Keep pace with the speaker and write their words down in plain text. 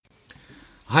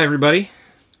Hi, everybody.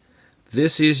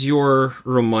 This is your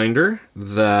reminder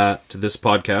that this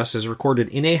podcast is recorded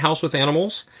in a house with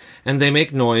animals, and they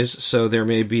make noise, so there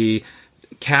may be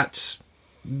cats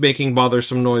making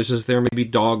bothersome noises, there may be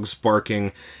dogs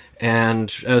barking,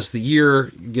 and as the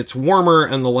year gets warmer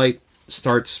and the light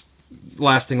starts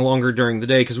lasting longer during the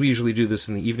day, because we usually do this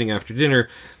in the evening after dinner,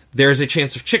 there's a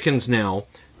chance of chickens now,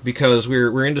 because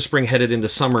we're into spring, headed into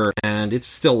summer, and it's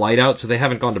still light out, so they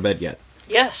haven't gone to bed yet.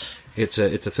 Yes. It's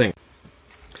a thing.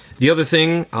 The other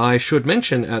thing I should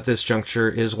mention at this juncture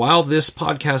is while this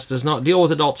podcast does not deal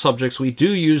with adult subjects, we do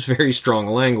use very strong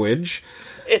language.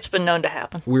 It's been known to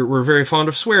happen. We're very fond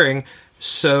of swearing,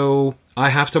 so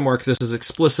I have to mark this as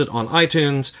explicit on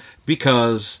iTunes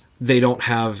because they don't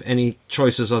have any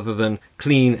choices other than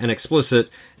clean and explicit,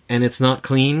 and it's not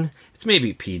clean. It's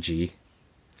maybe PG.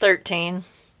 13.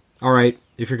 All right,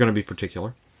 if you're going to be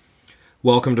particular.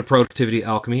 Welcome to Productivity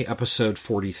Alchemy, episode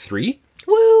 43.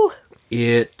 Woo!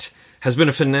 It has been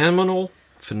a phenomenal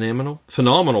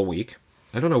week.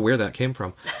 I don't know where that came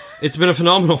from. It's been a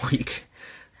phenomenal week.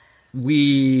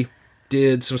 We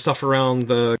did some stuff around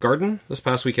the garden this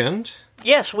past weekend.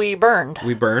 Yes, we burned.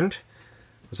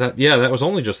 Was that? Yeah, that was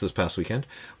only just this past weekend.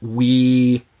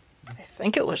 I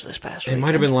think it was this past weekend. It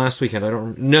might have been last weekend. I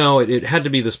don't. No, it had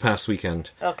to be this past weekend.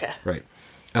 Okay. Right.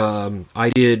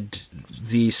 I did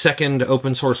the second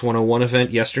OpenSource 101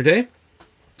 event yesterday.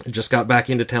 I just got back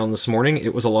into town this morning.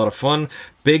 It was a lot of fun.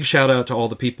 Big shout out to all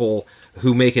the people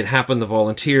who make it happen, the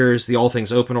volunteers, the All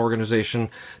Things Open organization,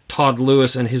 Todd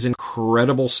Lewis and his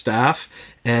incredible staff,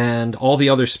 and all the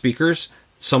other speakers,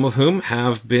 some of whom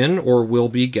have been or will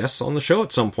be guests on the show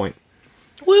at some point.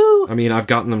 Woo! I mean, I've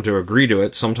gotten them to agree to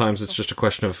it. Sometimes it's just a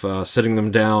question of sitting them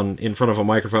down in front of a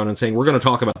microphone and saying, we're going to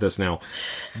talk about this now.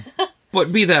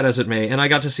 But be that as it may, and I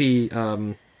got to see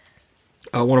one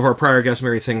of our prior guests,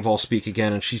 Mary Thingvall, speak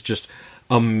again, and she's just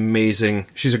amazing.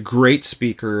 She's a great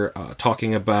speaker,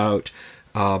 talking about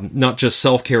not just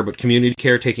self-care, but community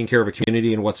care, taking care of a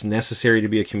community and what's necessary to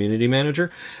be a community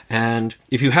manager. And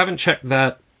if you haven't checked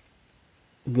that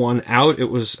one out, it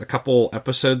was a couple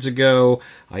episodes ago.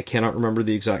 I cannot remember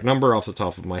the exact number off the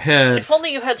top of my head. If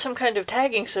only you had some kind of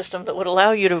tagging system that would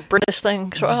allow you to bring this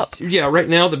thing up. Yeah, right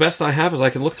now the best I have is I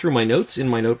can look through my notes in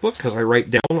my notebook because I write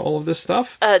down all of this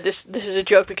stuff. This is a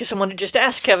joke because someone had just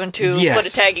asked Kevin to put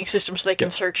a tagging system so they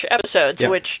can search episodes,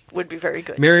 which would be very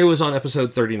good. Mary was on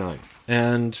episode 39.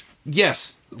 And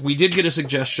yes, we did get a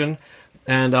suggestion,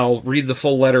 and I'll read the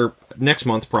full letter next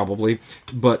month probably,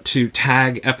 but to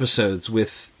tag episodes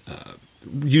with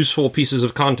useful pieces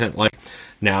of content. Like,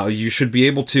 now you should be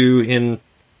able to, in a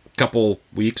couple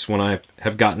weeks when I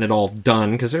have gotten it all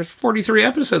done, because there's 43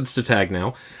 episodes to tag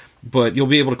now, but you'll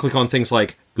be able to click on things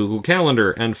like Google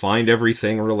Calendar and find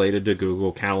everything related to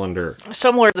Google Calendar.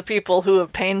 Somewhere the people who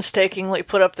have painstakingly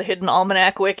put up the Hidden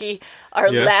Almanac Wiki are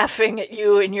laughing at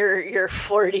you and your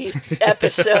 40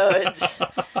 episodes.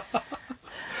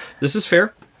 This is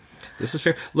fair.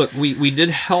 Look, we did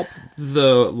help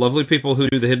the lovely people who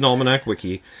do the Hidden Almanac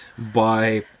Wiki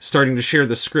by starting to share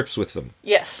the scripts with them.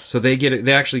 Yes. So they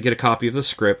actually get a copy of the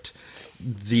script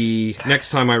the next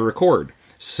time I record.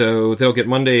 So they'll get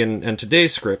Monday and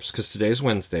today's scripts, because today's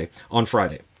Wednesday, on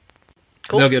Friday.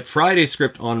 Cool. They'll get Friday's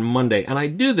script on Monday. And I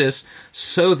do this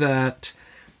so that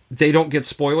they don't get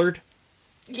spoiled.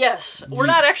 Yes. We're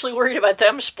not actually worried about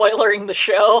them spoiling the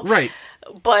show. Right.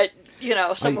 But,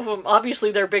 some of them, obviously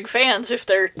they're big fans if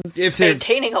they're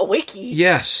maintaining a wiki.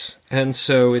 Yes. And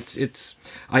so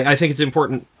I think it's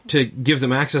important to give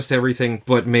them access to everything,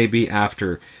 but maybe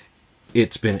after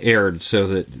it's been aired so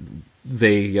that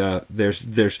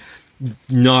there's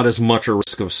not as much a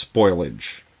risk of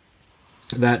spoilage.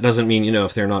 That doesn't mean,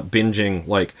 if they're not binging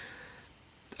like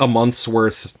a month's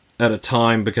worth at a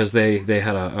time because they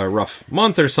had a rough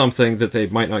month or something, that they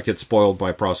might not get spoiled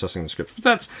by processing the script.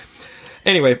 But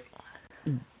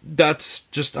that's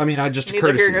just, I just a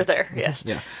courtesy. Neither here nor there, yes.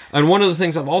 Yeah. And one of the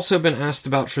things I've also been asked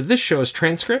about for this show is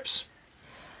transcripts,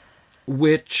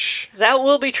 which... That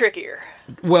will be trickier.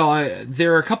 Well,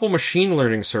 there are a couple machine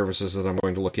learning services that I'm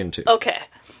going to look into. Okay.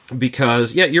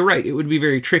 Because, you're right, it would be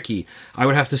very tricky. I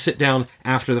would have to sit down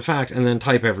after the fact and then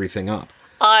type everything up.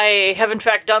 I have in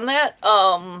fact done that.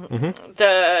 One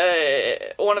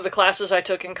of the classes I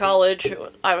took in college,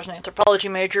 I was an anthropology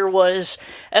major, was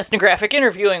ethnographic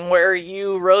interviewing, where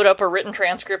you wrote up a written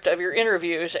transcript of your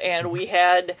interviews, and we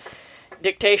had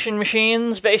dictation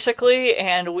machines, basically,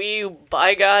 and we,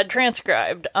 by God,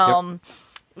 transcribed.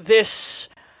 This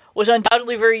was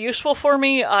undoubtedly very useful for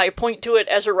me. I point to it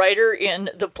as a writer in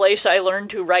the place I learned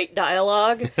to write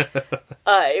dialogue.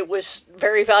 It was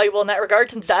very valuable in that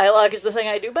regard, since dialogue is the thing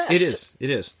I do best. It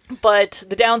is. But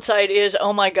the downside is,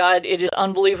 oh my god, it is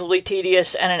unbelievably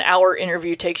tedious, and an hour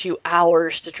interview takes you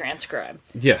hours to transcribe.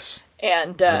 Yes.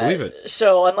 And I believe it.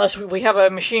 So unless we have a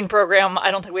machine program,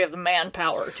 I don't think we have the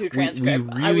manpower to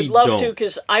transcribe. We really I would love don't. to,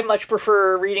 because I much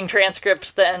prefer reading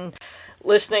transcripts than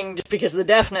listening, just because of the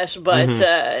deafness, but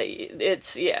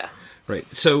it's, Right.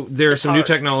 So there are some new hard.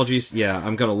 technologies,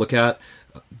 I'm going to look at.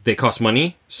 They cost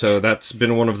money, so that's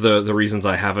been one of the reasons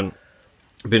I haven't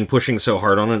been pushing so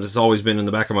hard on it. It's always been in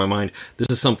the back of my mind, this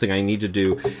is something I need to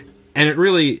do. And it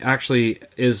really actually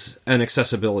is an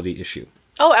accessibility issue.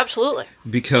 Oh, absolutely.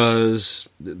 Because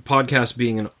podcast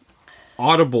being an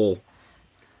audible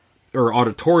or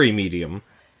auditory medium,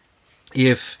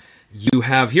 if you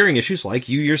have hearing issues like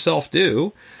you yourself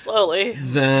do, Slowly,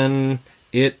 then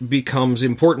it becomes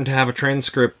important to have a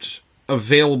transcript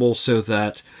available so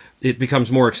that it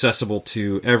becomes more accessible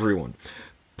to everyone.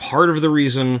 Part of the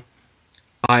reason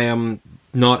I am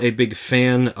not a big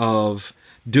fan of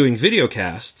doing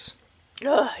videocasts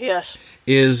yes.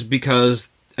 is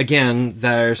because, again,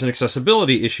 there's an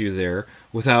accessibility issue there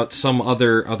without some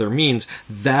other means.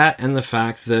 That and the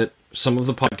fact that some of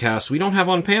the podcasts we don't have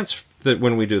on pants that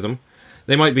when we do them.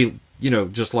 They might be,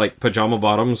 just like pajama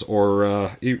bottoms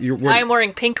or... I'm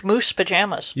wearing pink moose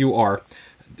pajamas. You are.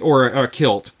 Or a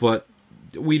kilt, but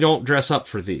we don't dress up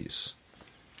for these.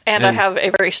 And I have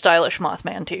a very stylish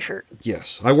Mothman t-shirt.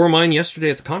 Yes. I wore mine yesterday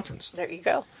at the conference. There you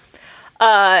go.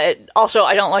 Also,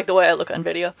 I don't like the way I look on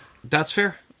video. That's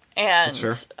fair. And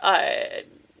That's fair.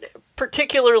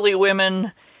 Particularly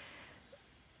women,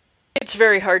 it's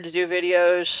very hard to do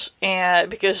videos, and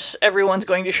because everyone's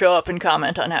going to show up and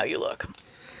comment on how you look.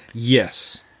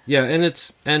 Yes. Yeah,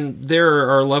 and there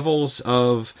are levels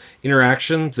of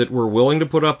interaction that we're willing to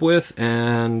put up with,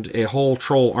 and a whole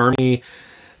troll army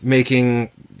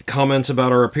making comments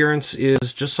about our appearance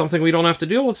is just something we don't have to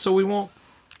deal with, so we won't.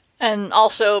 And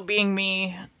also, being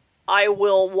me, I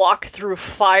will walk through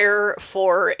fire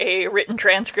for a written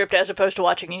transcript as opposed to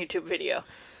watching a YouTube video.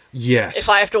 Yes. If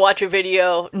I have to watch a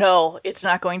video, no, it's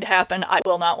not going to happen. I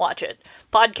will not watch it.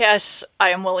 Podcasts, I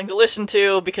am willing to listen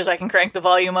to because I can crank the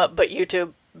volume up, but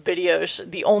YouTube videos,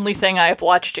 the only thing I have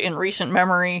watched in recent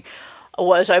memory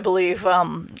was, I believe,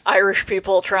 Irish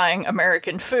people trying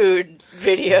American food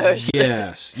videos.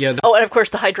 Yes. Yeah. Oh, and of course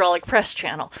the Hydraulic Press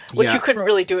channel, which Yeah. you couldn't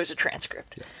really do as a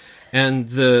transcript. Yeah. And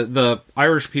the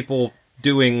Irish people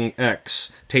doing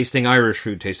X, tasting Irish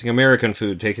food, tasting American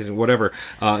food, tasting whatever,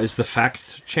 is the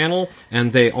Facts channel.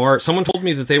 And someone told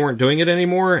me that they weren't doing it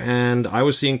anymore, and I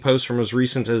was seeing posts from as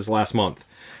recent as last month.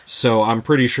 So I'm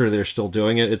pretty sure they're still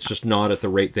doing it. It's just not at the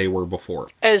rate they were before.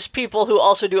 As people who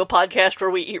also do a podcast where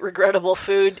we eat regrettable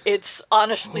food, it's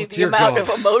honestly the amount of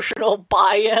emotional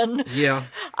buy-in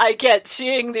I get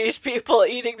seeing these people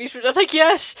eating these foods. I'm like,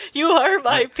 yes, you are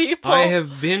my people. I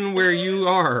have been where you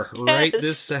are right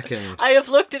this second. I have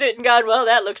looked at it and gone, well,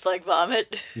 that looks like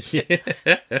vomit. Yeah.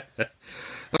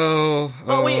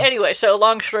 Anyway, so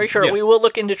long story short, we will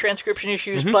look into transcription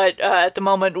issues, but at the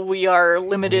moment we are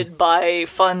limited by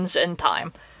funds and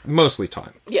time. Mostly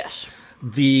time. Yes.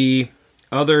 The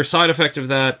other side effect of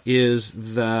that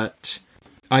is that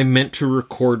I meant to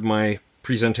record my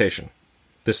presentation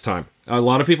this time. A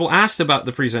lot of people asked about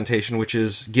the presentation, which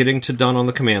is getting to done on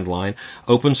the command line,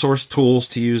 open source tools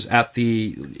to use at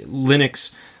the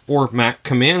Linux or Mac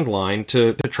command line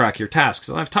to track your tasks.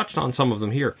 And I've touched on some of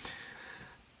them here.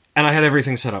 And I had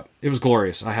everything set up. It was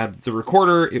glorious. I had the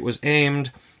recorder. It was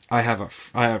aimed. I have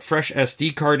a fresh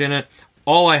SD card in it.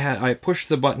 I pushed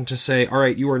the button to say, all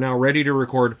right, you are now ready to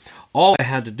record. All I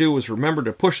had to do was remember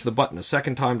to push the button a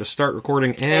second time to start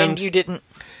recording. And you didn't.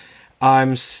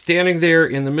 I'm standing there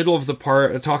in the middle of the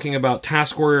part talking about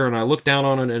Task Warrior, and I look down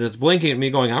on it, and it's blinking at me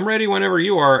going, I'm ready whenever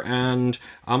you are. And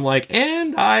I'm like,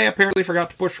 and I apparently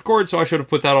forgot to push record, so I should have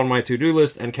put that on my to-do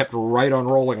list and kept right on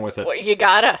rolling with it. Well, you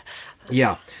gotta.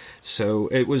 Yeah. So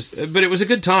it was a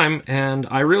good time, and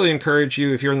I really encourage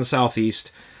you, if you're in the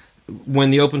Southeast,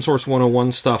 when the Open Source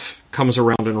 101 stuff comes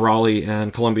around in Raleigh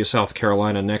and Columbia, South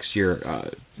Carolina next year,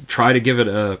 try to give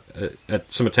it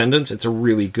some attendance. It's a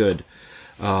really good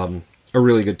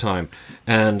time.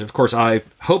 And of course, I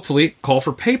hopefully call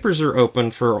for papers are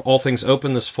open for All Things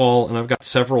Open this fall, and I've got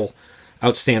several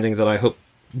outstanding that I hope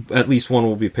at least one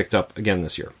will be picked up again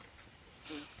this year.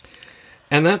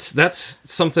 And that's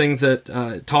something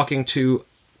that talking to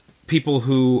people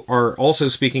who are also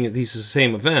speaking at these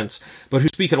same events, but who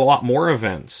speak at a lot more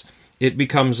events, it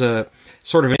becomes a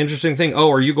sort of an interesting thing.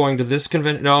 Oh, are you going to this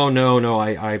convention? No,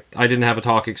 I didn't have a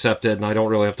talk accepted, and I don't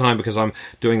really have time because I'm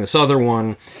doing this other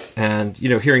one. And,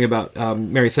 hearing about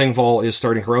Mary Thingvall is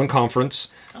starting her own conference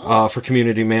for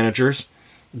community managers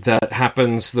that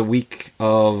happens the week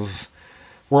of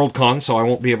Worldcon, so I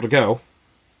won't be able to go,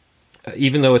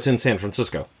 even though it's in San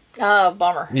Francisco.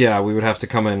 Bummer. Yeah, we would have to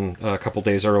come in a couple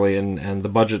days early, and the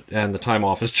budget and the time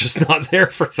off is just not there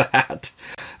for that.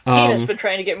 Tina's been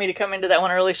trying to get me to come into that one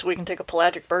early so we can take a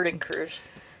pelagic birding cruise.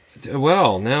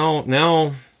 Well,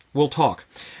 now we'll talk.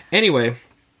 Anyway,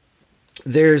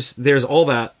 there's all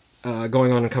that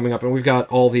going on and coming up, and we've got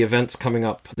all the events coming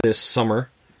up this summer.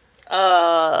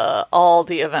 All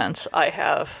the events. I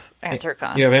have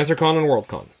Anthrocon. You have Anthrocon and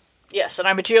Worldcon. Yes, and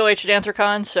I'm a GOH at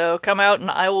Anthrocon, so come out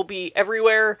and I will be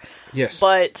everywhere. Yes.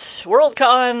 But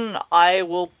Worldcon, I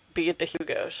will be at the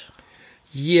Hugos.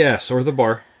 Yes, or the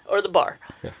bar. Or the bar.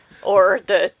 Yeah. Or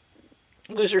the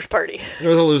losers party.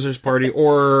 Or the losers party.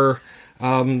 Or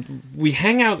we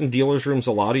hang out in dealers' rooms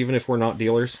a lot, even if we're not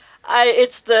dealers.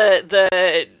 It's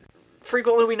the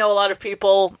frequently we know a lot of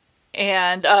people,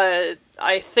 and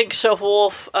I think Sofa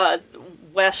Wolf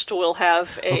West will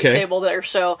have a table there,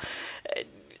 so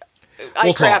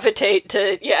I gravitate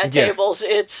to tables.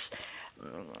 It's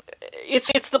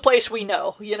the place we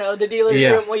know. The dealer's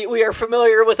room. We are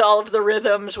familiar with all of the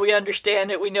rhythms. We understand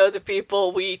it. We know the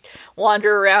people. We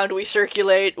wander around. We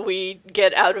circulate. We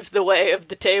get out of the way of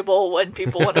the table when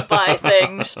people want to buy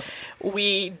things.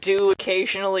 We do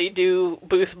occasionally do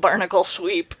booth barnacle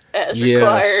sweep as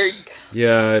required.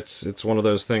 Yeah, it's one of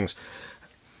those things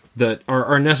that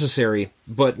are necessary,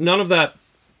 but none of that.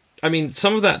 I mean,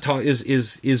 some of that talk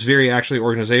is very actually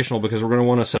organizational, because we're going to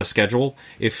want to set a schedule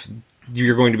if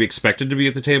you're going to be expected to be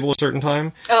at the table a certain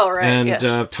time. Oh, right.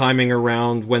 And timing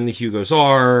around when the Hugos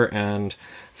are, and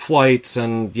flights,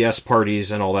 and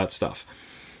parties, and all that stuff.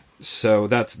 So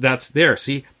that's there.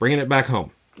 See, bringing it back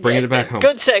home. Bringing it back home.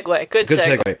 Good segue. Good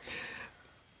segue.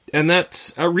 And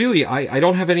that's really, I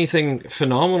don't have anything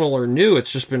phenomenal or new.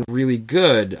 It's just been really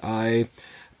good. I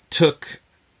took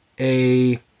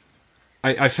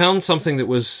I found something that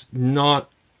was not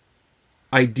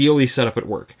ideally set up at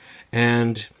work,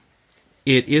 and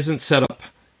it isn't set up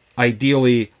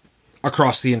ideally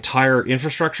across the entire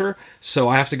infrastructure, so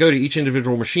I have to go to each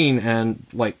individual machine and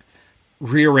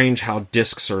rearrange how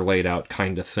disks are laid out,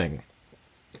 kind of thing.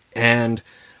 And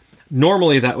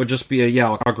normally that would just be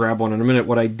I'll grab one in a minute.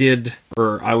 What I did,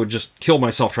 or I would just kill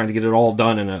myself trying to get it all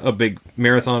done in a big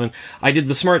marathon. And I did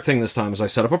the smart thing this time, is I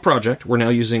set up a project. We're now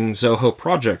using Zoho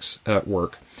Projects at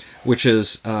work, which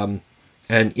is an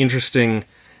interesting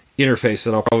interface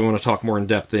that I'll probably want to talk more in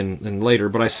depth in later.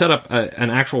 But I set up an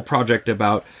actual project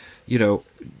about,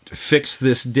 fix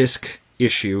this disk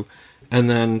issue, and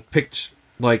then picked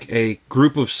a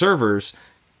group of servers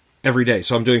every day.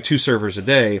 So I'm doing 2 servers a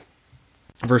day,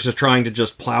 versus trying to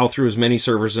just plow through as many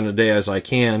servers in a day as I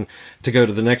can, to go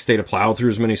to the next day to plow through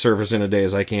as many servers in a day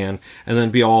as I can, and then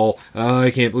be all,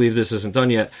 I can't believe this isn't done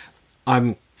yet.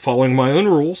 I'm following my own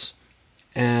rules,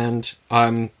 and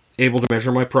I'm able to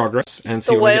measure my progress and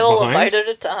see where I get behind. The whale, a bite at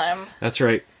a time. That's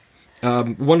right.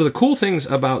 One of the cool things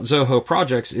about Zoho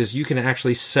Projects is you can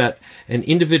actually set an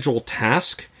individual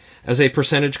task as a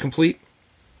percentage complete,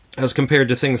 as compared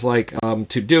to things like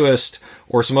Todoist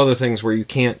or some other things where you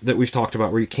can't, that we've talked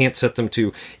about, where you can't set them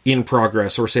to in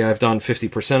progress, or say I've done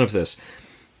 50% of this.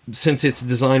 Since it's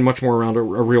designed much more around a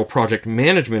real project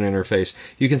management interface,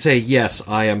 you can say, yes,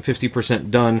 I am 50%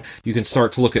 done. You can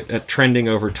start to look at trending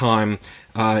over time.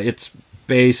 It's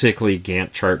basically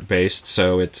Gantt chart based,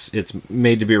 so it's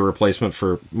made to be a replacement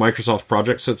for Microsoft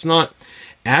projects. So it's not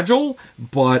agile,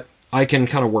 but I can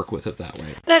kind of work with it that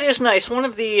way. That is nice. One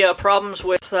of the problems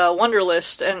with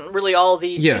Wunderlist, and really all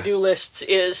the to-do lists,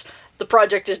 is the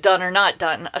project is done or not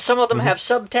done. Some of them have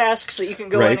subtasks, so you can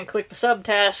go in and click the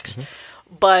subtasks,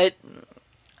 but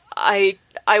I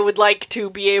would like to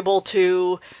be able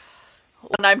to,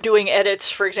 when I'm doing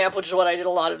edits, for example, which is what I did a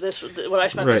lot of this, what I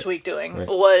spent this week doing,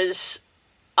 was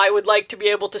I would like to be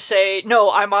able to say,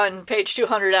 no, I'm on page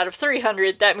 200 out of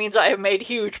 300. That means I have made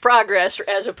huge progress,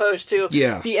 as opposed to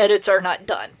the edits are not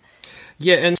done.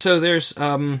 Yeah, and so there's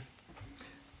that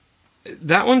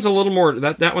one's a little more,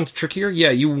 that one's trickier.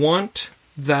 Yeah, you want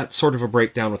that sort of a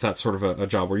breakdown with that sort of a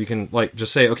job where you can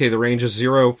just say, okay, the range is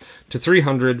 0 to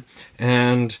 300,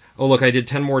 and oh look, I did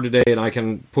 10 more today, and I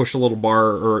can push a little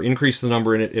bar or increase the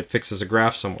number, and it fixes a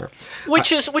graph somewhere.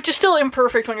 Which is still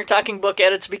imperfect when you're talking book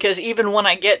edits, because even when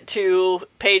I get to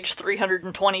page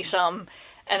 320 some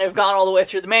and have gone all the way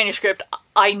through the manuscript,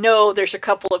 I know there's a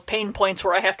couple of pain points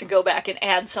where I have to go back and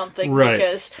add something,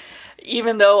 because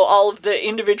even though all of the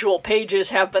individual pages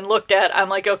have been looked at, I'm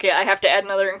like, okay, I have to add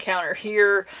another encounter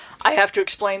here. I have to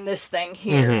explain this thing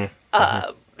here.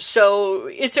 So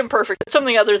it's imperfect. It's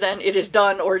something other than it is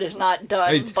done or it is not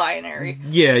done binary.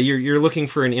 Yeah, you're looking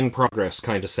for an in-progress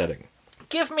kind of setting.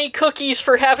 Give me cookies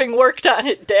for having worked on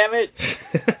it, damn it.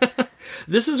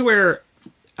 This is where,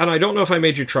 and I don't know if I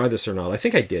made you try this or not. I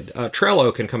think I did.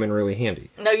 Trello can come in really handy.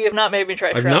 No, you have not made me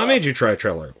try Trello. I've not made you try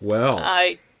Trello. Well.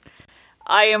 I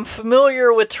am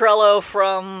familiar with Trello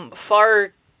from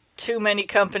far too many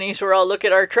companies where I'll look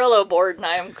at our Trello board and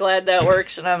I'm glad that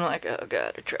works, and I'm like, oh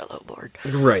god, a Trello board.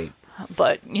 Right.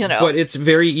 But, But it's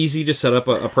very easy to set up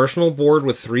a personal board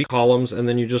with 3 columns, and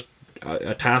then you just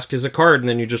a task is a card, and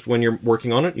then you just, when you're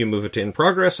working on it, you move it to in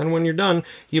progress, and when you're done,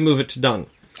 you move it to done.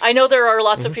 I know there are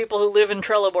lots of people who live in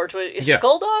Trello boards. Is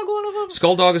Skulldog one of them?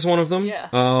 Skulldog is one of them. Yeah.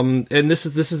 And this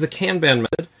is the Kanban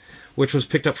method, which was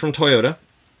picked up from Toyota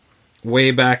way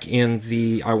back in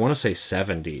the, I want to say,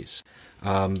 70s.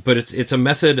 But it's a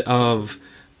method of,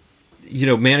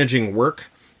 managing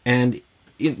work, and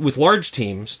with large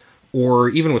teams, or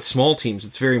even with small teams,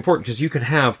 it's very important, because you can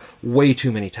have way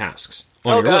too many tasks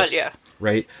on your list. Yeah.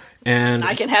 Right? And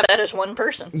I can have that as one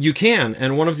person. You can,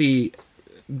 and one of the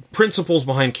principles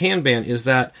behind Kanban is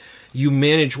that you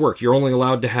manage work. You're only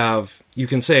allowed to have, you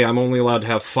can say, I'm only allowed to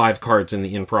have 5 cards in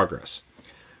the in progress,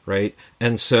 right?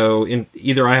 And so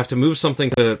either I have to move something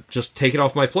to just take it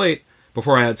off my plate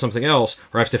before I add something else,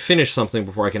 or I have to finish something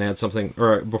before I can add something,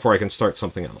 or before I can start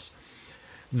something else.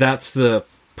 That's the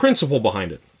principle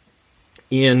behind it.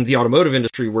 In the automotive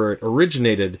industry, where it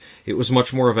originated, it was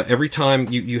much more of every time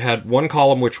you had one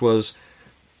column which was,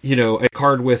 a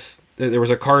card with, there was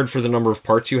a card for the number of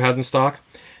parts you had in stock,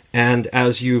 and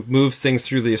as you moved things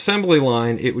through the assembly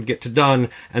line, it would get to done,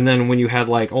 and then when you had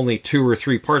only 2 or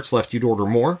 3 parts left, you'd order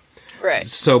more. Right.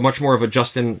 So much more of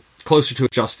closer to a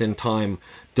just-in-time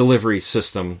delivery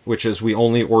system, which is we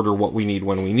only order what we need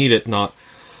when we need it, not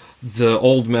the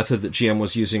old method that GM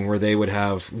was using, where they would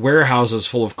have warehouses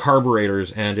full of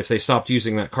carburetors, and if they stopped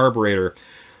using that carburetor,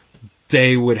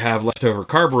 they would have leftover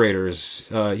carburetors,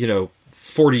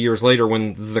 40 years later,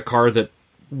 when the car that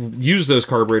used those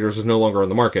carburetors is no longer on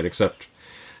the market, and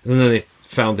then they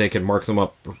found they could mark them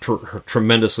up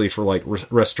tremendously for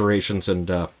restorations and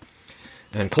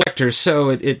collectors. So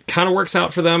it kind of works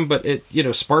out for them, but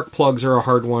spark plugs are a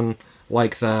hard one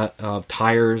like that.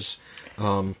 Tires,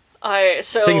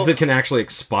 things that can actually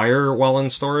expire while in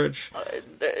storage.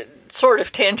 Sort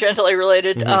of tangentially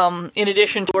related. In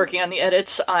addition to working on the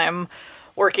edits, I'm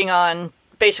working on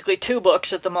basically 2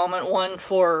 books at the moment. One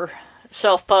for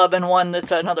self-pub and one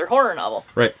that's another horror novel.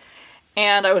 Right.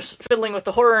 And I was fiddling with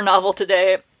the horror novel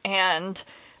today,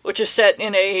 which is set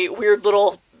in a weird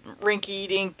little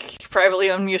rinky-dink privately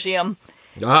owned museum.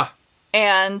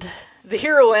 And the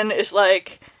heroine is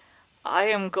like, I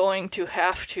am going to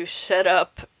have to set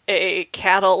up a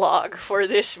catalog for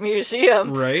this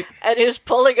museum. Right. And is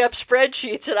pulling up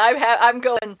spreadsheets, and I'm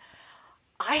going,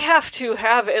 I have to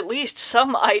have at least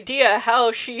some idea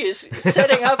how she is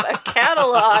setting up a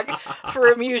catalog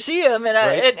for a museum. And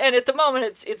right. and at the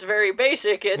moment, it's very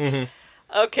basic. It's,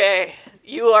 okay,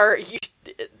 you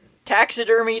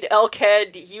taxidermied elk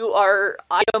head, you are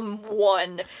item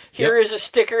 1. Here is a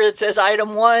sticker that says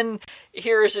item 1.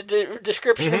 Here is a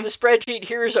description of the spreadsheet.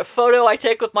 Here is a photo I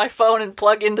take with my phone and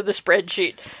plug into the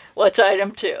spreadsheet. What's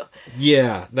item 2?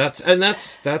 Yeah, that's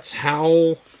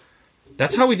how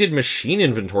we did machine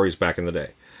inventories back in the day.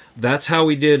 That's how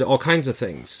we did all kinds of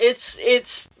things.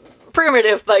 It's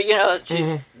primitive, but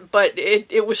but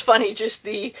it was funny, just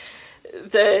the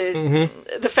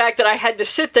fact that I had to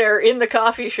sit there in the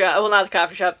coffee shop. Well, not the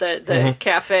coffee shop, the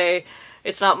cafe.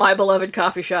 It's not my beloved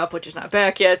coffee shop, which is not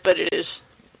back yet, but it is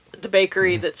the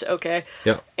bakery that's okay.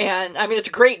 Yeah. And I mean, it's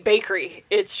a great bakery.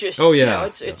 It's just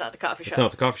it's not the coffee shop. It's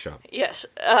not the coffee shop. Yes.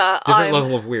 Different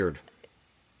level of weird.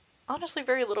 Honestly,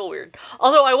 very little weird.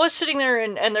 Although I was sitting there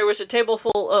and there was a table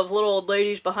full of little old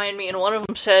ladies behind me, and one of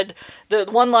them said, the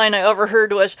one line I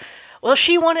overheard was, well,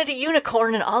 she wanted a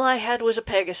unicorn and all I had was a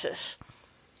Pegasus.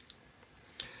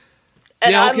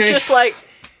 And I'm just like,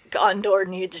 Gondor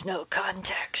needs no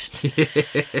context.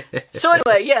 So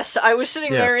anyway, yes, I was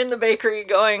sitting there in the bakery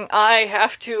going, I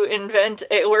have to invent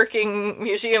a working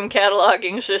museum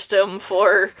cataloging system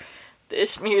for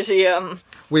this museum.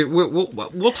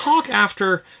 We'll talk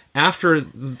after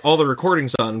all the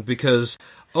recording's done, because,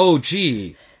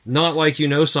 not like you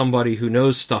know somebody who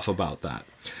knows stuff about that.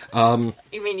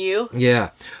 You mean you?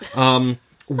 Yeah.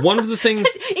 One of the things...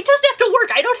 It doesn't have to work.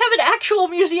 I don't have an actual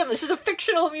museum. This is a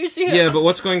fictional museum. Yeah, but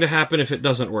what's going to happen if it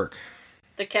doesn't work?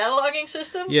 The cataloging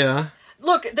system? Yeah.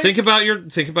 Look, think about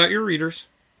your readers.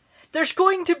 there's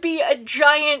going to be a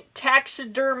giant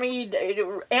taxidermied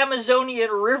Amazonian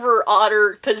river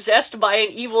otter possessed by an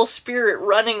evil spirit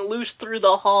running loose through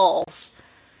the halls.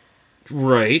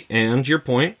 Right, and your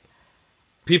point?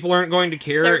 People aren't going to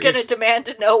care. They're going to demand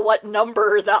to know what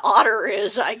number the otter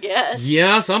is, I guess.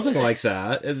 Yeah, something like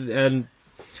that.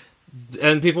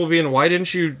 And people being, why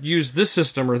didn't you use this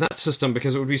system or that system,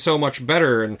 because it would be so much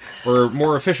better or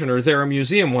more efficient, or they're a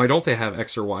museum, why don't they have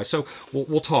X or Y? So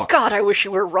we'll talk. God, I wish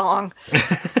you were wrong.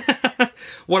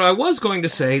 What I was going to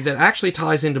say that actually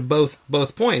ties into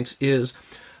both points is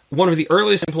one of the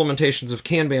earliest implementations of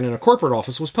Kanban in a corporate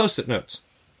office was Post-it notes.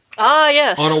 Ah,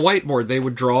 yes. On a whiteboard, they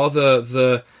would draw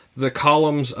the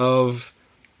columns of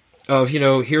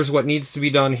here's what needs to be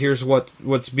done, here's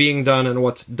what's being done, and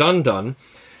what's done.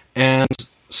 And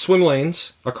swim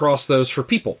lanes across those for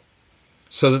people.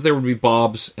 So that there would be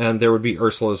Bobs, and there would be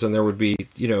Ursulas, and there would be,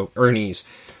 Ernies.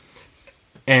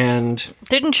 And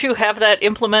didn't you have that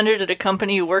implemented at a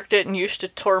company you worked at and used to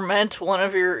torment one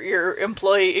of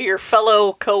your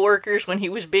fellow coworkers when he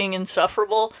was being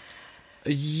insufferable?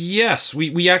 Yes,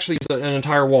 we actually used an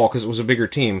entire wall because it was a bigger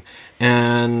team.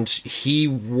 And he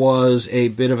was a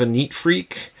bit of a neat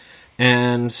freak.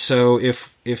 And so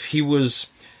if he was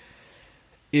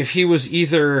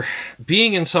either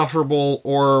being insufferable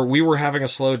or we were having a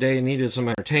slow day and needed some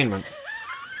entertainment,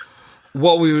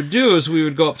 what we would do is we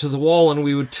would go up to the wall and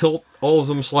we would tilt all of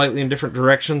them slightly in different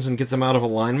directions and get them out of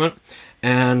alignment.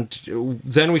 And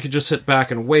then we could just sit back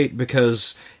and wait,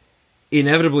 because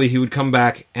inevitably he would come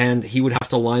back and he would have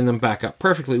to line them back up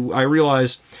perfectly. I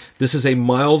realized this is a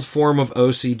mild form of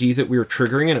OCD that we were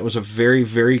triggering, and it was a very,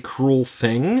 very cruel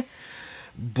thing.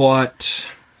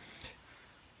 But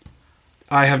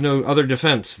I have no other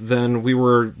defense than we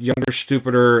were younger,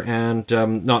 stupider, and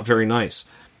not very nice.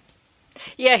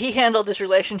 Yeah, he handled his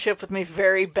relationship with me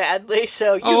very badly,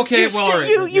 so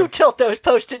you tilt those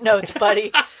Post-it notes,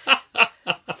 buddy.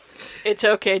 It's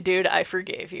okay, dude, I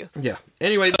forgave you. Yeah.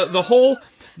 Anyway, the whole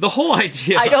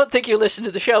idea... I don't think you listen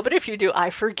to the show, but if you do, I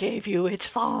forgave you, it's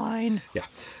fine. Yeah.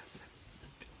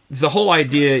 The whole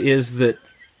idea is that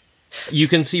you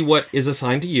can see what is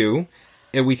assigned to you,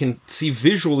 and we can see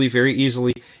visually very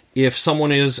easily if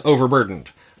someone is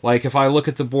overburdened. Like, if I look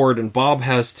at the board and Bob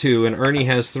has 2, and Ernie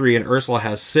has 3, and Ursula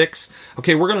has 6,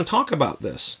 okay, we're going to talk about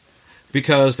this.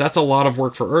 Because that's a lot of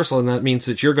work for Ursula, and that means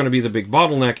that you're going to be the big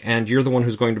bottleneck, and you're the one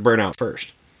who's going to burn out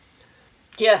first.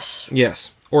 Yes.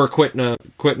 Yes. Or quit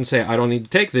and say, I don't need to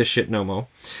take this shit no more.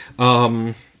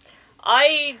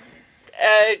 I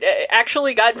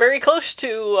actually got very close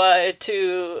to I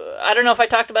don't know if I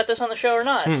talked about this on the show or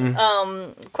not.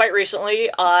 Quite recently,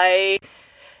 I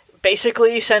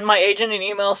basically sent my agent an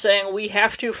email saying, we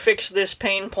have to fix this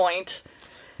pain point.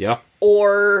 Yeah.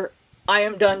 Or I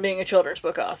am done being a children's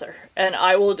book author. And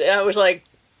I was like,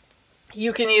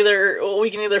 we can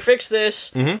either fix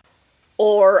this,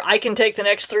 or I can take the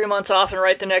next 3 months off and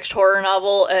write the next horror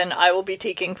novel, and I will be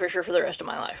T. Kingfisher for the rest of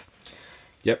my life.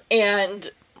 Yep. And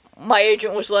my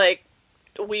agent was like,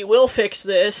 we will fix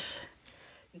this.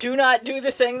 Do not do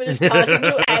the thing that is causing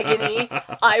you agony.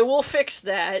 I will fix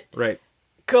that. Right.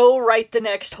 Go write the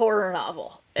next horror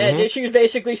novel. And she was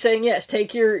basically saying, yes,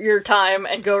 take your time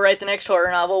and go write the next horror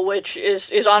novel, which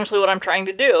is honestly what I'm trying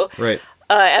to do. Right.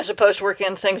 As opposed to working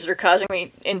on things that are causing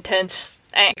me intense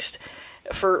angst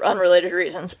for unrelated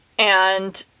reasons.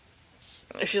 And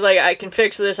she's like, I can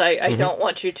fix this. I don't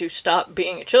want you to stop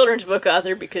being a children's book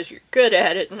author because you're good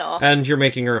at it and all. And you're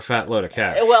making her a fat load of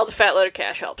cash. Well, the fat load of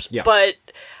cash helps. Yeah. But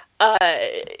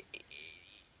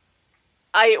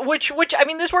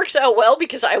this works out well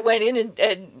because I went in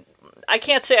and I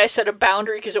can't say I set a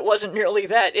boundary because it wasn't nearly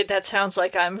that. That sounds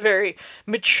like I'm very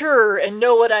mature and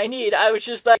know what I need. I was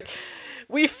just like,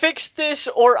 we fix this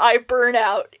or I burn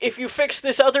out. If you fix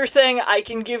this other thing, I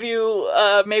can give you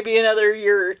maybe another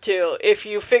year or 2. If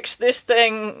you fix this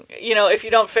thing, if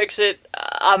you don't fix it,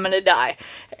 I'm going to die.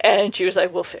 And she was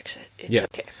like, we'll fix it. It's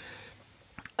okay.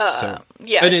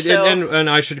 And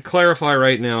I should clarify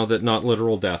right now that not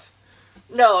literal death.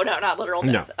 No, not literal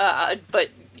death. No. But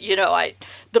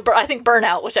I think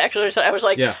burnout was actually what I was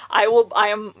like. Yeah. I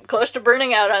am close to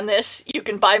burning out on this. You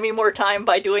can buy me more time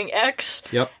by doing X.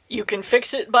 Yep. You can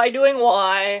fix it by doing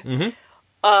Y.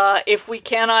 If we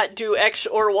cannot do X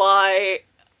or Y,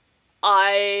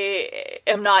 I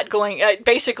am not going.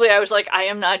 Basically, I was like, I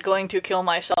am not going to kill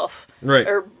myself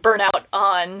or burn out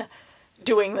on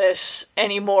doing this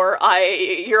anymore.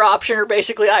 Your option are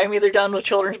basically I am either done with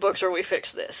children's books or we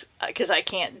fix this because I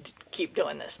can't keep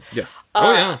doing this. Yeah.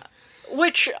 Oh yeah.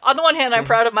 Which on the one hand I'm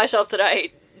proud of myself that I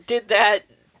did that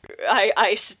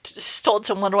told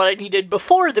someone what I needed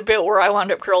before the bit where I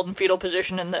wound up curled in fetal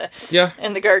position in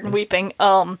the garden weeping.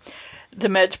 The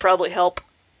meds probably help.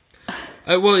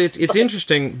 Well, it's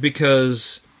interesting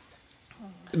because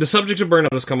the subject of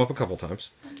burnout has come up a couple times,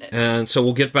 and so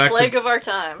we'll get back plague of our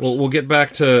times. We'll get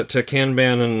back to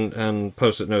Kanban and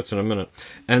Post-it notes in a minute.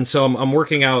 And so I'm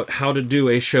working out how to do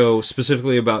a show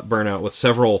specifically about burnout with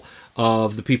several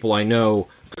of the people I know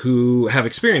who have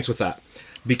experience with that,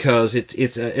 because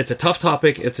it's a tough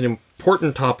topic. It's an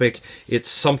important topic. It's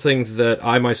something that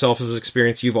I myself have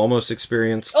experienced. You've almost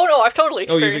experienced. Oh no, I've totally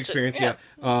experienced. Oh, you've experienced, it.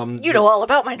 Yeah. You know all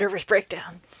about my nervous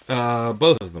breakdown.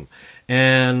 Both of them,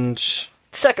 and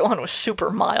the second one was super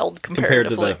mild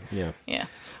comparatively. Compared to yeah.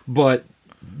 But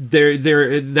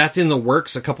that's in the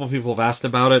works. A couple of people have asked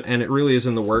about it, and it really is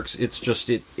in the works. It's just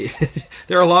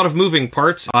there are a lot of moving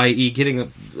parts, i.e.,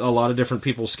 getting a lot of different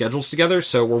people's schedules together.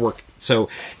 So we're working. So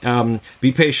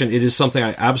be patient. It is something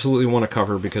I absolutely want to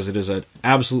cover because it is an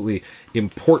absolutely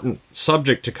important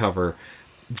subject to cover.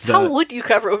 How would you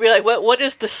cover it? It would be like, what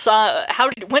is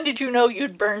the when did you know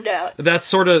you'd burned out?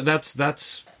 That's what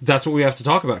we have to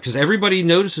talk about, because everybody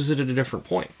notices it at a different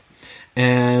point.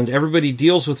 And everybody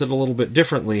deals with it a little bit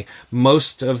differently.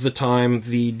 Most of the time,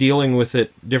 the dealing with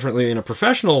it differently in a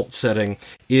professional setting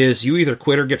is you either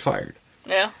quit or get fired.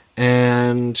 Yeah.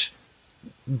 And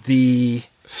the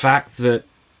fact that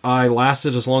I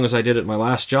lasted as long as I did at my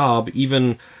last job,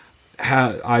 even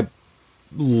I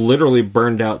literally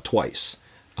burned out twice.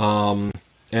 And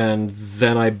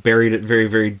then I buried it very,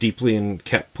 very deeply and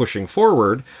kept pushing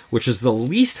forward, which is the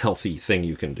least healthy thing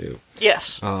you can do.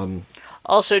 Yes.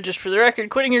 Also, just for the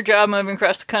record, quitting your job, moving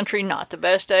across the country, not the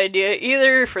best idea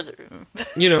either.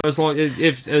 As long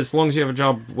as you have a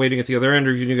job waiting at the other end,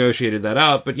 or you negotiated that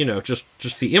out, but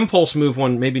just the impulse move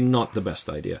one, maybe not the best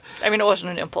idea. I mean, it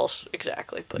wasn't an impulse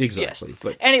exactly, but exactly. Yes.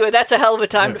 But anyway, that's a hell of a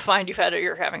time to find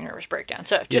you're having a nervous breakdown.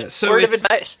 So just word of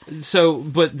advice.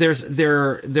 But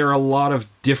there are a lot of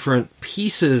different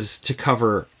pieces to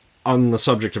cover on the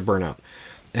subject of burnout,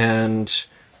 and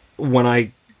when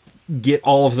I get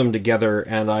all of them together,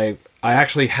 and I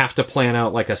actually have to plan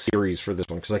out like a series for this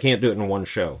one, because I can't do it in one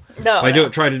show. No,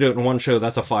 try to do it in one show,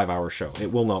 that's a 5-hour show.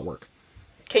 It will not work.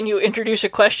 Can you introduce a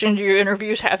question to your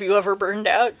interviews? Have you ever burned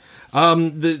out?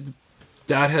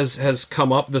 That has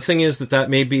come up. The thing is that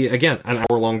may be, again, an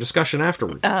hour-long discussion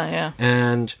afterwards. Yeah.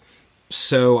 And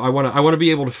so I want to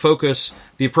be able to focus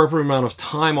the appropriate amount of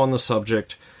time on the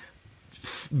subject,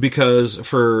 because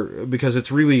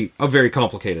it's really a very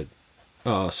complicated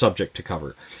subject to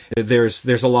cover.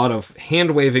 There's a lot of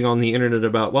hand waving on the internet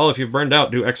about, well, if you've burned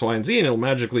out, do X, Y, and Z, and it'll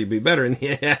magically be better. And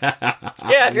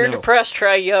if you're depressed,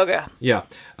 try yoga. Yeah,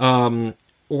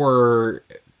 or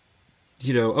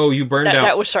you burned out.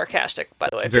 That was sarcastic, by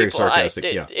the way. Very sarcastic.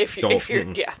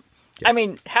 I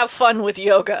mean, have fun with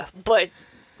yoga, but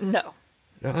no.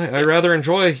 I rather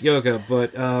enjoy yoga,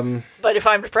 but if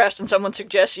I'm depressed and someone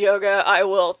suggests yoga,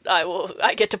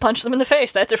 I get to punch them in the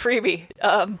face. That's a freebie.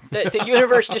 The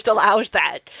universe just allows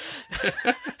that.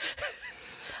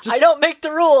 I don't make the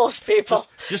rules, people.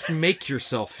 Just make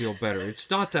yourself feel better. It's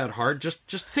not that hard. Just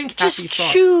think happy thoughts.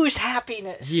 Just choose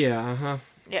happiness. Yeah. Uh-huh.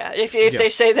 Yeah. If they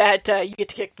say that, you get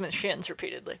to kick them in the shins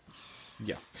repeatedly.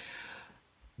 Yeah.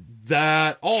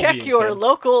 That all check your said,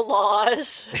 local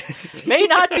laws may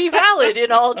not be valid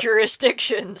in all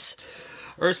jurisdictions.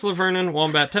 Ursula Vernon,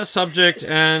 Wombat Test Subject,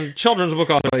 and children's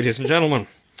book author, ladies and gentlemen,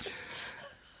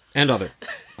 and other.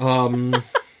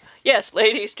 Yes,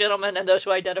 ladies, gentlemen, and those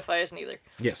who identify as neither.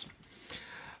 Yes.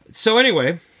 So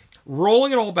anyway,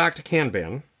 rolling it all back to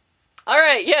Kanban. All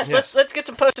right. Yes. Let's get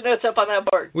some post-it notes up on that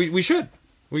board. We should.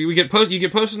 You get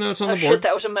post-it notes on the board. Shit,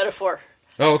 that was a metaphor.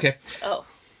 Oh, okay. Oh.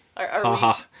 Are we?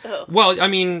 Oh. Well, I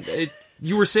mean,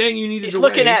 you were saying you needed He's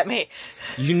looking at me.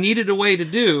 You needed a way to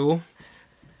do,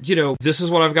 this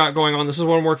is what I've got going on, this is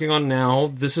what I'm working on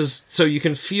now, this is, so you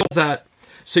can feel that,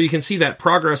 so you can see that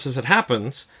progress as it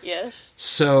happens. Yes.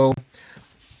 So,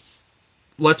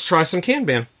 let's try some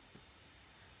Kanban.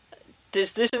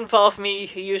 Does this involve me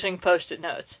using Post-it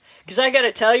notes? Because I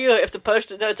gotta tell you, if the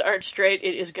Post-it notes aren't straight,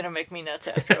 it is gonna make me nuts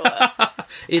after a while.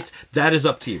 That is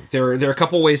up to you. There are a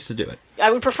couple ways to do it. I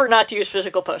would prefer not to use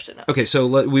physical Post-it notes. Okay, so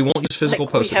we won't use physical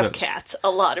Post-it notes. We have cats. A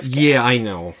lot of cats. Yeah, I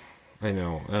know.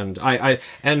 And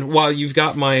and while you've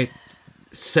got my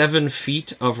 7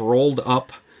 feet of rolled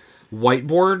up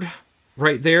whiteboard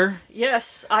right there.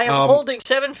 Yes, I am holding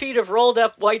 7 feet of rolled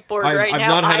up whiteboard right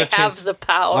now. I have the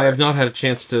power. I have not had a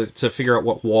chance to figure out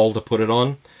what wall to put it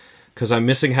on, because I'm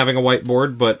missing having a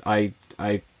whiteboard, but I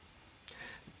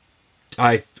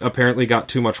apparently got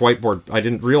too much whiteboard. I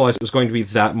didn't realize it was going to be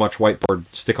that much whiteboard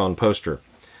stick-on poster.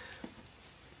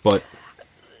 But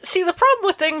See, the problem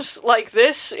with things like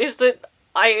this is that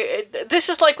this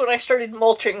is like when I started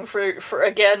mulching for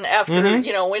again after,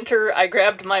 winter. I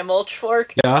grabbed my mulch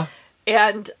fork. Yeah.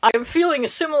 And I'm feeling a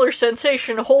similar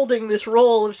sensation holding this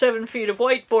roll of 7 feet of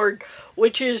whiteboard,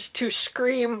 which is to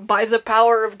scream by the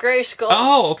power of Grayskull.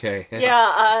 Oh, okay.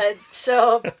 Yeah,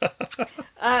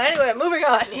 anyway, moving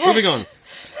on. Yes. Moving on.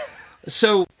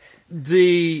 So,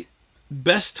 the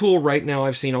best tool right now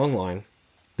I've seen online,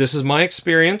 this is my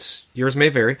experience, yours may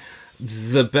vary,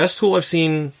 the best tool I've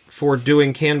seen for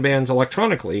doing Kanbans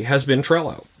electronically has been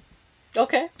Trello.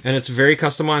 Okay. And it's very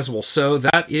customizable. So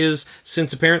that is,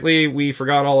 since apparently we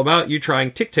forgot all about you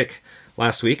trying TickTick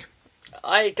last week.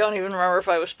 I don't even remember if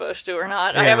I was supposed to or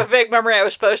not. Yeah. I have a vague memory I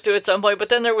was supposed to at some point, but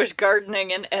then there was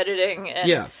gardening and editing. And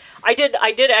yeah. I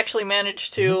did actually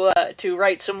manage to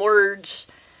write some words.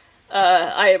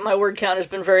 My word count has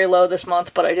been very low this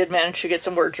month, but I did manage to get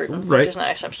some words written, which is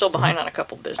nice. I'm still behind on a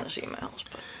couple business emails.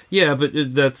 But. Yeah, but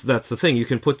that's the thing. You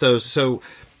can put those. So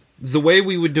the way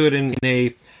we would do it in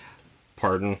a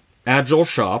agile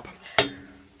shop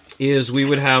is we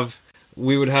would have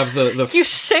the You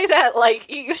say that like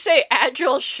you say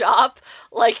agile shop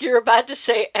like you're about to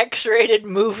say X-rated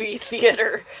movie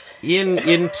theater.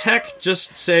 In tech,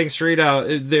 just saying straight out,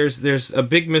 there's a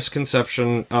big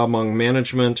misconception among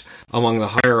management, among the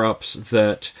higher ups,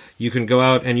 that you can go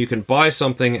out and you can buy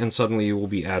something and suddenly you will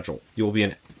be agile. You will be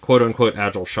an quote unquote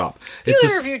agile shop. You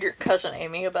interviewed your cousin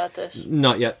Amy about this?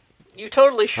 Not yet. You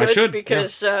totally should, I should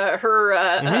because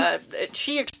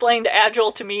she explained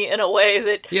agile to me in a way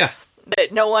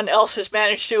that no one else has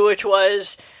managed to, which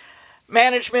was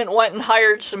management went and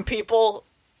hired some people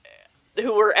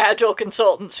who were agile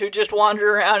consultants who just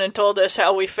wandered around and told us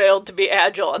how we failed to be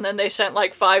agile, and then they sent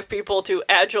like 5 people to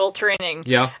agile training,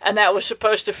 and that was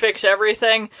supposed to fix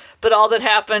everything, but all that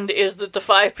happened is that the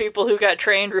 5 people who got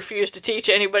trained refused to teach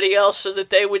anybody else so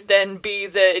that they would then be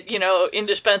the,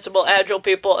 indispensable agile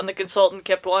people, and the consultant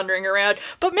kept wandering around,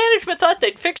 but management thought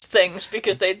they'd fixed things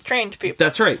because they'd trained people.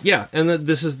 That's right, yeah, and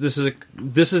this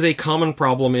is a common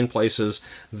problem in places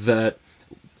that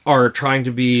are trying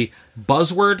to be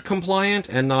buzzword compliant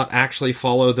and not actually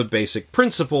follow the basic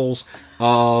principles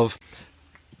of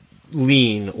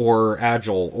lean or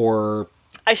agile or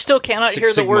I still cannot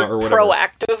hear the word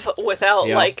proactive without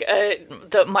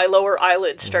my lower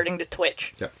eyelids starting to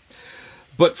twitch. Yeah.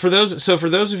 But for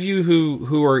those of you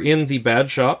who are in the bad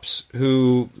shops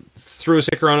who threw a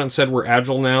sticker on it and said we're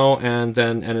agile now and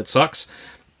it sucks,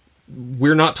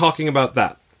 we're not talking about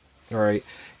that. All right.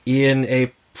 In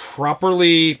a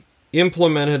properly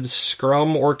implemented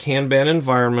Scrum or Kanban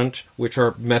environment, which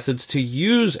are methods to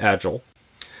use Agile,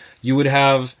 you would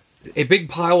have a big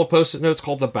pile of Post-it notes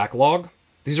called the backlog.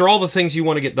 These are all the things you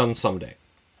want to get done someday.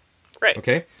 Right.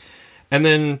 Okay? And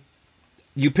then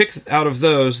you pick out of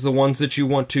those the ones that you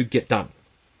want to get done.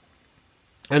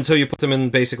 And so you put them in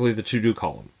basically the to-do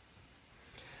column.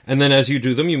 And then as you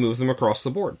do them, you move them across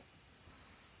the board.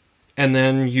 And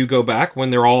then you go back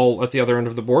when they're all at the other end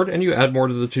of the board, and you add more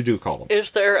to the to-do column.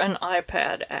 Is there an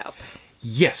iPad app?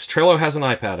 Yes, Trello has an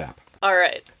iPad app. All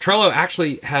right. Trello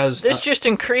actually has... This just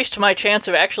increased my chance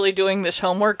of actually doing this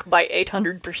homework by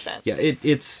 800%. Yeah,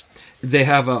 they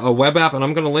have a web app, and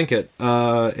I'm going to link it.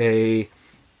 A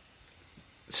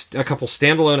couple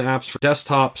standalone apps for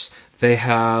desktops. They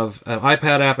have an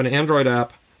iPad app, an Android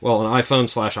app. Well, an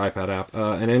iPhone/iPad app,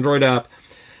 an Android app.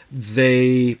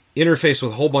 They interface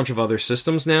with a whole bunch of other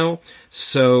systems now.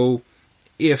 So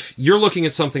if you're looking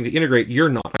at something to integrate, you're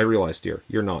not. I realize, dear,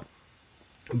 you're not.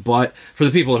 But for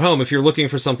the people at home, if you're looking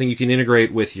for something you can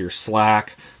integrate with your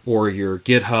Slack or your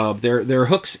GitHub, there are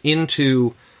hooks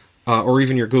into, or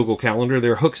even your Google Calendar,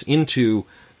 there are hooks into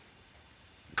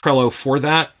Trello for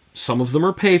that. Some of them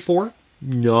are pay for,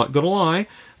 not gonna lie,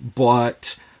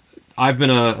 but I've been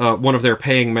one of their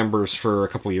paying members for a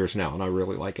couple years now, and I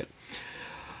really like it.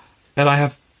 And I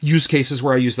have use cases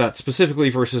where I use that specifically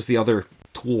versus the other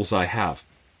tools I have.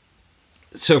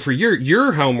 So for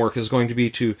your homework is going to be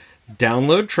to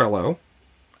download Trello.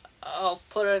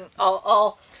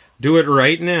 I'll do it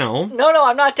right now. No,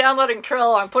 I'm not downloading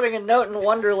Trello. I'm putting a note in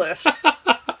Wunderlist.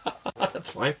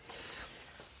 That's fine.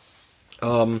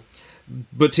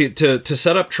 But to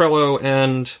set up Trello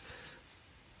and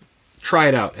try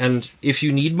it out. And if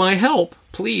you need my help,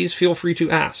 please feel free to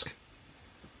ask.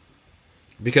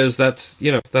 Because that's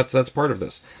part of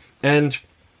this. And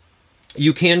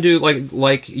you can do,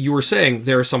 like you were saying,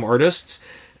 there are some artists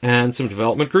and some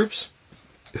development groups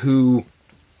who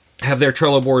have their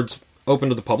Trello boards open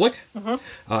to the public.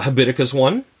 Mm-hmm. Habitica's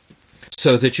one.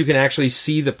 So that you can actually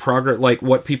see the progress, like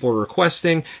what people are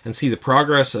requesting, and see the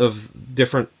progress of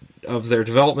different of their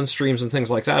development streams and things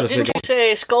like that. Didn't you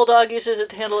say Skulldog uses it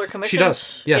to handle her commissions? She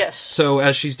does, yeah. Yes. So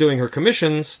as she's doing her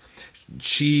commissions,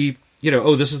 she,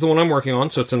 this is the one I'm working on,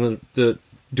 so it's in the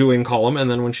doing column,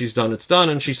 and then when she's done, it's done,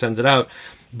 and she sends it out.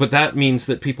 But that means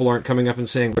that people aren't coming up and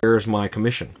saying, where's my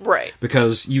commission? Right.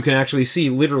 Because you can actually see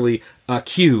literally a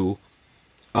queue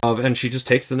and she just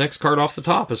takes the next card off the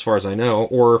top, as far as I know,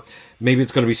 or maybe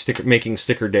it's going to be making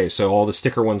sticker day, so all the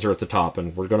sticker ones are at the top,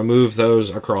 and we're going to move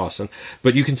those across.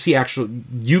 But you can see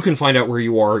you can find out where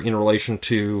you are in relation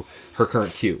to her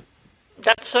current queue.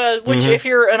 That's which, if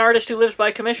you're an artist who lives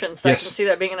by commissions, I Yes. can see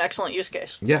that being an excellent use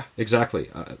case. Yeah, exactly.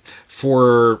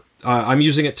 I'm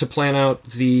using it to plan out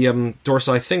the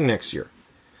Dorsai thing next year.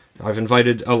 I've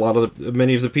invited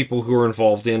many of the people who are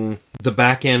involved in the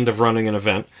back end of running an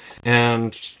event,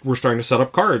 and we're starting to set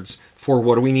up cards for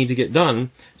what do we need to get done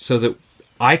so that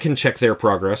I can check their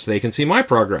progress, they can see my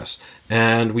progress,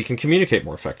 and we can communicate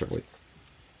more effectively.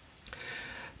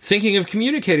 Thinking of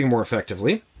communicating more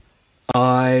effectively,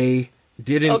 I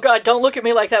did... Oh God, don't look at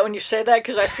me like that when you say that,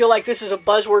 because I feel like this is a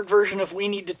buzzword version of we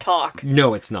need to talk.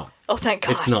 No, it's not. Oh, thank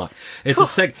God. It's not. It's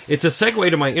a segue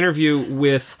to my interview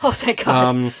with... Oh, thank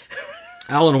God.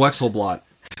 Alan Wexelblat,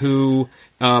 who...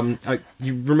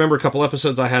 you remember a couple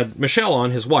episodes I had Michelle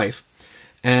on, his wife,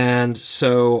 and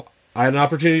so I had an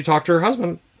opportunity to talk to her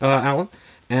husband, Alan,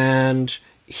 and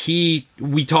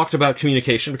we talked about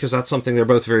communication, because that's something they're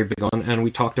both very big on, and we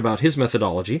talked about his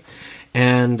methodology,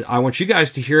 and I want you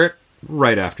guys to hear it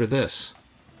right after this.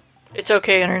 It's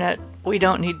okay, Internet. We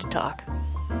don't need to talk.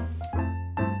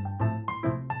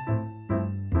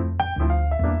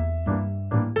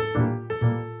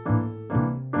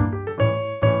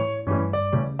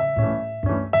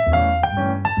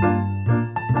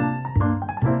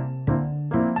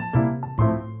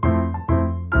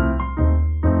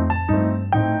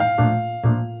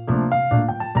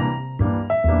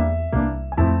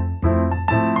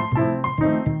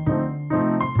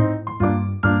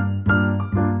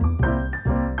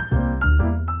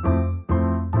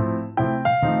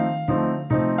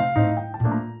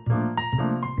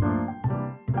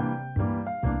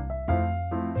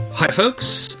 Hi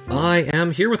folks, I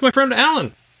am here with my friend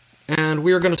Alan, and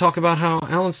we are going to talk about how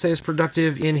Alan stays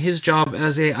productive in his job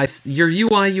as your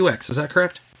UI UX, is that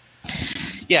correct?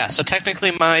 Yeah, so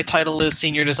technically my title is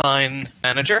Senior Design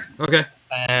Manager. Okay.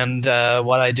 And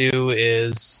what I do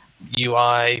is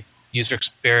UI, user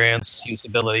experience,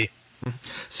 usability,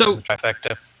 so the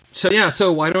trifecta.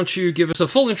 So why don't you give us a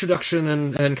full introduction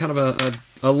and kind of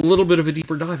a little bit of a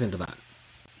deeper dive into that?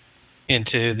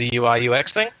 Into the UI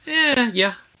UX thing?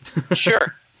 Yeah.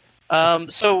 Sure.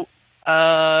 So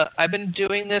I've been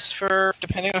doing this for,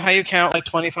 depending on how you count, like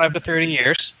 25 to 30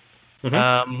 years.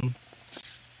 Mm-hmm.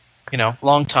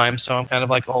 Long time, so I'm kind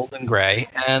of like old and gray.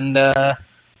 And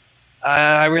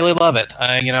I really love it.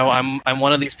 I'm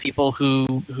one of these people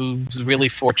who's really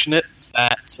fortunate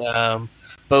that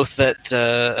both that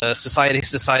society has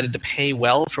decided to pay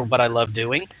well for what I love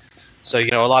doing. So,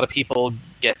 a lot of people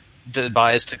get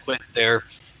advised to quit their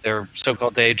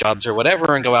so-called day jobs or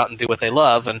whatever and go out and do what they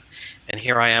love, and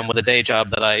here I am with a day job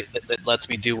that lets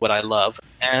me do what I love,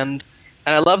 and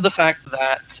I love the fact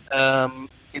that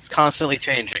it's constantly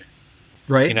changing.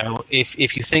 Right.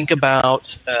 If you think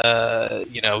about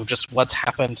just what's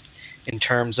happened in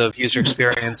terms of user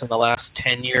experience in the last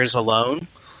 10 years alone,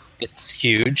 it's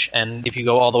huge, and if you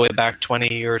go all the way back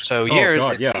 20 or so years,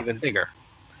 it's even bigger.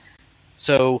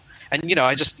 So. And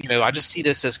I just see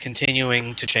this as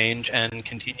continuing to change and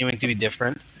continuing to be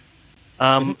different.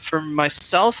 For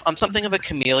myself, I'm something of a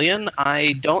chameleon.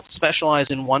 I don't specialize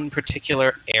in one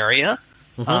particular area.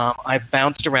 Mm-hmm. I've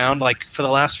bounced around. Like for the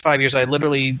last 5 years, I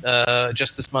literally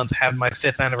just this month had my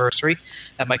 5th anniversary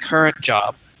at my current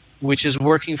job, which is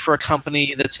working for a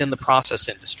company that's in the process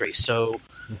industry. So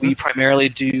we primarily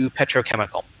do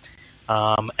petrochemical.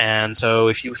 And so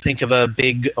if you think of a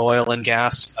big oil and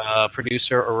gas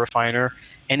producer or refiner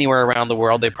anywhere around the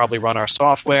world, they probably run our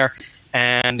software.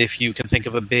 And if you can think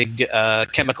of a big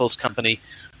chemicals company,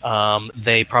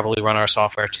 they probably run our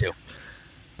software too.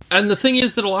 And the thing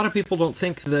is that a lot of people don't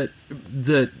think that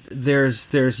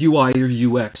there's UI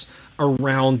or UX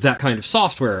around that kind of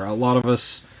software. A lot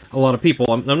of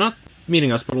people, I'm not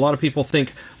meaning us, but a lot of people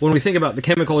think, when we think about the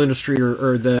chemical industry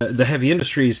or the heavy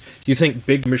industries, you think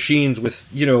big machines with,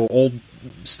 old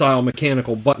style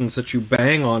mechanical buttons that you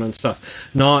bang on and stuff.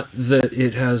 Not that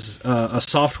it has a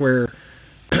software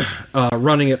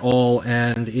running it all,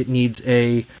 and it needs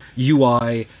a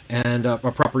UI and a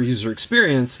proper user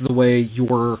experience the way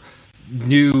your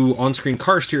new on-screen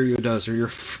car stereo does, or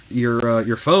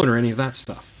your phone, or any of that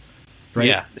stuff. Right?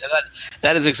 Yeah,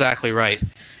 that is exactly right.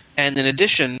 And in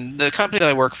addition, the company that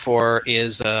I work for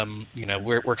is,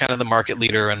 we're kind of the market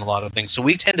leader in a lot of things. So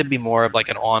we tend to be more of like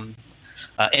an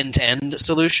end-to-end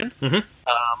solution.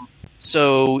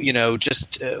 So,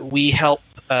 we help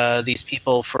these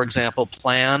people, for example,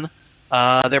 plan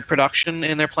their production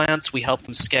in their plants. We help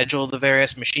them schedule the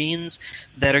various machines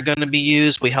that are going to be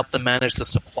used. We help them manage the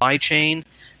supply chain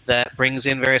that brings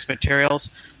in various materials.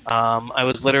 I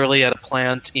was literally at a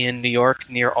plant in New York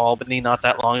near Albany not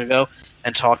that long ago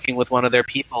and talking with one of their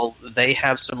people. They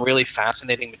have some really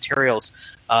fascinating materials.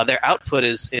 Their output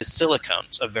is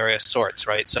silicones of various sorts,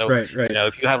 right? So,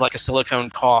 if you have like a silicone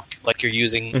caulk like you're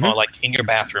using like in your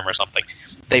bathroom or something,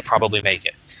 they probably make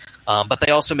it. But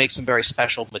they also make some very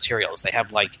special materials. They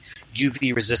have like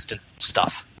UV resistant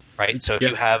stuff, right? So if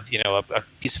you have, a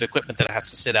piece of equipment that has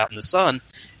to sit out in the sun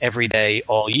every day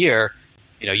all year,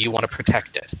 you want to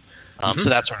protect it. So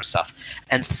that sort of stuff.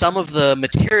 And some of the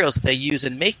materials that they use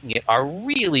in making it are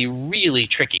really, really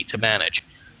tricky to manage.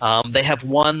 They have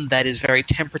one that is very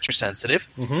temperature sensitive.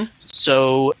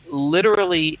 So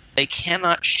literally they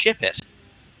cannot ship it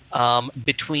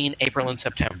between April and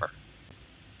September.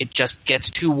 It just gets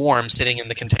too warm sitting in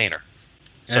the container.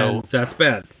 So and that's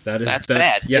bad. That's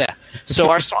bad. Yeah. So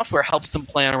our software helps them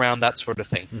plan around that sort of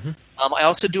thing. I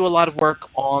also do a lot of work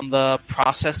on the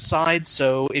process side.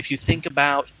 So if you think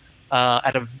about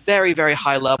at a very, very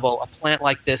high level, a plant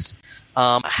like this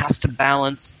has to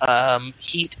balance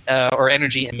heat or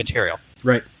energy and material.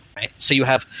 Right. So you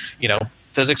have,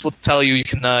 physics will tell you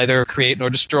can neither create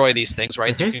nor destroy these things,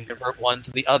 right? You can convert one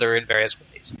to the other in various ways.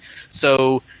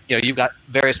 So, you've got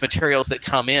various materials that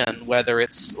come in, whether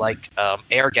it's like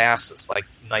air gases like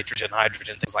nitrogen,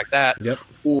 hydrogen, things like that,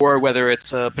 or whether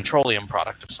it's a petroleum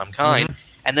product of some kind,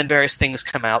 and then various things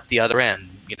come out the other end,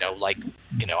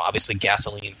 obviously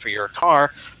gasoline for your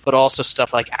car, but also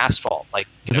stuff like asphalt, like,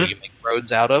 you make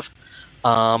roads out of.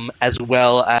 As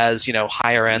well as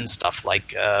higher end stuff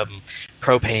like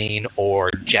propane or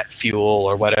jet fuel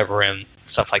or whatever and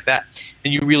stuff like that.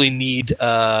 And you really need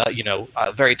a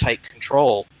very tight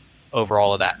control over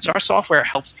all of that. So our software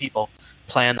helps people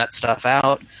plan that stuff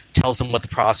out, tells them what the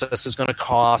process is going to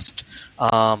cost,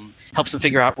 helps them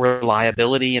figure out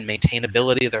reliability and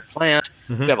maintainability of their plant.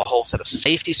 We have a whole set of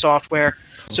safety software.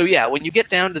 So yeah, when you get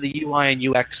down to the UI and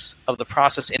UX of the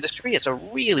process industry, it's a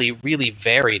really, really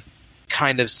varied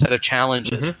kind of set of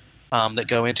challenges that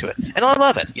go into it, and I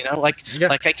love it.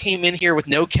 Like I came in here with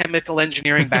no chemical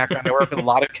engineering background. I work with a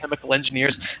lot of chemical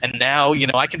engineers, and now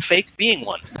I can fake being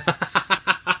one,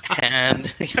 and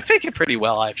I fake it pretty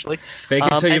well actually. Fake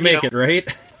it till you make it,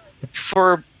 right?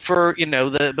 For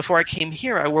before I came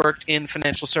here, I worked in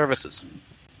financial services.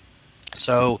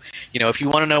 So, if you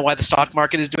want to know why the stock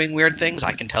market is doing weird things,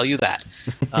 I can tell you that.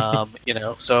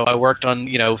 So I worked on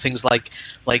things like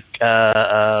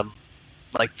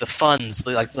the funds,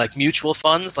 like mutual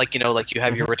funds, like you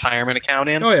have your retirement account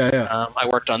in. I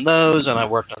worked on those, and I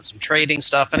worked on some trading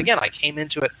stuff. And again, I came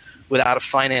into it without a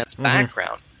finance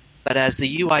background. But as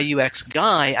the UI UX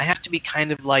guy, I have to be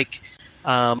kind of like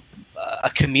a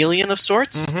chameleon of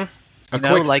sorts. A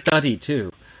quick study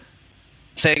too.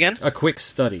 Say again? A quick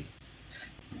study.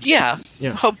 Yeah.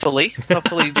 Hopefully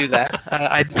do that.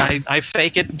 I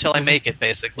fake it until I make it,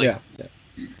 basically. Yeah.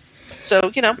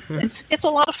 So it's a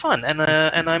lot of fun, and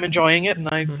I'm enjoying it, and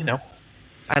I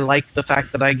like the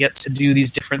fact that I get to do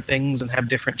these different things and have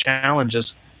different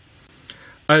challenges.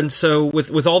 And so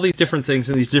with all these different things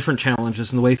and these different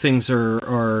challenges and the way things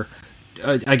are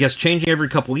I guess changing every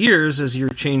couple of years as you're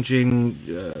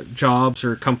changing jobs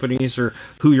or companies or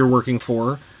who you're working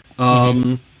for,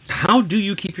 how do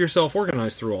you keep yourself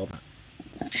organized through all that?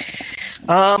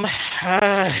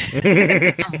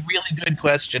 It's a really good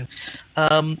question.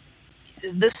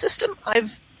 The system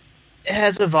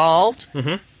has evolved.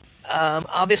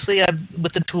 Obviously,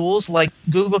 with the tools like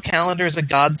Google Calendar is a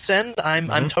godsend.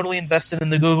 I'm totally invested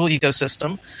in the Google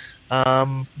ecosystem,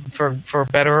 for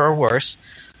better or worse.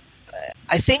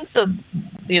 I think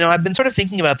I've been sort of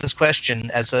thinking about this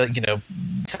question as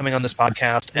coming on this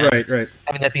podcast, and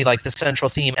having that be like the central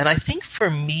theme. And I think for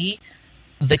me,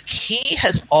 the key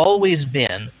has always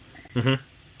been.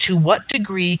 To what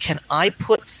degree can I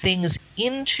put things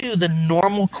into the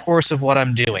normal course of what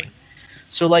I'm doing?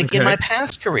 So, in my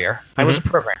past career, I was a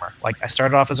programmer. I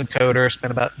started off as a coder, spent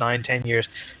about 9-10 years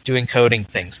doing coding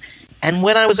things. And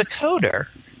when I was a coder,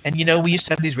 and we used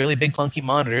to have these really big clunky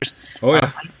monitors, I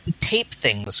used to tape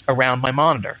things around my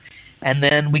monitor. And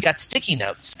then we got sticky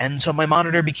notes, and so my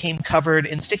monitor became covered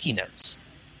in sticky notes.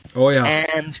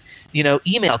 And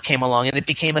email came along and it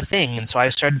became a thing, and so I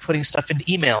started putting stuff into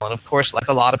email. And of course, like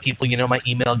a lot of people, my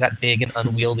email got big and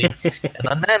unwieldy and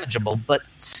unmanageable. But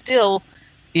still,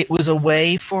 it was a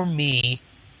way for me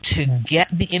to get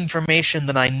the information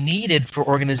that I needed for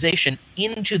organization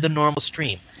into the normal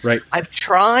stream. Right. I've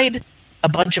tried a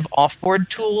bunch of offboard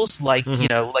tools, like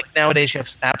like nowadays you have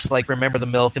apps like Remember the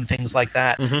Milk and things like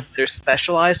that. They're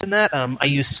specialized in that. I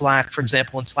use Slack, for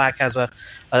example, and Slack has a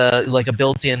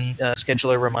built-in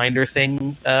scheduler reminder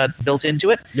thing built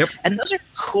into it. Yep. And those are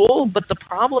cool, but the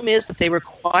problem is that they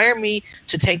require me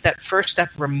to take that first step,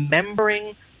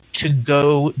 remembering to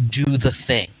go do the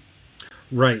thing.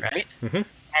 Right. Right.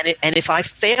 And if I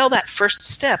fail that first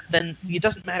step, then it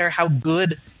doesn't matter how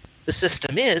good the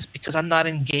system is because I'm not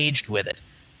engaged with it.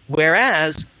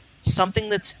 Whereas something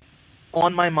that's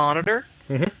on my monitor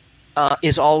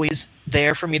is always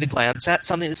there for me to glance at.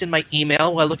 Something that's in my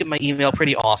email, well, I look at my email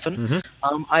pretty often.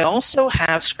 I also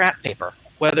have scrap paper,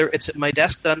 whether it's at my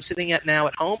desk that I'm sitting at now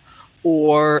at home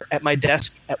or at my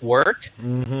desk at work.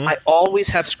 I always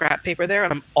have scrap paper there,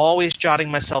 and I'm always jotting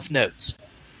myself notes.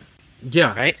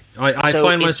 Yeah, right. I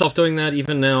find myself doing that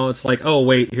even now. It's like, oh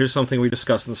wait, here's something we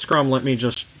discussed in the Scrum. Let me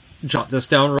just jot this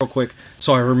down real quick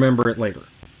so I remember it later.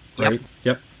 Right?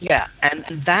 Yep. Yeah, and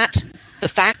that the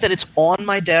fact that it's on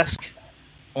my desk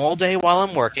all day while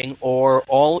I'm working or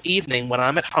all evening when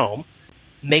I'm at home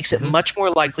makes it much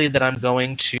more likely that I'm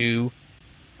going to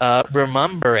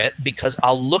remember it because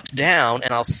I'll look down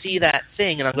and I'll see that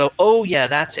thing and I'll go, oh yeah,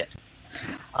 that's it.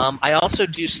 I also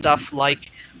do stuff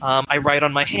like I write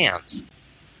on my hands.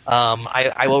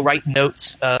 I will write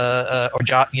notes or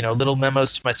jot little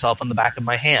memos to myself on the back of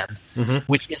my hand,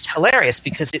 which is hilarious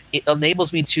because it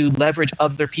enables me to leverage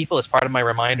other people as part of my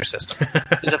reminder system.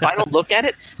 Because if I don't look at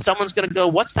it, someone's going to go,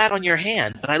 "What's that on your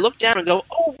hand?" And I look down and go,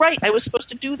 "Oh, right, I was supposed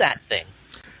to do that thing."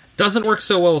 Doesn't work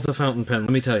so well with a fountain pen,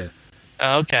 let me tell you.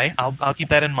 Okay, I'll keep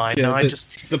that in mind. Yeah, no, I just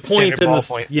the point in the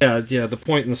point. the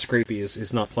point in the scrapey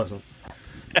is not pleasant.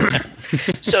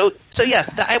 So yeah,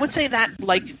 I would say that,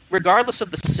 like, regardless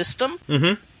of the system,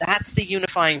 that's the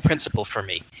unifying principle for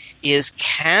me, is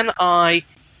can I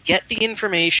get the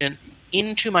information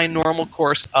into my normal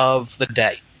course of the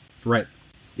day? Right.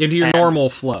 Into your normal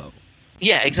flow.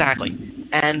 Yeah, exactly.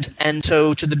 And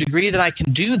so to the degree that I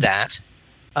can do that,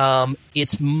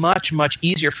 it's much, much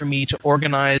easier for me to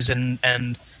organize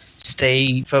and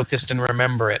stay focused and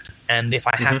remember it. And if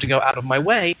I have to go out of my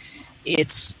way,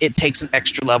 it takes an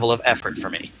extra level of effort for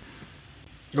me.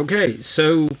 Okay,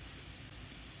 so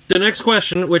the next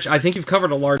question, which I think you've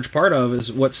covered a large part of,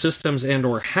 is what systems and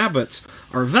or habits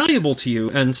are valuable to you.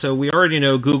 And so we already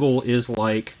know Google is,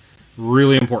 like,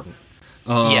 really important.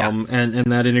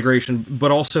 And that integration, but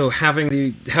also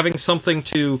having something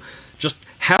to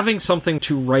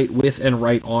write with and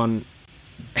write on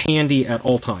handy at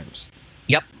all times.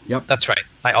 Yep, that's right.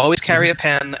 I always carry a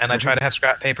pen, and I try to have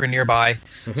scrap paper nearby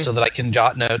so that I can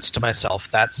jot notes to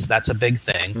myself. That's a big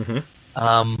thing.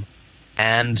 The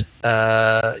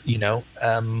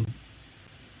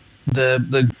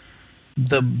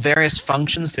various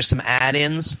functions. There's some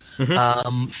add-ins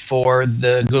for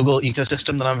the Google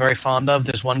ecosystem that I'm very fond of.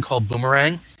 There's one called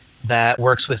Boomerang that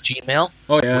works with Gmail,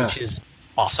 which is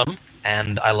awesome,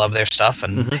 and I love their stuff.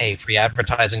 And hey, free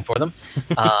advertising for them.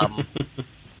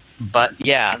 But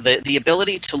yeah, the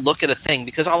ability to look at a thing,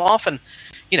 because I'll often,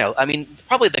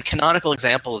 probably the canonical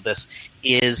example of this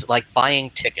is like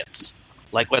buying tickets.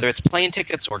 Like whether it's plane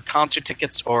tickets or concert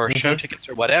tickets or show tickets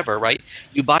or whatever, right?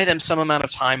 You buy them some amount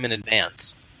of time in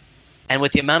advance. And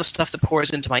with the amount of stuff that pours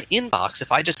into my inbox,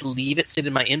 if I just leave it sit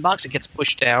in my inbox, it gets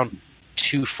pushed down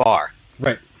too far.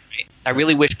 Right. I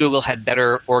really wish Google had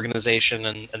better organization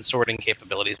and sorting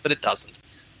capabilities, but it doesn't.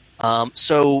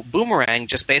 So Boomerang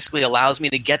just basically allows me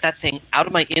to get that thing out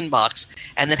of my inbox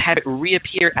and then have it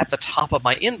reappear at the top of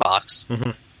my inbox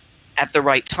at the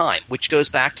right time, which goes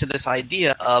back to this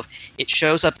idea of it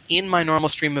shows up in my normal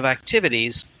stream of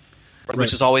activities,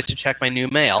 which is always to check my new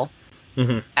mail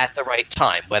at the right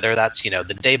time, whether that's,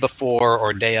 the day before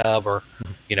or day of or,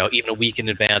 even a week in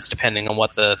advance, depending on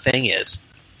what the thing is.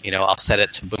 I'll set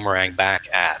it to Boomerang back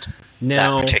at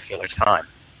that particular time.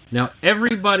 Now,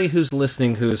 everybody who's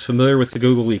listening who is familiar with the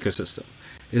Google ecosystem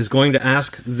is going to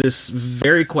ask this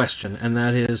very question, and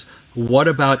that is, what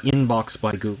about Inbox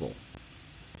by Google?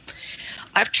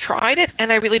 I've tried it,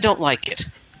 and I really don't like it.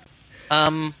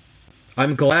 I'm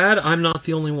glad I'm not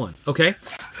the only one. Okay?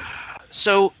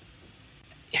 So,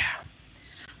 yeah.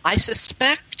 I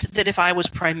suspect that if I was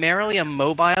primarily a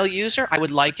mobile user, I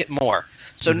would like it more.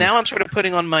 So now I'm sort of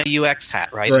putting on my UX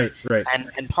hat, right? Right.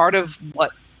 And part of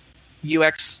what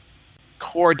UX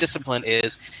core discipline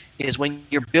is when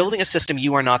you're building a system,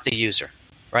 you are not the user,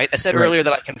 right? I said earlier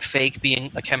that I can fake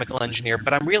being a chemical engineer,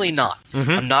 but I'm really not.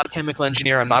 I'm not a chemical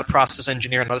engineer. I'm not a process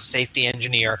engineer. I'm not a safety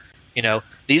engineer.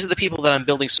 These are the people that I'm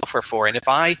building software for. And if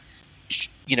I,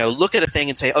 look at a thing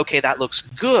and say, okay, that looks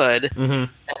good, and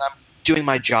I'm doing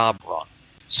my job wrong.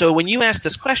 So when you ask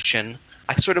this question,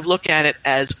 I sort of look at it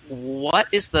as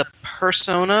what is the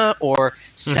persona or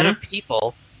set of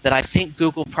people that I think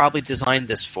Google probably designed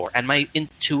this for. And my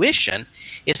intuition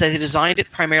is that they designed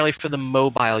it primarily for the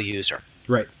mobile user.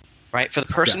 Right. Right? For the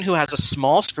person who has a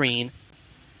small screen,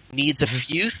 needs a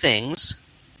few things,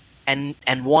 and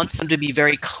wants them to be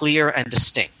very clear and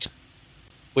distinct,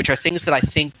 which are things that I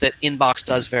think that Inbox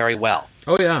does very well.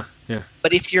 Oh, yeah. Yeah.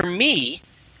 But if you're me,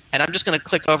 and I'm just going to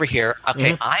click over here,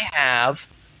 okay, I have,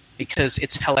 because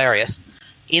it's hilarious,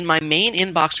 in my main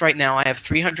inbox right now, I have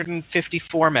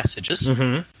 354 messages.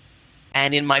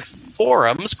 And in my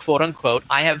forums, quote unquote,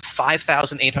 I have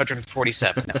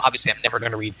 5,847. Now, obviously, I'm never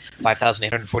going to read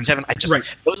 5,847.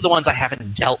 Those are the ones I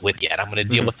haven't dealt with yet. I'm going to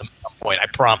deal with them at some point. I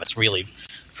promise, really,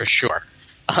 for sure.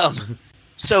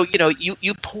 So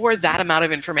you pour that amount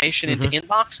of information into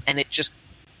Inbox, and it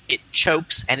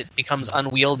chokes, and it becomes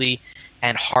unwieldy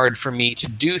and hard for me to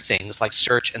do things like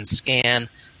search and scan,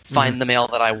 find the mail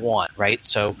that I want. Right.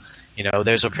 So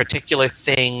there's a particular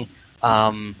thing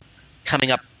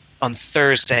coming up on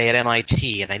Thursday at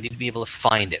MIT, and I need to be able to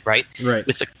find it, right? Right.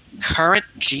 With the current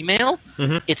Gmail,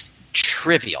 it's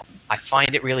trivial. I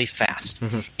find it really fast.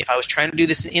 If I was trying to do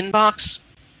this in Inbox,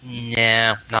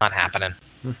 nah, not happening.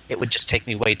 It would just take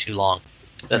me way too long.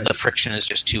 The friction is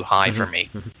just too high for me.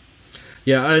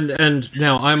 Yeah, and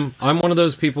now I'm one of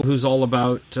those people who's all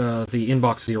about the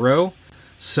Inbox Zero.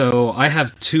 So I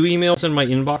have 2 emails in my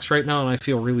inbox right now, and I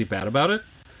feel really bad about it.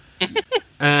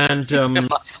 And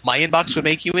my inbox would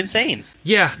make you insane.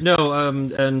 Yeah, no,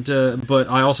 but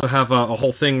I also have a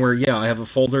whole thing where I have a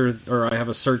folder, or I have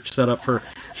a search set up for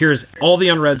here's all the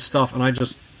unread stuff, and I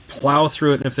just plow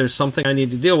through it. And if there's something I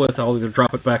need to deal with, I'll either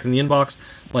drop it back in the inbox.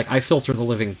 Like I filter the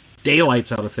living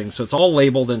daylights out of things, so it's all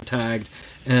labeled and tagged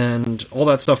and all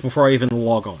that stuff before I even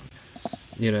log on.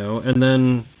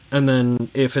 And then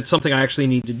if it's something I actually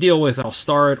need to deal with, I'll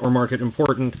star it or mark it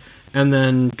important, and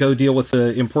then go deal with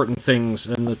the important things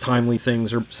and the timely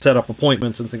things, or set up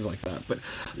appointments and things like that. But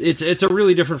it's a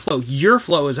really different flow. Your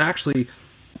flow is actually,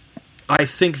 I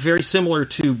think, very similar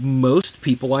to most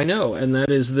people I know, and that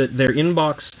is that their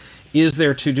inbox is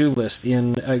their to-do list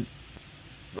in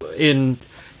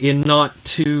not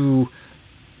too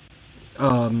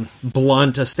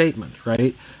blunt a statement,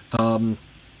 right?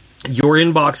 Your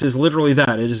inbox is literally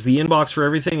that. It is the inbox for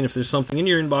everything, and if there's something in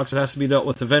your inbox, it has to be dealt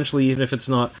with eventually, even if it's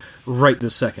not right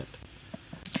this second.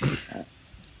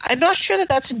 I'm not sure that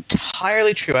that's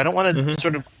entirely true. I don't want to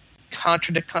sort of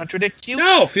contradict you.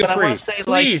 No, feel free. I want to say,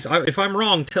 please, if I'm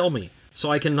wrong, tell me, so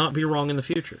I can not be wrong in the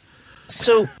future.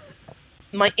 So,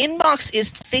 my inbox is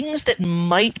things that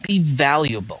might be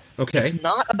valuable. Okay. It's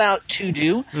not about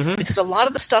to-do, because a lot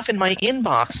of the stuff in my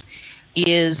inbox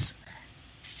is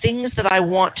things that I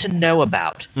want to know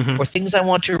about, or things I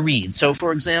want to read. So,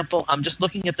 for example, I'm just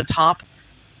looking at the top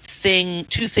thing,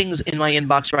 2 things in my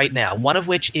inbox right now, one of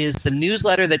which is the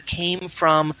newsletter that came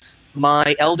from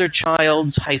my elder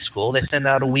child's high school. They send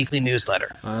out a weekly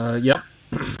newsletter. Yep.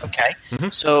 Okay.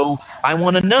 So I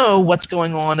want to know what's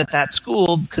going on at that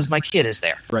school because my kid is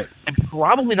there. Right. I'm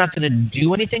probably not going to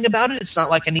do anything about it. It's not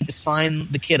like I need to sign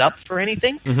the kid up for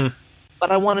anything.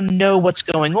 But I want to know what's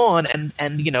going on, and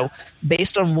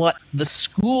based on what the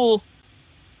school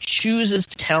chooses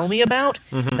to tell me about,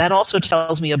 that also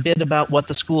tells me a bit about what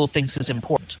the school thinks is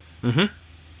important.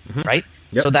 Right?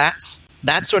 Yep. So that's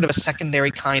sort of a secondary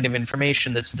kind of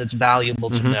information that's valuable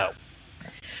to know.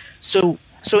 So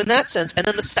in that sense, and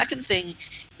then the second thing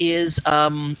is,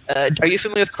 are you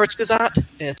familiar with Kurzgesagt?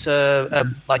 It's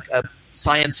a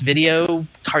science video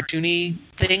cartoony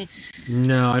thing.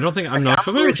 No, I don't think I'm not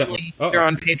familiar with that one. They're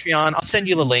on Patreon. I'll send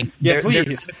you the link. Yeah, they're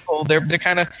please. cool. They're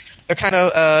kind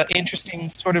of interesting,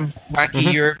 sort of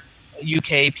wacky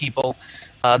UK people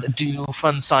that do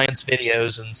fun science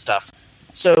videos and stuff.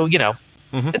 So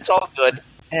it's all good,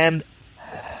 and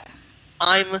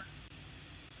I'm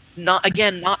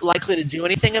not likely to do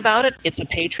anything about it. It's a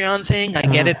Patreon thing. I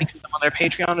get it because I'm on their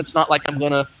Patreon. It's not like I'm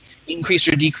going to increase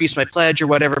or decrease my pledge or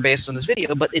whatever based on this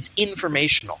video, but it's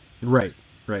informational. Right.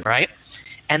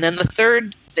 And then the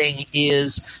third thing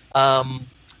is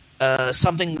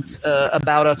something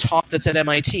about a talk that's at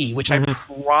MIT, which I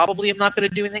probably am not going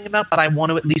to do anything about, but I want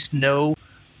to at least know,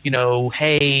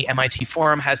 hey, MIT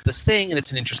Forum has this thing and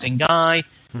it's an interesting guy,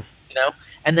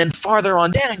 And then farther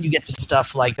on down, you get to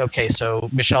stuff like, okay, so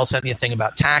Michelle sent me a thing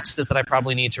about taxes that I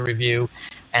probably need to review,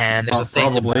 and there's a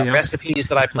thing about recipes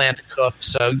that I plan to cook.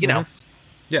 So,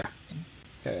 Yeah.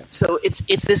 Yeah. So it's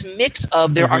this mix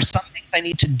of there are some things I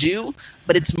need to do,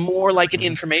 but it's more like an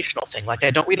informational thing. Like,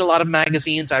 I don't read a lot of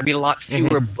magazines. I read a lot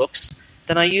fewer books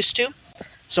than I used to.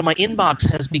 So my inbox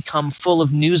has become full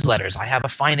of newsletters. I have a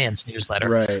finance newsletter.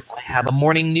 Right. I have a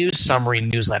morning news summary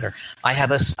newsletter. I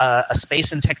have a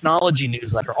space and technology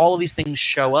newsletter. All of these things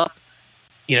show up,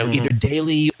 either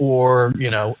daily or,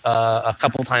 a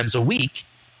couple times a week.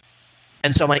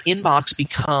 And so my inbox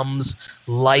becomes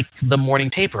like the morning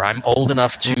paper. I'm old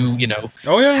enough to,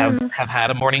 have had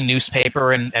a morning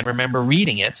newspaper and remember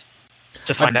reading it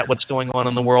to find out what's going on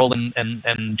in the world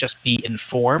and just be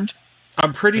informed.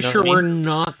 I'm pretty sure we're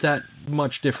not that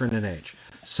much different in age.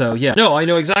 So, yeah. No, I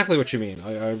know exactly what you mean.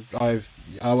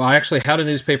 I actually had a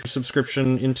newspaper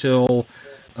subscription until,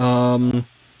 I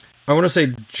want to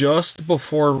say just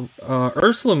before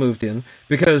Ursula moved in,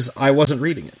 because I wasn't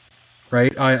reading it,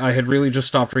 right? I had really just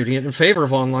stopped reading it in favor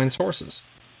of online sources.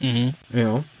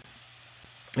 Mm-hmm.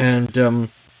 And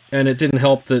it didn't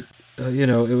help that, it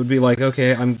would be like,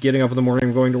 okay, I'm getting up in the morning,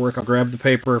 I'm going to work, I'll grab the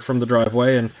paper from the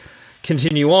driveway and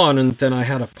continue on, and then I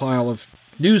had a pile of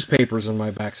newspapers in my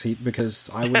backseat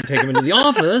because I wouldn't take them into the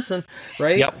office, and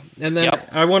right? Yep. And then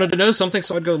I wanted to know something,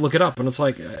 so I'd go look it up, and it's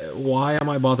like, why am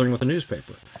I bothering with a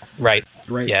newspaper? Right.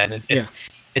 Right. Yeah, and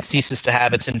it ceases to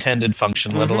have its intended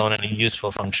function, let alone any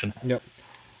useful function. Yep.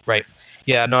 Right.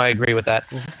 Yeah, no, I agree with that.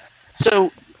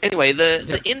 So, anyway,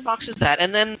 the inbox is that,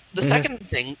 and then the second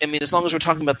thing, as long as we're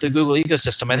talking about the Google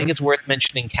ecosystem, I think it's worth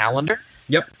mentioning Calendar.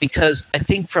 Yep. Because I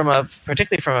think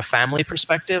particularly from a family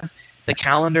perspective, the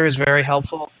calendar is very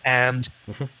helpful, and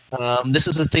this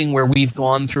is a thing where we've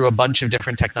gone through a bunch of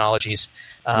different technologies.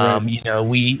 We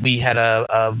had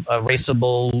a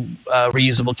erasable,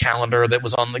 reusable calendar that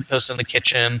was on the post in the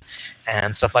kitchen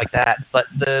and stuff like that. But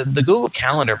the Google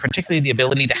Calendar, particularly the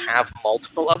ability to have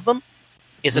multiple of them,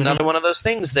 is another one of those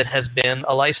things that has been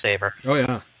a lifesaver. Oh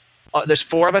yeah. There's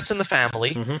 4 of us in the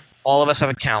family. All of us have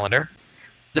a calendar.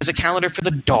 There's a calendar for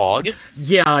the dog.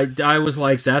 Yeah, I was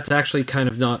like, that's actually kind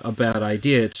of not a bad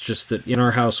idea. It's just that in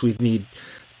our house we'd need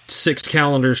 6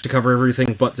 calendars to cover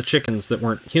everything but the chickens that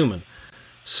weren't human.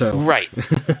 So Right.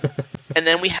 And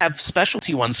then we have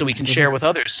specialty ones so we can share with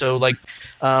others. So, like,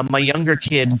 my younger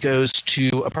kid goes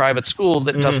to a private school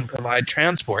that doesn't provide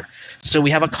transport. So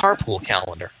we have a carpool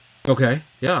calendar. Okay,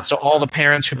 yeah. So all the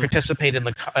parents who participate in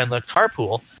the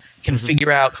carpool can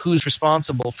figure out who's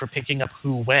responsible for picking up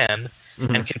who when,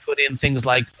 and can put in things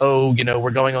like, we're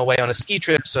going away on a ski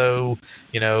trip, so,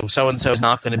 so-and-so is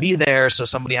not going to be there, so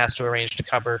somebody has to arrange to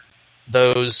cover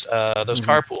those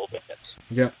carpool bits.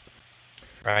 Yeah.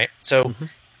 Right? So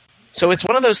it's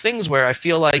one of those things where I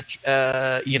feel like,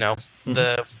 the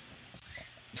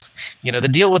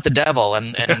deal with the devil,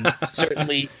 and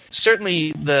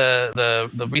certainly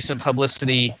the recent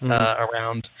publicity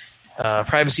around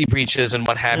privacy breaches and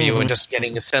what have you, and just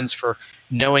getting a sense for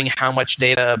knowing how much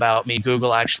data about me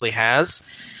Google actually has.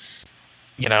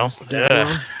 It's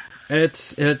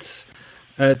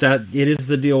that it is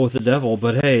the deal with the devil,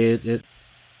 but hey,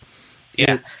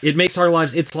 it makes our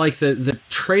lives. It's like the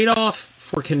trade-off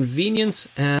for convenience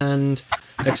and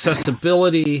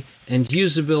accessibility and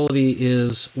usability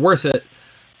is worth it.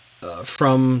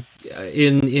 From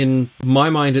in my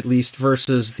mind at least,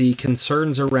 versus the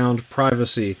concerns around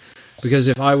privacy. Because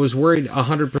if I was worried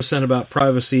 100% about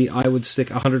privacy, I would stick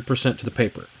 100% to the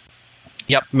paper.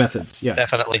 Yep. Methods. Yeah.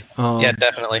 Definitely.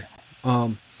 Definitely.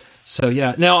 So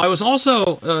yeah. Now I was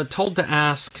also told to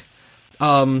ask.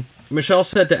 Michelle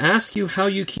said to ask you how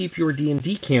you keep your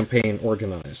D&D campaign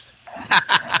organized.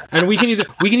 And we can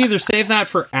either save that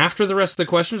for after the rest of the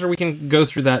questions, or we can go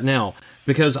through that now.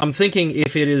 Because I'm thinking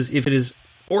if it is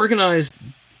organized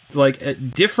like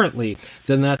differently,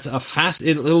 then that's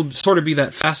it'll sort of be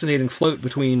that fascinating float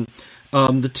between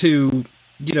the two,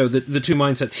 the two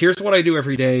mindsets. Here's what I do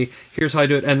every day, here's how I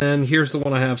do it, and then here's the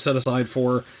one I have set aside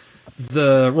for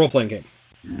the role-playing game.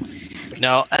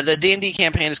 No, the D&D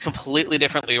campaign is completely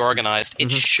differently organized.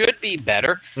 It should be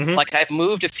better. Like, I've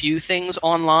moved a few things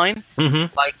online.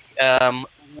 Like,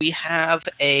 we have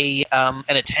an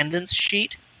attendance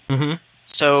sheet.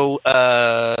 So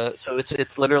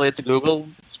it's literally a Google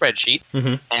spreadsheet,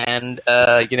 and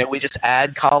we just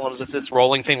add columns. It's this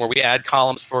rolling thing where we add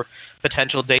columns for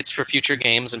potential dates for future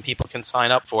games, and people can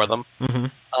sign up for them.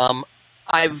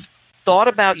 I've thought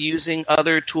about using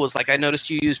other tools. Like, I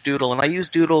noticed you use Doodle, and I use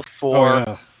Doodle for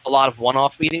a lot of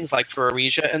one-off meetings, like for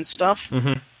Aresia and stuff.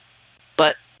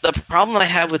 But the problem that I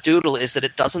have with Doodle is that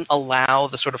it doesn't allow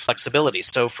the sort of flexibility.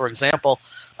 So, for example,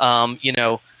 in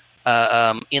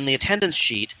the attendance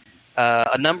sheet,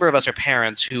 a number of us are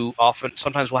parents who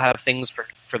sometimes will have things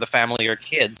for the family or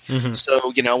kids. Mm-hmm.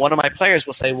 So, one of my players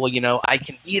will say, well, I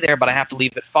can be there, but I have to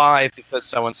leave at 5 because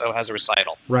so-and-so has a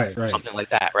recital. Right. Something like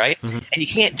that, right? Mm-hmm. And you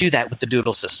can't do that with the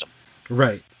Doodle system.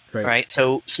 Right.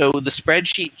 So the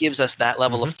spreadsheet gives us that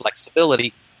level of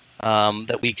flexibility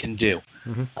that we can do.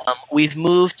 Mm-hmm. We've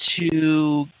moved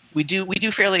to we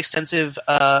do fairly extensive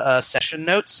session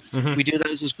notes. Mm-hmm. We do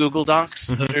those as Google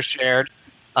Docs. Mm-hmm. Those are shared.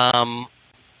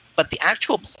 But the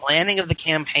actual planning of the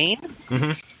campaign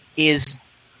is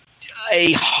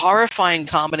a horrifying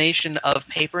combination of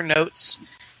paper notes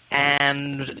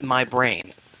and my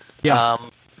brain. Yeah.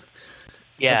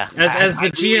 As the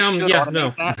really GM, should yeah, automate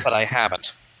no, that, but I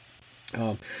haven't.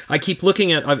 I keep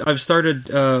looking at. We've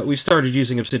started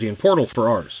using Obsidian Portal for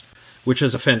ours, which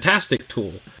is a fantastic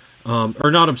tool. Or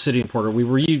not Obsidian Portal.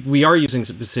 We are using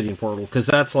Obsidian Portal because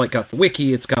that's got the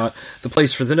wiki, it's got the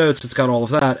place for the notes, it's got all of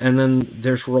that, and then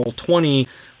there's Roll20,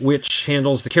 which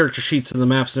handles the character sheets and the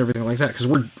maps and everything like that.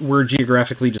 Because we're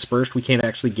geographically dispersed, we can't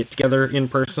actually get together in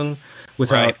person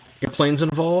without airplanes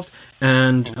involved.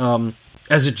 And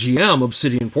as a GM,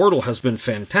 Obsidian Portal has been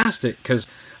fantastic because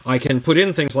I can put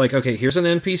in things like, okay, here's an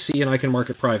NPC, and I can mark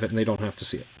it private, and they don't have to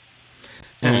see it.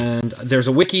 And there's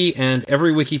a wiki, and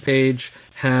every wiki page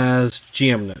has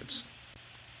GM notes.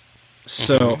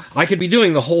 So I could be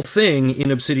doing the whole thing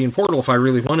in Obsidian Portal if I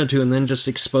really wanted to, and then just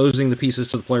exposing the pieces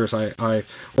to the players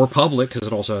or public, because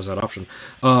it also has that option,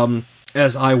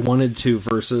 as I wanted to,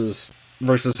 versus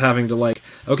having to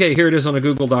okay, here it is on a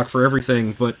Google Doc for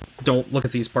everything, but don't look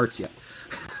at these parts yet.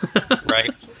 Right.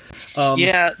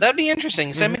 Yeah, that'd be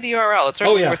interesting. Send me the URL. It's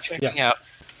certainly worth checking out.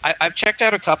 I've checked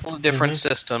out a couple of different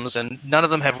systems, and none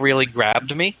of them have really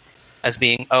grabbed me as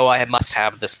being, I must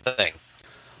have this thing.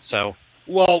 So,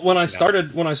 well, when I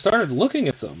started looking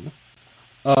at them,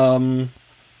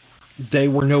 they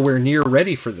were nowhere near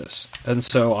ready for this, and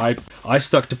so I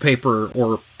stuck to paper and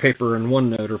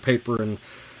OneNote or paper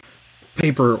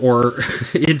or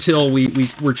until we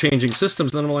were changing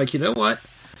systems. Then I'm like, you know what?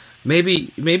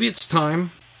 Maybe it's time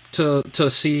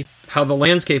to see how the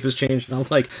landscape has changed, and I'm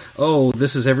like,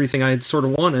 this is everything I had sort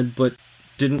of wanted, but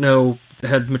didn't know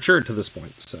had matured to this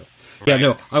point. So,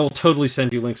 I will totally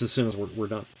send you links as soon as we're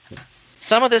done. Yeah.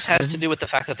 Some of this has to do with the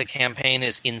fact that the campaign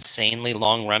is insanely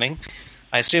long-running.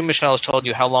 I assume Michelle has told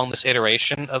you how long this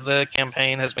iteration of the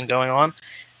campaign has been going on.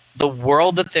 The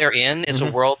world that they're in is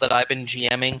a world that I've been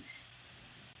GMing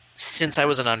since I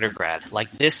was an undergrad.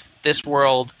 This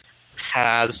world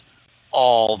has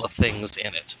all the things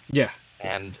in it. Yeah.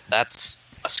 And that's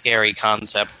a scary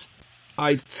concept.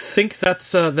 I think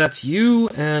that's you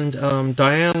and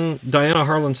Diana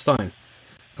Harlan Stein.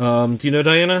 Do you know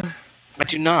Diana? I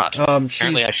do not.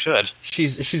 Apparently, I should.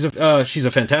 She's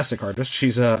a fantastic artist.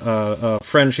 She's a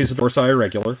friend. She's a Dorsai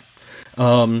regular,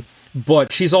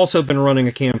 but she's also been running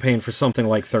a campaign for something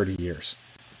like 30 years.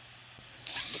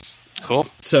 Cool.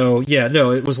 So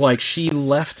it was she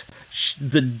left.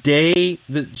 The day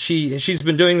that she's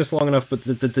been doing this long enough, but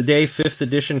the day 5th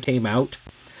edition came out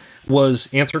was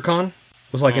Anthrocon.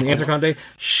 Was an Anthrocon day.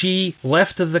 She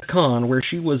left the con where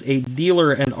she was a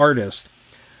dealer and artist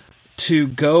to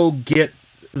go get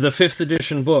the 5th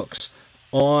edition books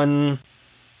on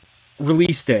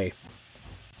release day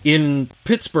in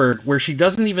Pittsburgh, where she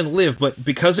doesn't even live, but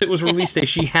because it was release day,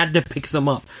 she had to pick them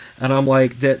up. And I'm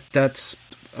like, that's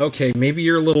okay, maybe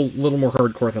you're a little more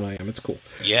hardcore than I am. It's cool.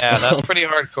 Yeah, that's pretty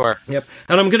hardcore. Yep.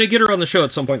 And I'm going to get her on the show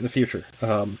at some point in the future.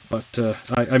 But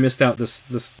I missed out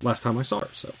this last time I saw her.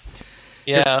 So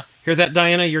yeah. Hear that,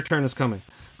 Diana? Your turn is coming.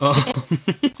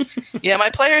 Yeah, my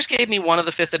players gave me one of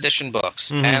the 5th edition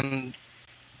books, and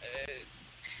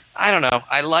I don't know.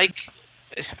 I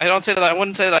wouldn't say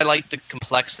that I like the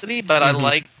complexity, but I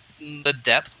like the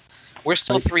depth. We're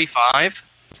still 3.5.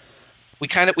 We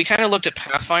kind of looked at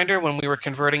Pathfinder when we were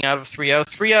converting out of 3.0.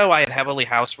 3.0 I had heavily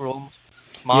house ruled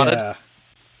modded,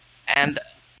 and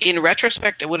in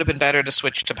retrospect, it would have been better to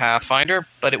switch to Pathfinder,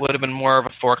 but it would have been more of a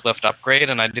forklift upgrade,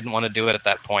 and I didn't want to do it at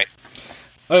that point.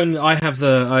 And I have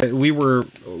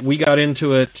we got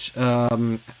into it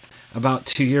about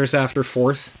 2 years after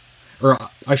 4th, or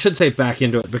I should say back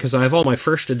into it, because I have all my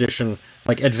 1st edition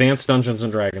advanced Dungeons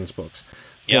and Dragons books.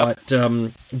 Yeah.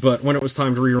 But when it was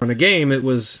time to rerun a game, it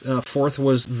was 4th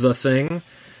was the thing,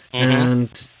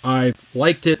 and I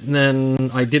liked it, and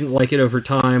then I didn't like it over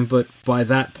time, but by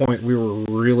that point we were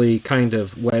really kind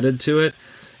of wedded to it,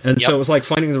 and so it was like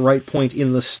finding the right point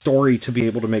in the story to be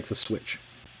able to make the switch.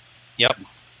 Yep.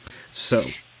 So.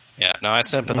 Yeah, no, I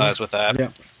sympathize with that. Yeah.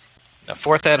 Now,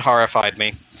 4th Ed horrified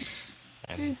me.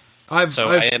 And I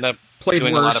ended up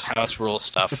doing a lot of house rule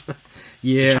stuff.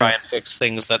 Yeah. To try and fix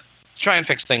things that try and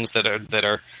fix things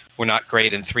that were not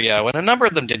great in 3.0, and a number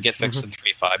of them did get fixed in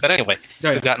 3.5. But anyway,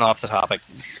 we've gotten off the topic.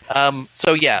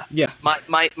 So yeah,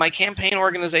 my campaign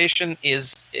organization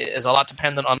is a lot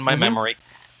dependent on my memory.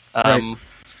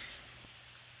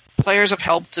 Players have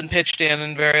helped and pitched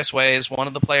in various ways. One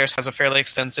of the players has a fairly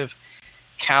extensive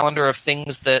calendar of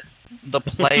things that the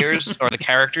players or the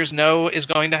characters know is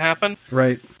going to happen.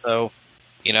 Right. So,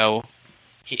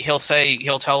 he'll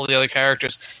tell the other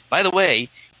characters, by the way,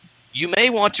 you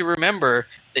may want to remember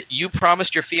that you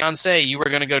promised your fiancée you were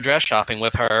going to go dress shopping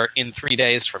with her in 3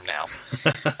 days from now.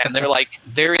 And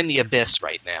they're in the abyss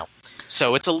right now.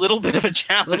 So it's a little bit of a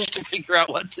challenge to figure out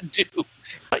what to do.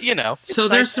 But, it's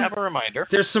nice to have a reminder.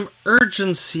 There's some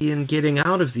urgency in getting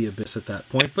out of the abyss at that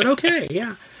point, but okay,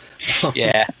 yeah.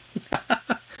 Yeah.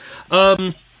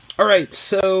 All right,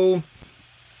 so...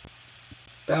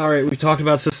 All right, we talked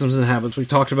about systems and habits. We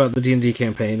talked about the D&D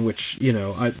campaign, which,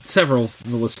 several of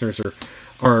the listeners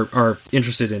are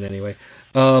interested in anyway.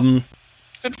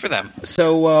 Good for them.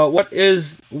 So,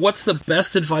 what's the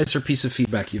best advice or piece of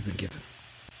feedback you've been given?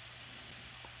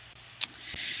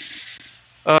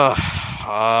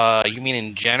 You mean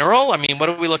in general? I mean, what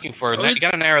are we looking for? You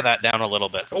got to narrow that down a little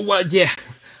bit. Well, yeah,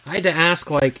 I had to ask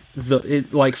like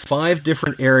 5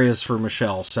 different areas for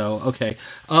Michelle. So, okay,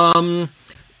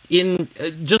 in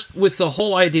just with the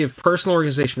whole idea of personal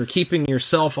organization or keeping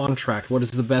yourself on track, what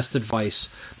is the best advice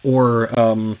or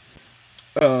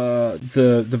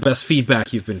the best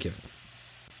feedback you've been given?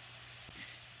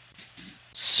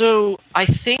 So, I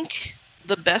think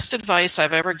the best advice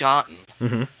I've ever gotten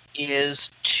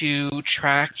is to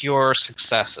track your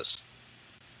successes.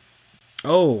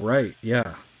 Oh, right,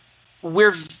 yeah.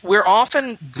 We're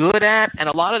often good at, and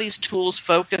a lot of these tools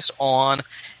focus on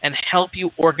and help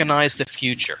you organize the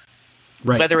future.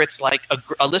 Right. Whether it's like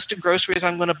a list of groceries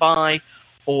I'm going to buy,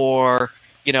 or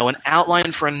an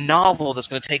outline for a novel that's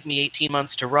going to take me 18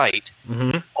 months to write.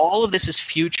 All of this is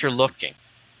future looking,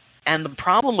 and the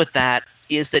problem with that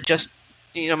is that just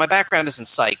my background is in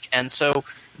psych, and so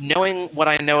knowing what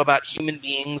I know about human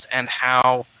beings and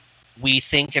how we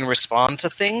think and respond to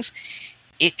things,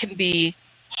 it can be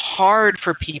hard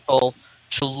for people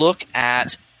to look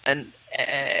at an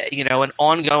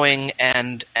ongoing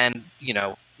and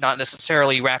not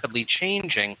necessarily rapidly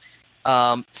changing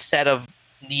set of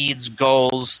needs,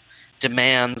 goals,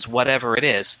 demands, whatever it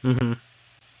is.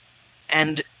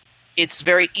 And it's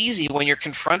very easy when you're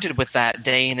confronted with that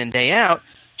day in and day out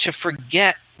to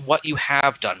forget what you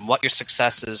have done, what your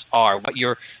successes are, what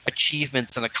your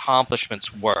achievements and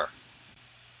accomplishments were.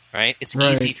 Right? It's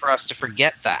easy for us to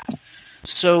forget that.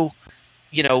 So,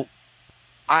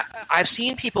 I've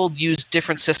seen people use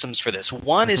different systems for this.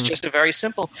 One is just a very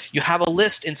simple. You have a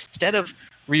list. Instead of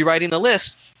rewriting the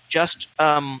list, just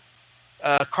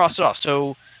cross it off.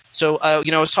 So I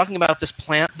was talking about this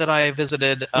plant that I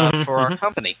visited for our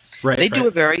company. They do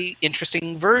a very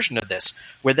interesting version of this,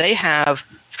 where they have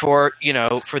for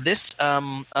this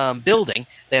building,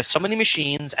 they have so many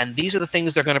machines, and these are the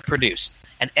things they're going to produce.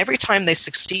 And every time they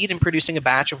succeed in producing a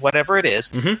batch of whatever it is,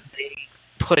 they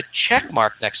put a check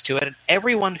mark next to it, and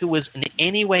everyone who was in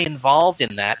any way involved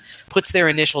in that puts their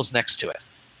initials next to it.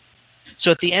 So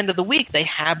at the end of the week, they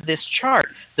have this chart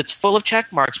that's full of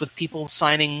check marks with people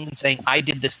signing and saying, I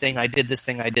did this thing, I did this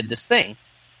thing, I did this thing.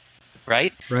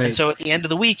 Right? And so at the end of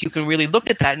the week, you can really look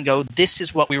at that and go, this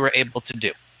is what we were able to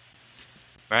do.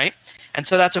 Right? And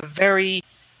so that's a very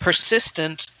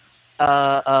persistent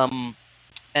and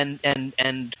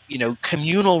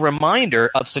communal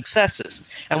reminder of successes.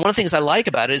 And one of the things I like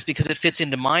about it is because it fits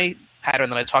into my pattern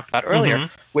that I talked about earlier,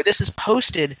 where this is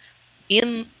posted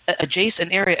in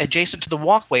an area adjacent to the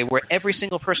walkway, where every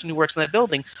single person who works in that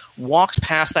building walks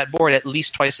past that board at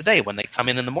least twice a day, when they come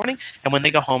in the morning and when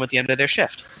they go home at the end of their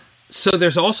shift. So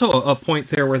there's also a point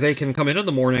there where they can come in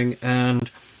the morning, and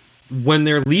when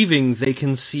they're leaving, they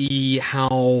can see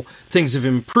how things have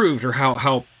improved, or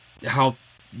how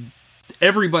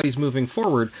everybody's moving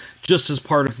forward, just as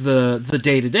part of the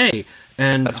day-to-day.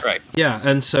 And that's right. Yeah,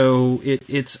 and so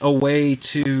it's a way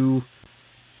to...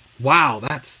 Wow,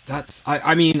 that's.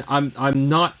 I'm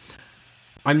not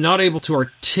able to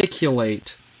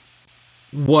articulate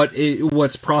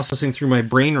what's processing through my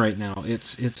brain right now.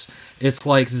 It's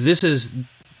like this is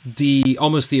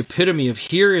almost the epitome of,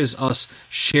 here is us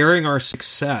sharing our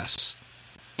success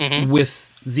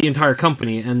with the entire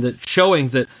company, and that showing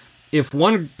that if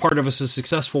one part of us is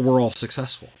successful, we're all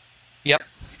successful. Yep.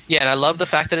 Yeah, and I love the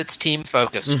fact that it's team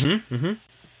focused. And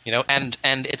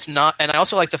it's not. And I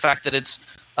also like the fact that it's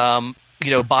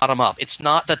bottom up. It's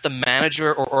not that the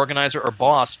manager or organizer or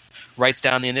boss writes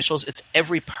down the initials. It's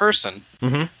every person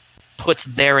puts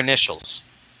their initials.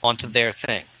 onto their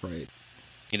thing. Right.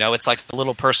 You know, it's like a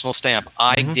little personal stamp.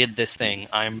 I did this thing.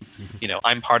 I'm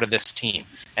part of this team.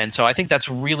 And so I think that's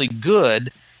really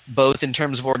good, both in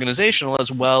terms of organizational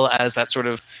as well as that sort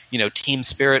of, team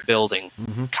spirit building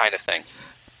kind of thing.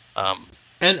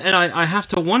 And I have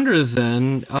to wonder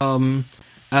then,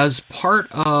 as part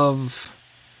of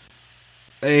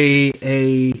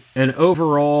an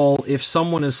overall, if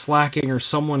someone is slacking or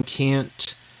someone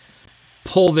can't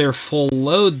pull their full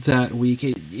load that week,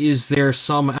 is there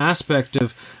some aspect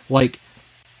of, like,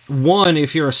 one,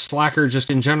 if you're a slacker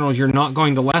just in general, you're not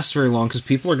going to last very long because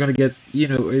people are going to get,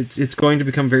 it's going to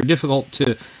become very difficult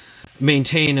to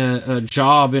maintain a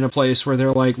job in a place where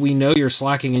they're like, we know you're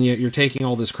slacking and yet you're taking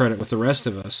all this credit with the rest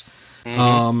of us.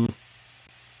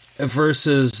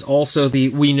 Versus also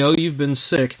we know you've been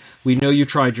sick, we know you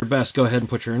tried your best, go ahead and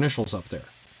put your initials up there.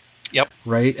 Yep.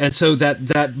 Right? And so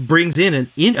that brings in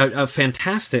a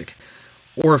fantastic,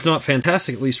 or if not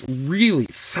fantastic, at least really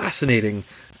fascinating,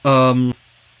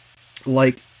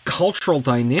 cultural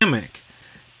dynamic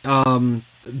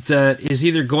that is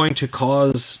either going to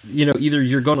cause, either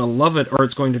you're going to love it or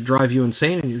it's going to drive you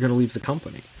insane and you're going to leave the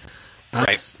company.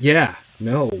 Right. Yeah.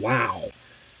 No, wow.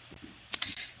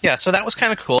 Yeah, so that was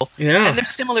kind of cool. Yeah. And there's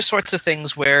similar sorts of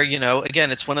things where,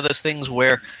 again, it's one of those things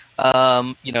where,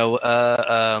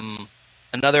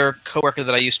 another coworker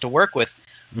that I used to work with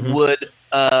would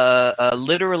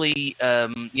literally,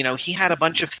 he had a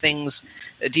bunch of things,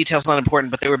 details not important,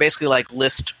 but they were basically like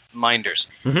list minders.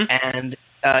 And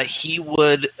he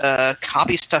would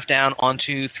copy stuff down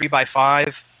onto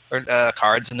 3x5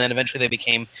 cards, and then eventually they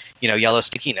became, yellow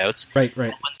sticky notes. Right. And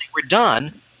when they were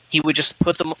done, he would just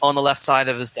put them on the left side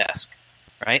of his desk,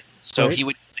 right? So he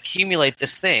would accumulate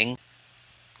this thing,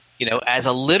 as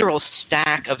a literal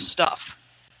stack of stuff,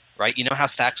 right? You know how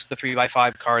stacks of the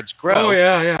 3x5 cards grow. Oh,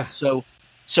 yeah. So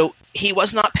he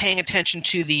was not paying attention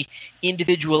to the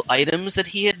individual items that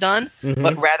he had done,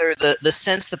 but rather the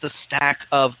sense that the stack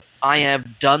of I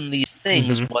have done these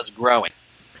things was growing.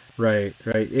 Right.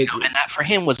 And that for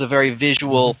him was a very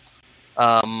visual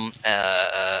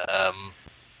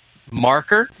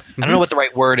marker. I don't know what the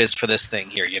right word is for this thing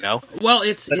here, Well,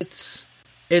 it's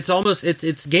almost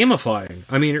it's gamifying.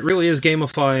 I mean, it really is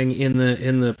gamifying in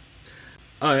the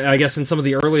I guess in some of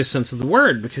the earliest sense of the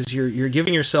word, because you're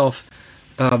giving yourself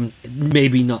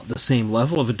maybe not the same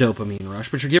level of a dopamine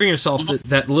rush, but you're giving yourself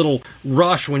that little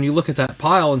rush when you look at that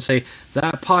pile and say,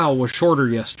 that pile was shorter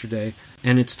yesterday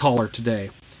and it's taller today,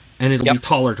 and it'll be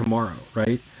taller tomorrow,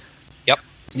 right? Yep.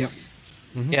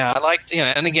 Yeah, I liked,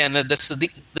 and again, this is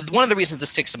one of the reasons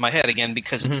this sticks in my head again,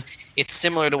 because it's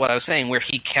similar to what I was saying, where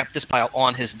he kept this pile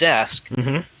on his desk,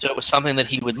 so it was something that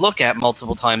he would look at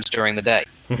multiple times during the day.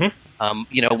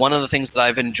 One of the things that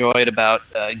I've enjoyed about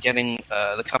getting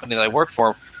the company that I work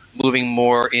for moving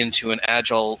more into an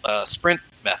agile sprint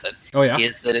method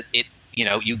is that it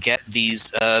you get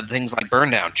these things like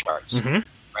burn down charts,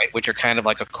 right, which are kind of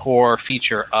like a core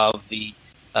feature of the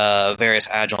various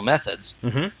agile methods.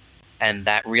 And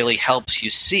that really helps you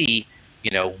see,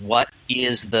 what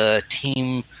is the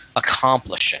team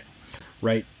accomplishing,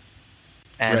 right?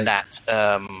 And that,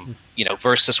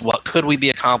 versus what could we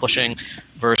be accomplishing,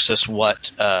 versus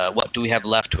what do we have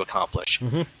left to accomplish.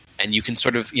 And you can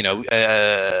sort of,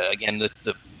 again,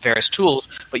 the various tools,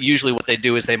 but usually what they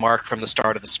do is they mark from the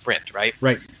start of the sprint, right?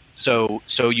 Right. So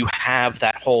you have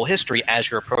that whole history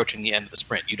as you're approaching the end of the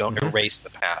sprint. You don't erase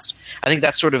the past. I think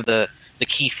that's sort of the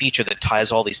key feature that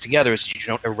ties all these together, is you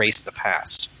don't erase the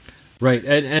past. Right,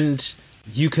 and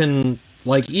you can,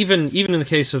 like, even in the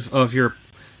case of your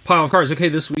pile of cards, okay,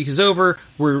 this week is over,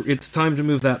 it's time to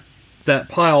move that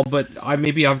pile, but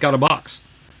I've got a box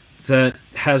that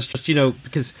has just,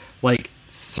 because, like,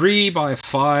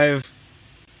 3x5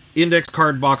 index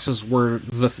card boxes were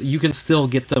you can still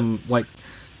get them, like,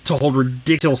 to hold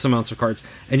ridiculous amounts of cards,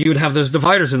 and you would have those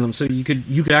dividers in them, so you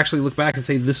could actually look back and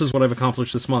say, this is what I've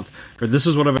accomplished this month, or this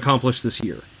is what I've accomplished this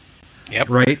year. Yep.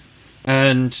 Right?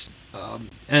 And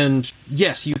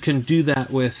yes, you can do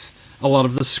that with a lot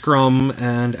of the Scrum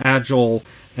and Agile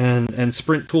and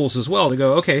Sprint tools as well, to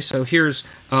go, okay, so here's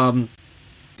the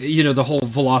whole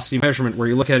velocity measurement, where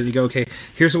you look at it and you go, okay,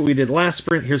 here's what we did last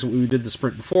sprint, here's what we did the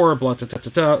sprint before, blah, da, da, da,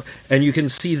 da, and you can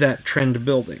see that trend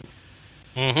building.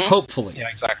 Hopefully. Yeah,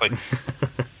 exactly.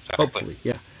 Hopefully,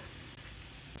 yeah.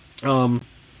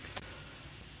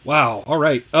 Wow. All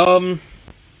right.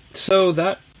 So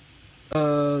that's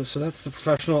the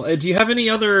professional. Do you have any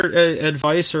other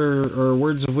advice or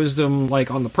words of wisdom,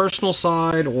 like on the personal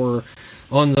side or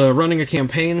on the running a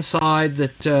campaign side,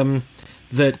 that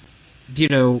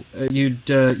you've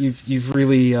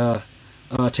really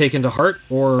taken to heart,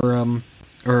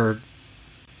 or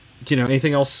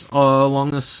anything else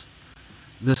along this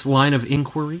line of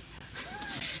inquiry?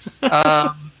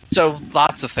 So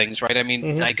lots of things, right? I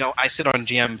mean, Mm-hmm. I sit on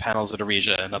GM panels at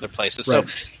Aresia and other places. So,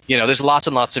 there's lots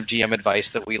and lots of GM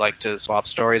advice that we like to swap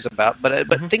stories about. But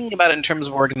thinking about it in terms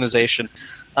of organization,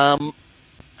 I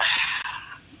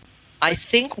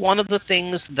think one of the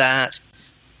things that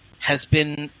has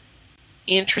been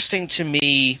interesting to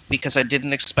me, because I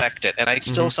didn't expect it, and I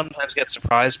still sometimes get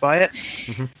surprised by it,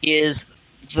 is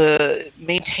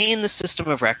maintain the system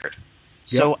of record.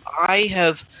 So I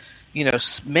have,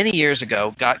 many years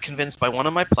ago, got convinced by one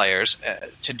of my players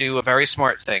to do a very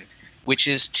smart thing, which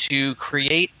is to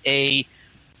create a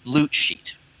loot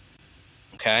sheet.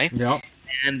 Okay? Yep.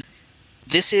 And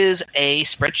this is a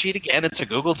spreadsheet again. It's a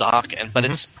Google Doc, but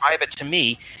it's private to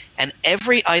me. And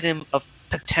every item of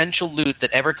potential loot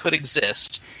that ever could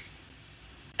exist,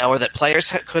 or that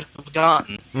players could have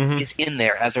gotten, is in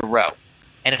there as a row,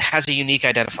 and it has a unique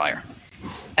identifier.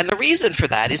 And the reason for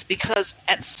that is because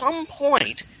at some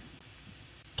point,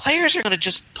 players are going to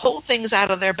just pull things out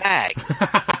of their bag,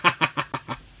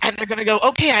 and they're going to go,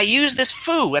 "Okay, I use this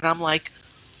foo," and I'm like,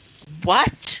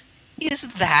 "What is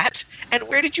that? And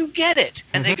where did you get it?"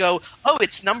 And they go, "Oh,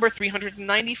 it's number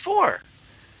 394.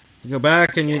 You go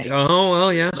back and you... Oh,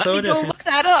 well, yeah, so it is. Let me go look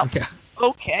that up. Yeah.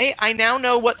 Okay, I now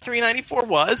know what 394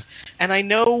 was, and I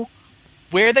know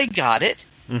where they got it,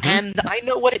 and I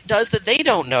know what it does that they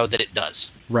don't know that it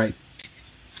does. Right.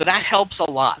 So that helps a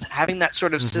lot. Having that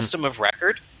sort of system of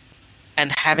record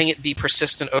and having it be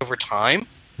persistent over time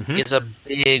is a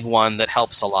big one that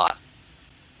helps a lot.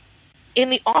 In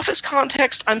the office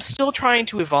context, I'm still trying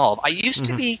to evolve. I used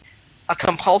to be a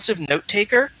compulsive note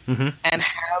taker and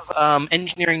have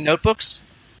engineering notebooks.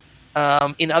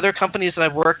 In other companies that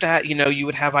I've worked at, you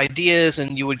would have ideas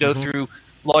and you would go through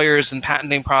lawyers and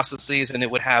patenting processes, and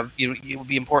it would have it would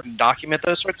be important to document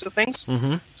those sorts of things.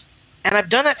 And I've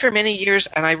done that for many years,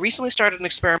 and I recently started an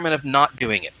experiment of not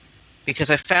doing it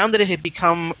because I found that it had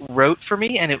become rote for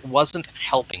me and it wasn't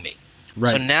helping me.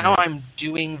 Right. So now I'm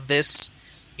doing this,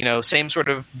 same sort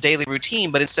of daily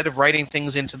routine, but instead of writing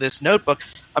things into this notebook,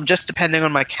 I'm just depending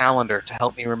on my calendar to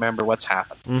help me remember what's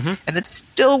happened. And it's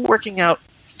still working out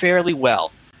fairly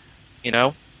well,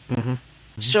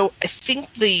 So I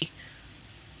think the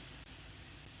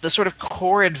sort of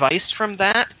core advice from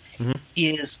that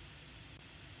is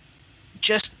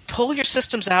just pull your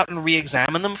systems out and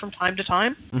re-examine them from time to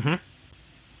time.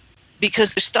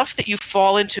 Because there's stuff that you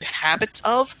fall into habits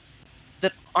of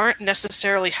that aren't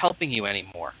necessarily helping you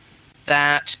anymore.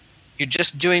 That you're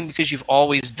just doing because you've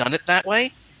always done it that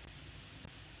way.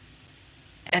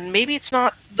 And maybe it's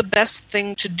not the best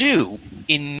thing to do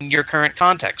in your current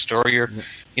context or your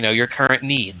current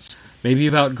needs. Maybe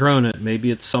you've outgrown it. Maybe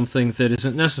it's something that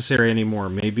isn't necessary anymore.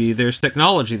 Maybe there's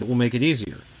technology that will make it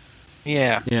easier.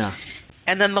 Yeah. Yeah.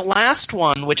 And then the last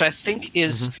one, which I think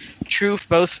is true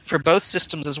for both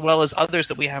systems as well as others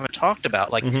that we haven't talked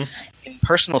about, like in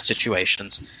personal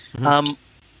situations. As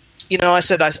I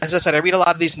said, I read a lot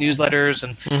of these newsletters,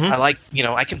 and I like,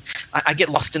 I get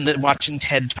lost in watching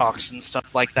TED Talks and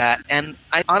stuff like that. And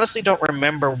I honestly don't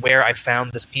remember where I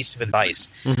found this piece of advice.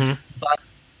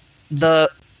 But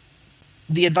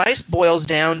the advice boils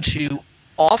down to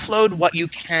offload what you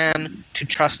can to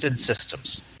trusted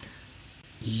systems.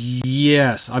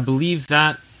 Yes, I believe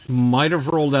that might have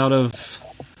rolled out of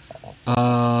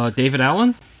David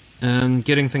Allen and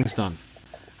Getting Things Done.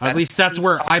 At least that's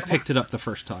where I picked it up the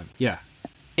first time. Yeah.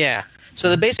 Yeah. So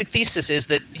the basic thesis is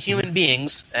that human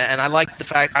beings, and I like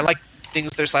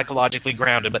things that are psychologically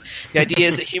grounded, but the idea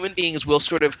is that human beings will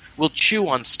chew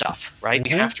on stuff, right? We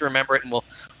have to remember it, and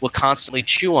we'll constantly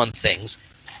chew on things.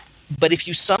 But if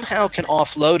you somehow can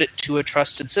offload it to a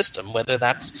trusted system, whether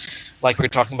that's, like we were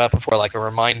talking about before, like a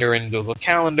reminder in Google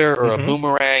Calendar or a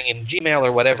boomerang in Gmail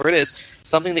or whatever it is,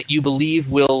 something that you believe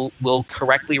will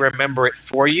correctly remember it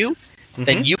for you,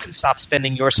 then you can stop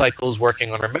spending your cycles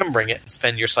working on remembering it and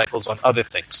spend your cycles on other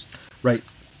things. Right.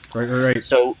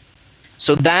 So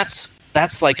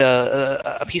that's like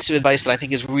a piece of advice that I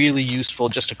think is really useful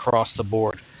just across the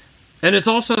board. And it's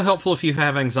also helpful if you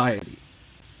have anxiety,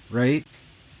 right?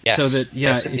 Yes. So that,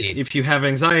 yes, indeed. If you have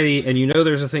anxiety and you know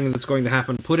there's a thing that's going to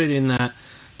happen, put it in that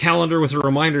calendar with a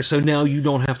reminder so now you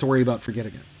don't have to worry about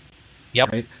forgetting it.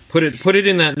 Yep. Right? Put it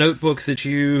in that notebook that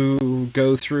you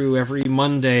go through every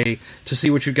Monday to see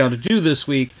what you've got to do this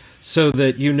week so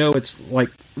that you know it's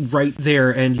like right there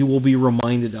and you will be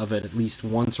reminded of it at least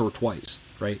once or twice,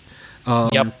 right?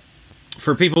 Yep.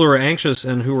 For people who are anxious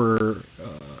and who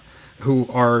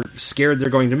are scared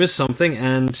they're going to miss something,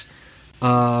 and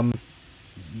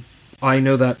I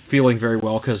know that feeling very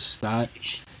well because that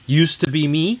used to be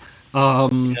me.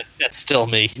 That's still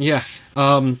me. Yeah.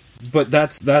 But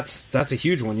that's a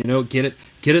huge one.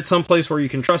 Get it someplace where you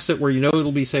can trust it, where you know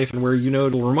it'll be safe, and where you know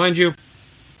it'll remind you.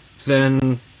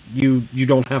 Then you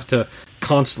don't have to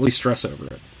constantly stress over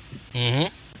it.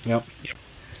 Mm-hmm. Yep.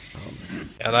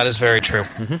 Yeah, that is very true.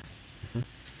 Mm-hmm.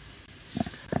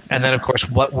 And then, of course,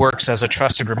 what works as a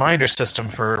trusted reminder system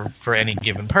for any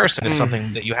given person is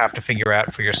something that you have to figure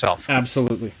out for yourself.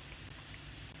 Absolutely.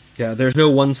 Yeah, there's no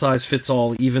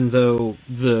one-size-fits-all, even though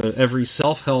every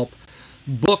self-help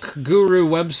book, guru,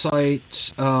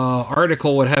 website,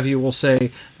 article, what have you, will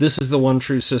say, this is the one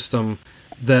true system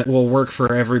that will work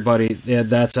for everybody. Yeah,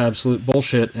 that's absolute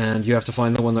bullshit, and you have to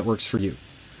find the one that works for you.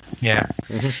 Yeah.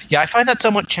 Mm-hmm. Yeah, I find that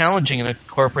somewhat challenging in a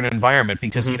corporate environment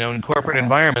because, in corporate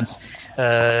environments,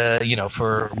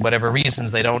 for whatever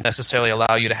reasons, they don't necessarily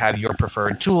allow you to have your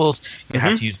preferred tools. You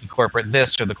have to use the corporate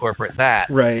this or the corporate that.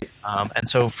 Right. And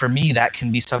so for me, that can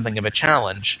be something of a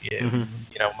challenge.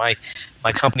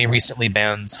 My company recently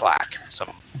banned Slack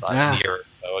a year or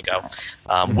so ago,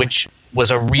 which was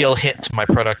a real hit to my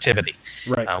productivity.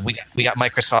 Right. We got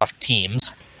Microsoft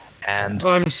Teams, and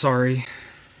I'm sorry.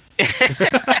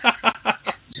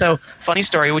 So, funny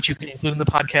story, which you can include in the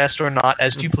podcast or not,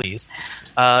 as you please.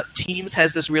 Teams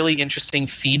has this really interesting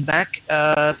feedback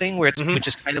thing, which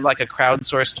is kind of like a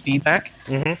crowdsourced feedback.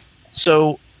 Mm-hmm.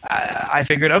 So I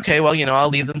figured, okay, well, I'll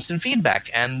leave them some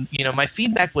feedback, and my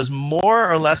feedback was more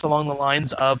or less along the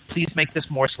lines of, please make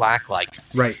this more Slack-like.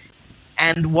 Right.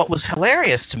 And what was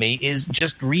hilarious to me is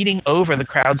just reading over the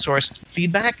crowdsourced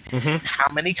feedback,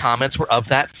 how many comments were of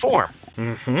that form.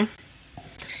 Mm-hmm.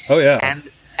 Oh, yeah.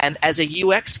 And as a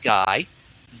UX guy,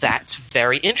 that's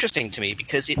very interesting to me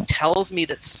because it tells me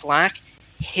that Slack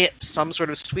hit some sort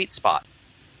of sweet spot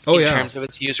in terms of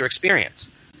its user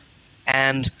experience.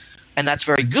 And that's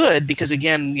very good because,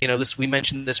 again, we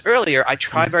mentioned this earlier, I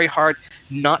try very hard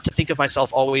not to think of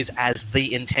myself always as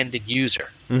the intended user.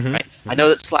 Mm-hmm. Right? I know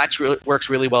that Slack works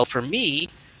really well for me,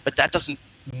 but that doesn't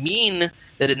mean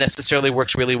that it necessarily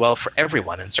works really well for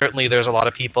everyone. And certainly there's a lot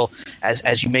of people,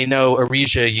 as you may know,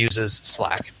 Aresia uses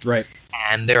Slack. Right.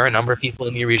 And there are a number of people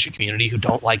in the Aresia community who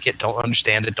don't like it, don't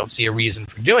understand it, don't see a reason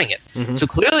for doing it. Mm-hmm. So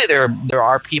clearly there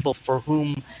are people for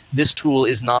whom this tool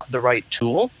is not the right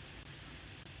tool.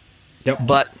 Yep.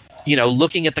 But,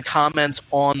 looking at the comments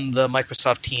on the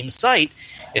Microsoft Teams site,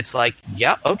 it's like,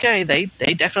 yeah, okay, they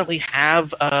definitely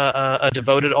have a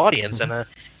devoted audience and a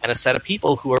set of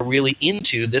people who are really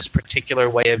into this particular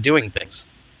way of doing things.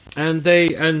 And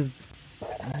even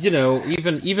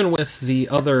with the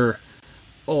other,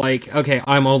 like, okay,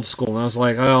 I'm old school, and I was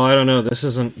like, oh, I don't know, this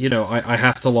isn't, I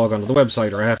have to log onto the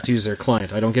website, or I have to use their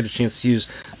client. I don't get a chance to use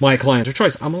my client of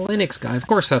choice. I'm a Linux guy. Of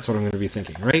course that's what I'm going to be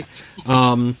thinking, right?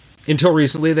 Until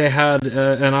recently, they had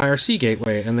an IRC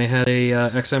gateway, and they had a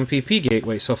XMPP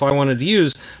gateway. So if I wanted to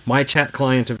use my chat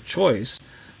client of choice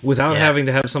without having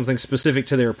to have something specific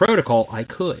to their protocol, I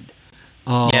could.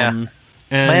 And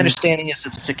my understanding is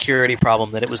it's a security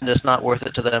problem, that it was just not worth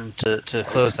it to them to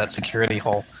close that security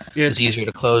hole. It's easier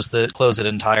to close it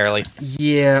entirely.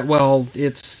 Yeah, well,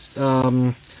 it's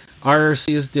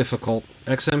IRC is difficult.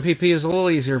 XMPP is a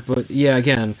little easier, but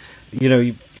again,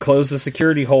 you close the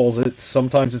security holes.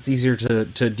 Sometimes it's easier to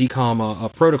decom a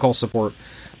protocol support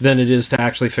than it is to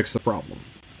actually fix the problem.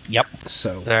 Yep.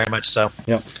 So very much so.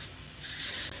 Yep.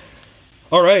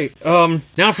 All right.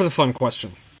 Now for the fun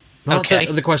question. Not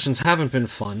that the questions haven't been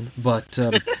fun, but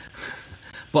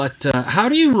how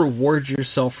do you reward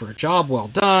yourself for a job well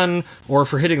done, or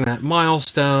for hitting that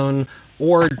milestone,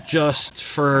 or just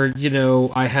for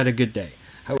I had a good day?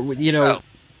 How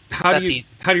do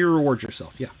you reward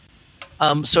yourself? Yeah.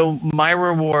 So my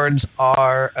rewards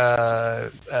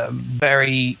are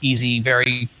very easy,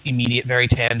 very immediate, very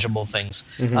tangible things.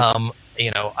 Mm-hmm.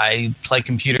 I play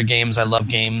computer games. I love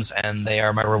games, and they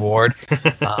are my reward.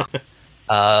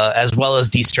 As well as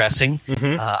de-stressing.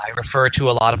 Mm-hmm. I refer to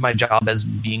a lot of my job as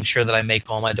being sure that I make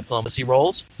all my diplomacy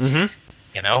rolls. Mm-hmm.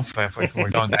 If we're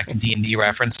going back to D&D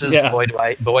references, boy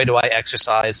do I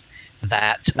exercise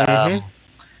that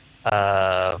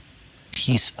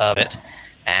piece of it.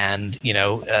 And,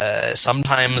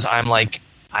 sometimes I'm like,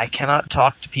 I cannot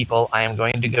talk to people. I am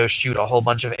going to go shoot a whole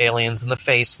bunch of aliens in the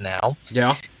face now.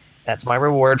 Yeah. That's my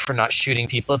reward for not shooting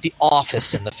people at the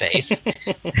office in the face.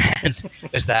 And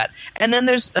there's that. And then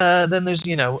there's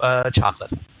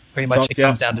chocolate. Pretty much it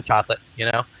comes down to chocolate,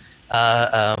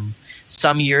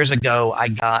 Some years ago, I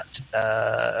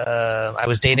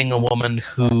was dating a woman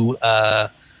who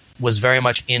was very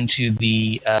much into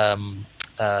the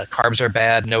carbs are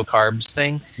bad, no carbs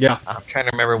thing. Yeah. I'm trying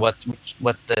to remember what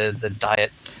the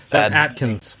diet fad.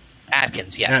 Atkins.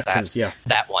 Atkins, yes, Atkins,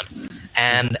 that one.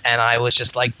 And I was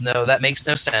just like, no, that makes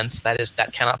no sense. That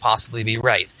cannot possibly be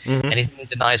right. Anything that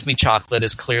denies me chocolate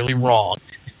is clearly wrong.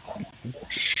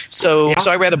 So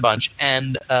I read a bunch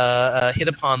and hit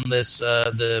upon this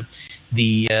the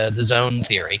zone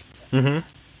theory,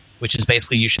 which is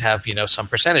basically you should have some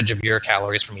percentage of your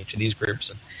calories from each of these groups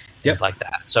and things like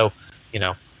that. So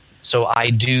so I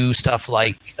do stuff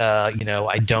like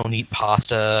I don't eat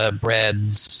pasta,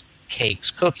 breads,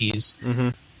 cakes, cookies.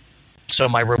 So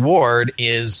my reward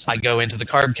is I go into the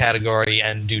carb category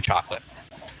and do chocolate.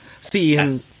 See,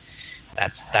 that's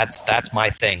my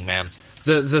thing, man.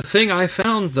 The thing I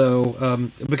found, though,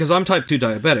 because I'm type 2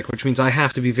 diabetic, which means I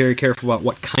have to be very careful about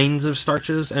what kinds of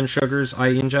starches and sugars I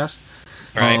ingest.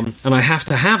 Right. And I have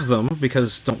to have them,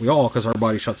 because don't we all, because our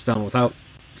body shuts down without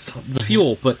the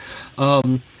fuel. But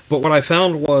what I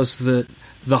found was that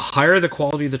the higher the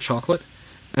quality of the chocolate,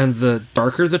 and the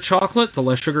darker the chocolate, the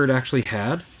less sugar it actually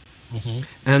had.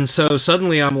 And so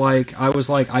suddenly I was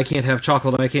like, I can't have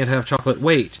chocolate.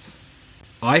 Wait,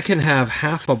 I can have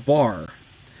half a bar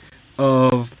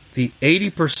of the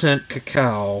 80%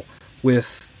 cacao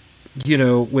with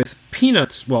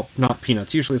peanuts. Well, not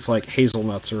peanuts. Usually it's like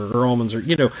hazelnuts or almonds or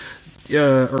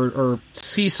or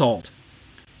sea salt.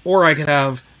 Or I could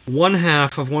have one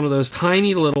half of one of those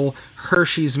tiny little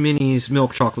Hershey's Minis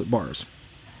milk chocolate bars.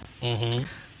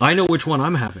 I know which one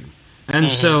I'm having.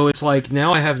 And so it's like,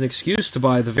 now I have an excuse to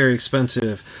buy the very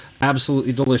expensive,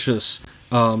 absolutely delicious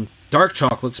dark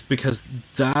chocolates, because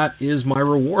that is my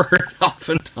reward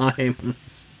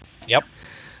oftentimes. Yep.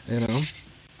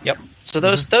 Yep. So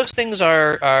those things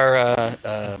are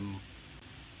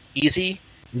easy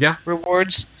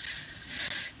rewards.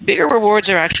 Bigger rewards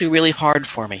are actually really hard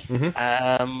for me.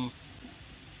 The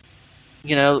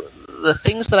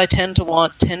things that I tend to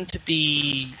want tend to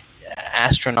be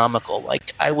astronomical.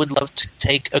 Like, I would love to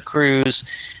take a cruise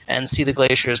and see the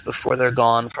glaciers before they're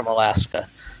gone from Alaska.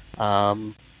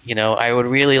 I would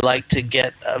really like to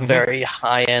get a very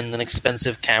high-end and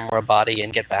expensive camera body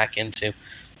and get back into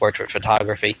portrait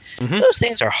photography. Those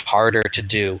things are harder to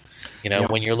do,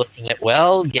 when you're looking at,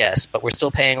 well, yes, but we're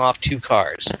still paying off 2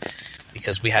 cars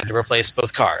because we had to replace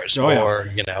both cars.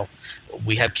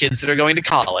 We have kids that are going to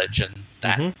college, and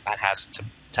that has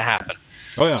to happen.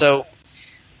 So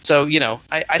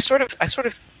I sort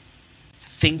of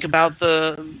think about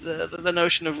the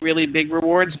notion of really big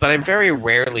rewards, but I very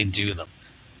rarely do them.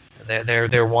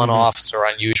 They're one-offs or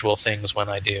unusual things when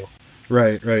I do.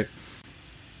 Right.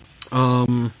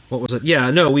 What was it?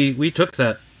 Yeah, no, we took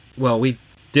that. Well, we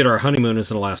did our honeymoon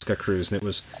as an Alaska cruise, and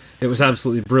it was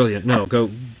absolutely brilliant. No,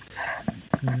 go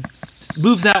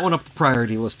move that one up the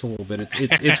priority list a little bit.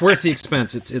 It's worth the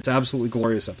expense. It's absolutely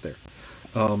glorious up there.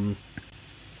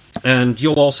 And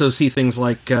you'll also see things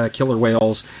like killer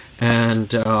whales,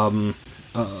 and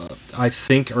I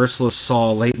think Ursula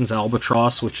saw Layton's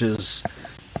albatross, which is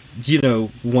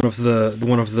one of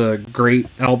the great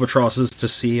albatrosses to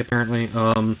see, apparently.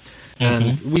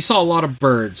 And we saw a lot of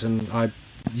birds, and a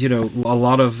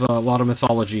lot of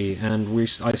mythology, and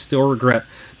I still regret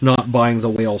not buying the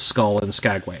whale skull in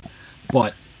Skagway,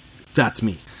 but that's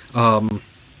me. But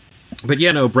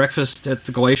breakfast at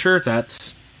the glacier,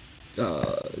 that's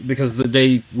because the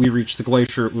day we reached the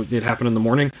glacier, it happened in the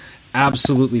morning.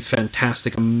 Absolutely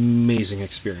fantastic, amazing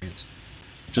experience.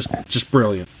 Just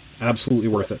brilliant. Absolutely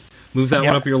worth it. Move that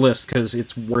one up your list, because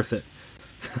it's worth it.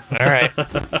 All right.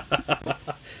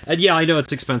 And yeah, I know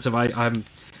it's expensive. I'm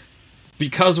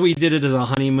because we did it as a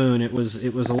honeymoon. It was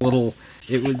a little.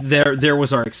 There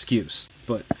was our excuse,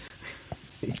 but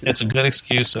it's a good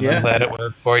excuse, and I'm glad it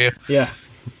worked for you. Yeah.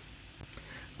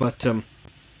 But all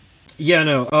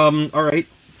right.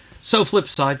 So flip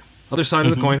side, other side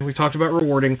of the coin. We've talked about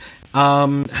rewarding.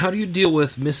 How do you deal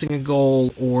with missing a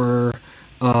goal or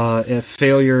a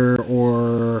failure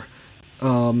or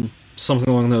something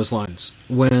along those lines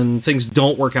when things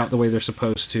don't work out the way they're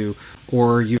supposed to,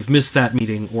 or you've missed that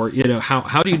meeting, or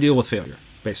how do you deal with failure,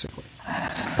 basically?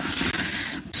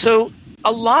 So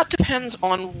a lot depends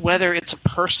on whether it's a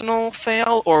personal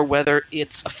fail or whether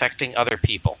it's affecting other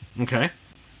people. Okay.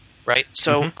 Right?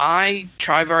 So I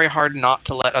try very hard not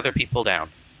to let other people down.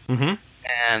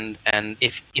 And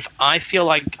if I feel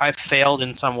like I've failed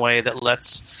in some way that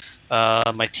lets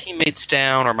my teammates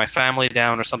down or my family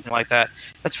down or something like that,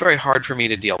 that's very hard for me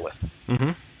to deal with.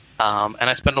 And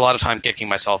I spend a lot of time kicking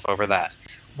myself over that.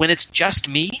 When it's just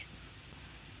me,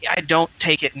 I don't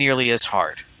take it nearly as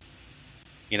hard.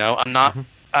 I'm not.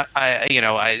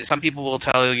 Some people will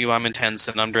tell you I'm intense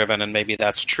and I'm driven, and maybe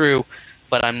that's true,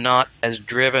 but I'm not as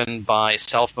driven by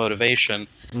self-motivation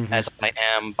as I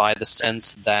am by the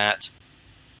sense that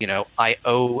I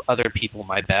owe other people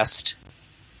my best,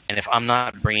 and if I'm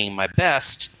not bringing my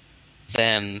best,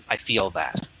 then I feel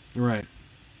that. Right.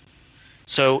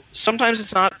 So sometimes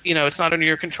it's not under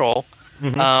your control.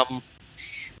 Mm-hmm.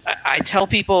 I tell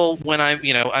people when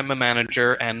I'm a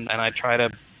manager and I try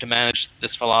to manage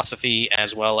this philosophy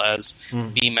as well as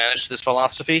be managed this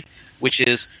philosophy, which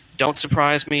is don't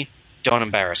surprise me, don't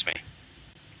embarrass me.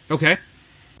 Okay.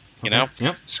 Yep.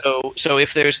 So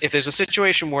if there's a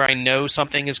situation where I know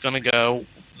something is going to go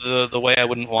the way I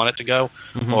wouldn't want it to go,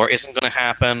 or isn't going to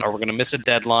happen, or we're going to miss a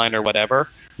deadline or whatever,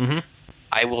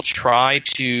 I will try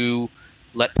to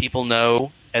let people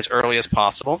know as early as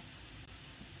possible.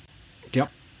 Yep.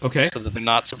 Okay. So that they're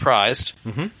not surprised.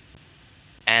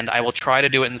 And I will try to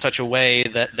do it in such a way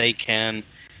that they can,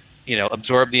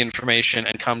 absorb the information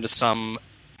and come to some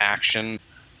action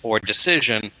or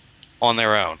decision on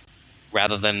their own,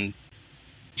 rather than...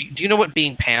 Do you know what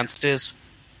being pantsed is?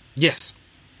 Yes.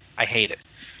 I hate it.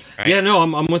 Right? Yeah, no,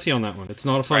 I'm with you on that one. It's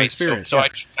not a fun experience. So I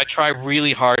try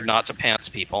really hard not to pants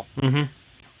people.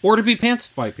 Or to be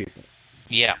pantsed by people.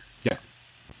 Yeah.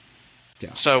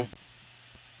 Yeah. So...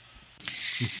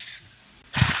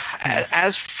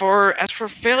 As for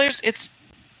failures, it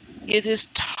is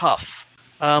tough.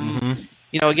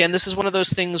 Again, this is one of those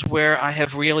things where I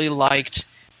have really liked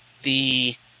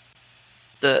the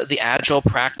agile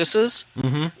practices,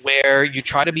 where you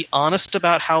try to be honest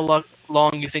about how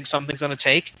long you think something's going to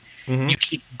take. You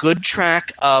keep good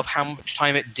track of how much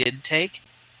time it did take.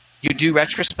 You do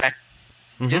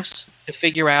retrospectives to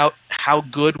figure out how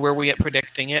good were we at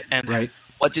predicting it, and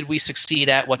what did we succeed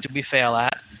at, what did we fail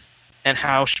at, and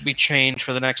how should we change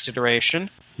for the next iteration.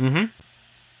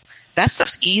 That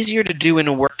stuff's easier to do in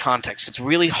a work context. It's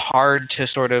really hard to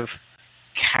sort of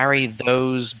carry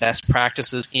those best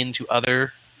practices into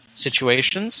other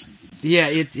situations. Yeah,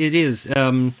 it is.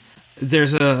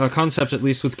 There's a concept, at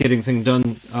least with getting things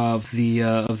done, of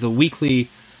the weekly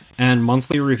and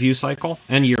monthly review cycle,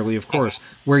 and yearly, of course,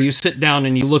 where you sit down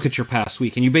and you look at your past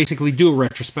week, and you basically do a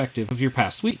retrospective of your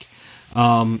past week,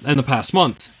 and the past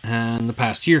month, and the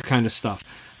past year kind of stuff.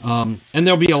 And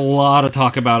there'll be a lot of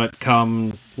talk about it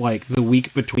come, like, the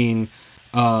week between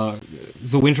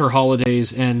the winter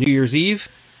holidays and New Year's Eve,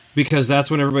 because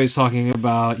that's when everybody's talking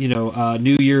about,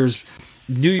 New Year's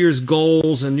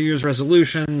goals and New Year's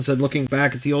resolutions and looking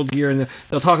back at the old year, and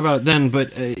they'll talk about it then,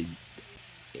 but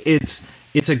it's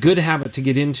a good habit to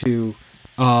get into,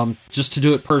 just to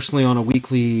do it personally on a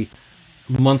weekly,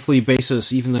 monthly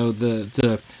basis, even though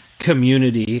the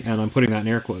community, and I'm putting that in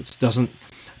air quotes, doesn't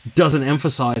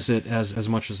emphasize it as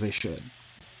much as they should,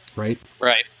 right?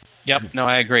 Right. Yep. No,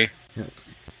 I agree. Yeah.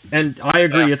 And I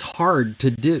agree, it's hard to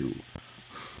do.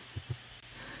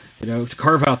 To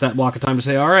carve out that block of time to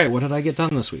say, all right, what did I get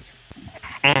done this week?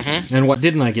 And what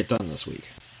didn't I get done this week?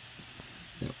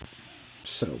 Yep.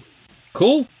 So,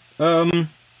 cool.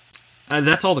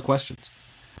 That's all the questions.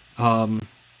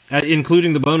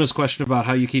 Including the bonus question about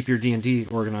how you keep your D&D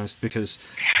organized, because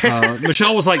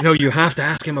Michelle was like, no, you have to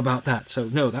ask him about that. So,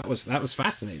 no, that was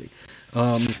fascinating.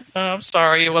 I'm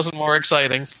sorry it wasn't more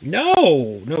exciting.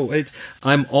 No,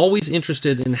 I'm always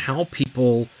interested in how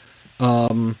people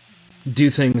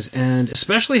do things, and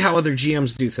especially how other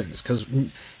GMs do things, because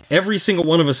every single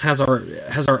one of us has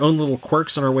our own little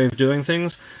quirks and our way of doing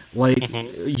things. Like,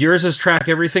 yours is track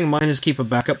everything, mine is keep a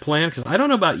backup plan, because I don't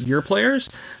know about your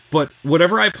players, but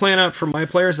whatever I plan out for my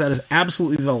players, that is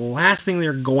absolutely the last thing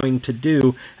they're going to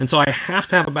do, and so I have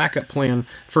to have a backup plan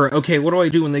for, okay, what do I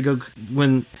do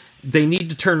when they need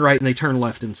to turn right and they turn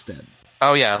left instead?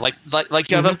 Oh yeah, like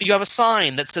you have a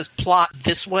sign that says plot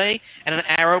this way and an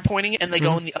arrow pointing it, and they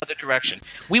go in the other direction.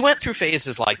 We went through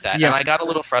phases like that, and I got a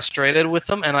little frustrated with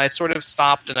them, and I sort of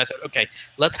stopped and I said, okay,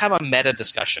 let's have a meta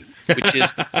discussion, which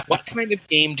is what kind of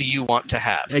game do you want to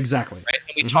have? Exactly. Right?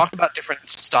 And we talk about different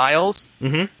styles,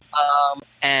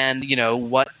 and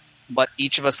what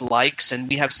each of us likes, and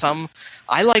we have some.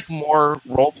 I like more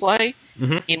role play.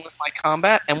 In with my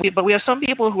combat, but we have some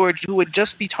people who would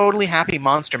just be totally happy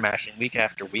monster mashing week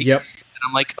after week. Yep. And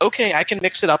I'm like, okay, I can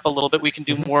mix it up a little bit. We can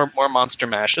do more monster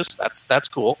mashes. That's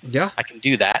cool. Yeah, I can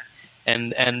do that.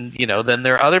 And then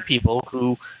there are other people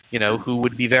who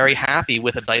would be very happy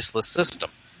with a diceless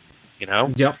system.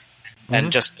 Yep.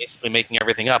 And just basically making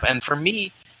everything up. And for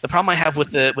me, the problem I have with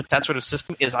that sort of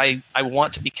system is I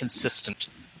want to be consistent.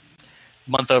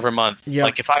 Month over month. Yep.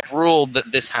 Like, if I've ruled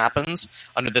that this happens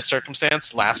under this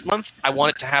circumstance last month, I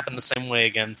want it to happen the same way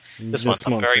again this month.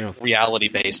 I'm very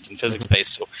reality-based and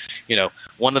physics-based. So,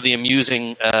 one of the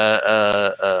amusing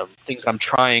things I'm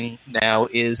trying now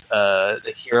is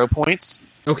the hero points.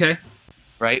 Okay.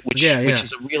 right? Which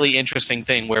is a really interesting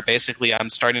thing where basically I'm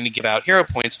starting to give out hero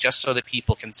points just so that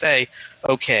people can say,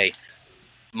 okay,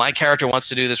 my character wants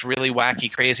to do this really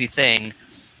wacky, crazy thing,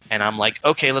 and I'm like,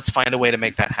 okay, let's find a way to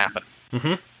make that happen.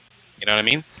 Mm-hmm. You know what I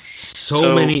mean?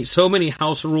 So many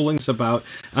house rulings about...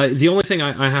 the only thing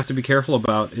I have to be careful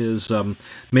about is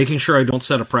making sure I don't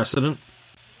set a precedent.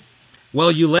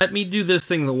 Well, you let me do this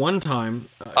thing the one time.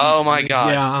 Oh my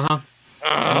god. Yeah, uh-huh.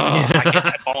 I get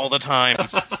that all the time.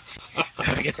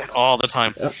 I get that all the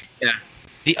time. Yeah.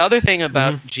 The other thing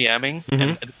about GMing,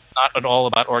 and it's not at all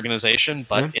about organization,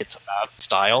 but it's about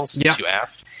style, since you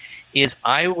asked, is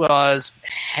I was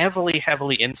heavily,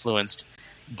 heavily influenced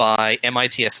by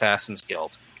MIT Assassin's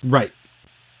Guild. Right.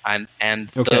 And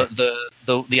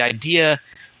the idea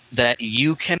that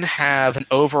you can have an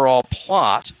overall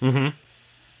plot,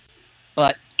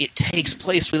 but it takes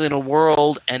place within a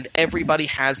world and everybody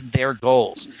has their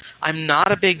goals. I'm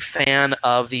not a big fan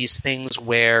of these things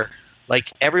where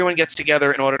like everyone gets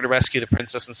together in order to rescue the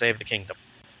princess and save the kingdom.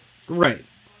 Right.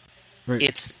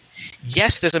 It's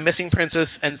yes, there's a missing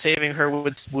princess, and saving her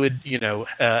would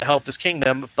help this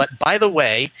kingdom. But by the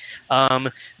way,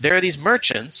 there are these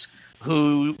merchants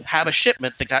who have a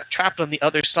shipment that got trapped on the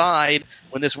other side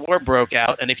when this war broke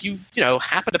out. And if you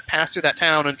happen to pass through that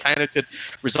town and kind of could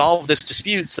resolve this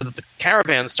dispute so that the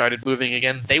caravan started moving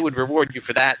again, they would reward you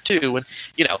for that too. And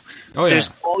there's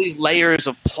all these layers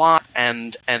of plot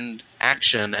and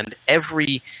action, and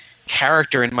every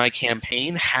character in my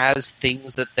campaign has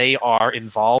things that they are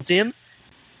involved in,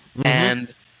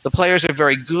 and the players are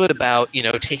very good about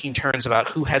taking turns about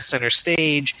who has center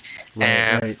stage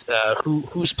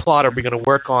whose plot are we going to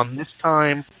work on this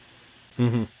time.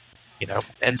 And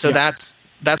so that's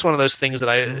one of those things that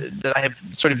I have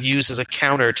sort of used as a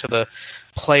counter to the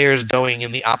players going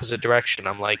in the opposite direction.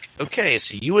 I'm like, okay,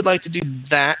 so you would like to do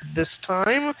that this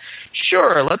time?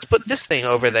 Sure, let's put this thing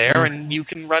over there, and you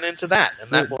can run into that, and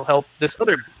that will help this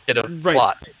other bit of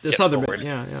plot. This other bit,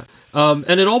 yeah.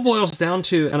 And it all boils down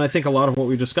to, and I think a lot of what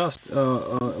we discussed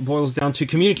boils down to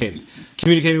communicating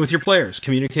with your players,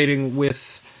 communicating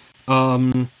with,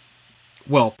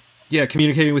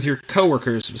 communicating with your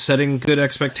coworkers, setting good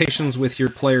expectations with your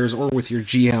players or with your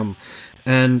GM.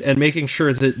 And making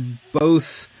sure that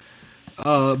both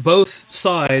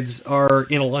sides are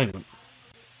in alignment.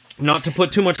 Not to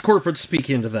put too much corporate speak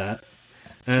into that.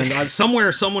 And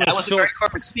somewhere someone that was a very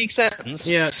corporate speak sentence.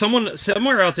 Yeah,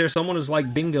 somewhere out there, someone is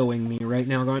like bingoing me right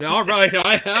now, going, "All right,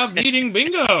 I have meeting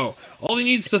bingo. All he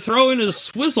needs to throw in is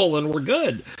swizzle, and we're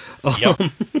good." Yep.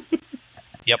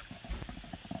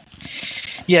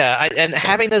 Yeah, and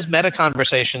having those meta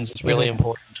conversations is really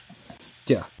important.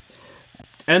 Yeah.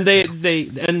 And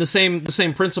the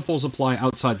same principles apply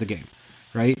outside the game,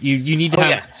 right? You need to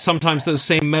have sometimes those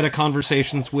same meta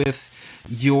conversations with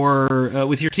your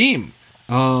team.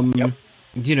 I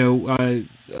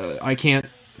can't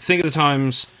think of the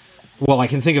times. Well, I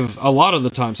can think of a lot of the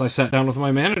times I sat down with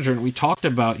my manager and we talked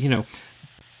about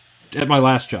at my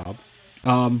last job.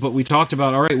 But we talked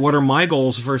about, all right, what are my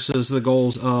goals versus the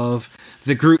goals of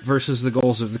the group versus the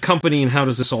goals of the company, and how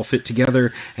does this all fit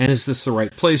together, and is this the right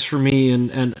place for me,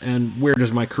 and where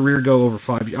does my career go over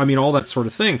 5 years? I mean, all that sort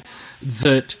of thing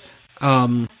that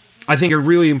I think are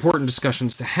really important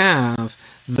discussions to have,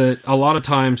 that a lot of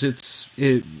times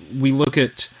we look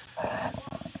at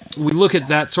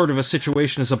that sort of a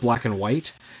situation as a black and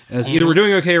white, as either we're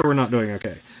doing okay or we're not doing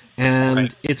okay.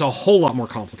 And it's a whole lot more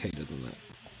complicated than that.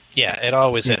 Yeah, it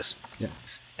always is. Yeah,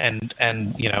 and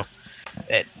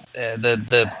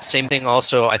the same thing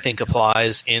also I think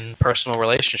applies in personal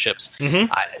relationships.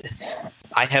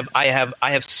 I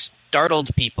have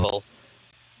startled people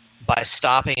by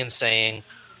stopping and saying,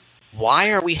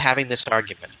 "Why are we having this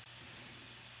argument?"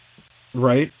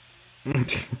 Right.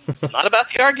 It's not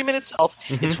about the argument itself.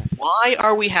 It's why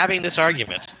are we having this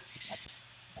argument?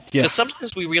 Because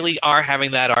sometimes we really are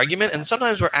having that argument, and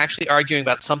sometimes we're actually arguing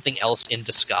about something else in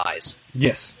disguise.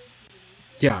 Yes.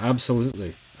 Yeah,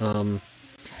 absolutely.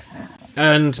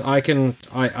 And I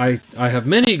have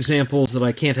many examples that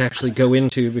I can't actually go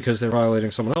into because they're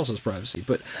violating someone else's privacy,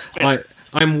 but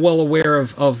I'm well aware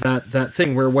of that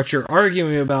thing where what you're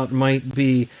arguing about might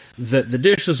be that the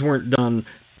dishes weren't done,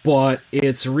 but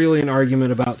it's really an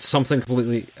argument about something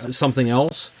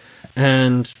else.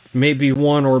 And maybe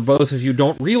one or both of you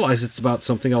don't realize it's about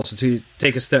something else until you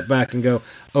take a step back and go,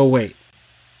 "Oh, wait."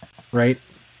 Right?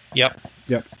 Yep.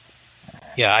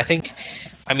 Yeah, I think,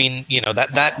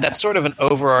 that's sort of an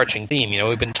overarching theme.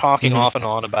 We've been talking off and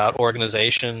on about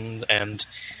organization and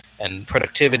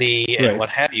productivity and what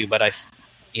have you, but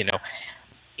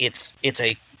it's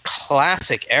a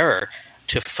classic error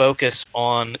to focus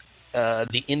on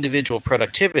the individual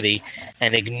productivity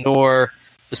and ignore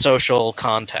the social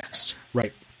context.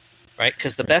 Right. Right?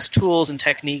 Because the best tools and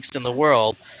techniques in the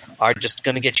world are just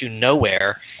going to get you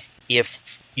nowhere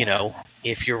if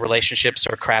your relationships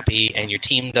are crappy and your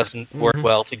team doesn't work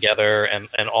well together and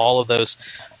all of those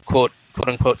quote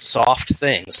unquote soft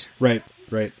things. Right.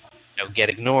 Get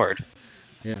ignored.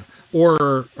 Yeah.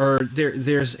 Or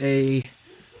there's a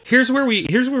here's where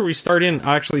we start in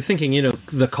actually thinking,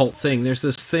 the cult thing. There's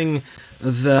this thing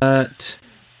that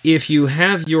if you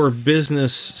have your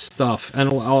business stuff, and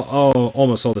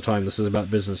almost all the time this is about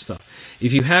business stuff,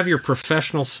 if you have your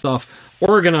professional stuff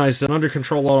organized and under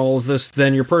control on all of this,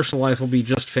 then your personal life will be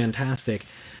just fantastic.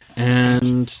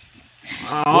 And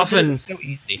often, so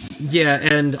easy. Yeah,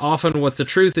 and often what the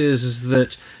truth is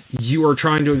that you are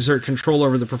trying to exert control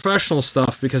over the professional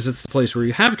stuff because it's the place where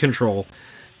you have control,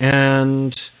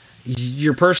 and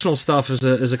your personal stuff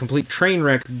is a complete train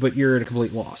wreck, but you're at a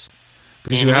complete loss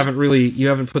because you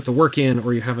haven't put the work in,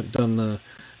 or you haven't done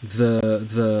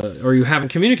or you haven't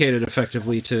communicated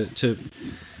effectively to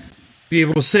be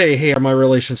able to say, hey, are my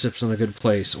relationships in a good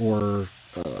place, or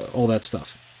all that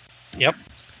stuff. Yep.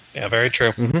 Yeah, very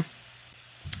true.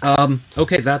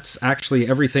 Okay, that's actually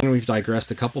everything. We've digressed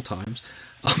a couple times.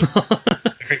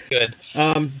 Very good.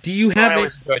 Do you have? I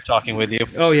always enjoy talking with you.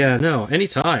 Oh yeah, no,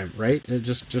 anytime, right?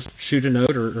 Just shoot a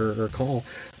note or call.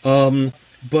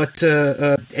 But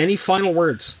any final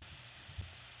words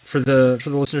for the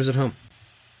listeners at home?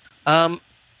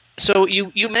 So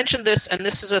you mentioned this, and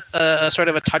this is a sort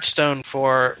of a touchstone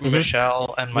for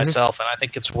Michelle and myself, and I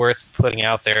think it's worth putting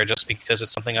out there just because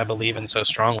it's something I believe in so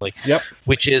strongly. Yep.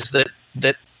 Which is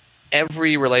that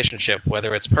every relationship,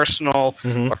 whether it's personal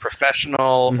or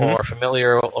professional or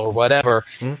familiar or whatever,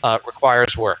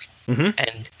 requires work,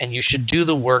 and you should do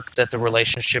the work that the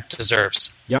relationship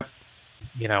deserves. Yep.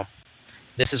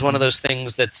 This is one of those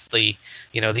things that's the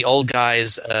old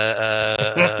guys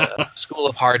school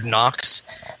of hard knocks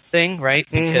thing, right?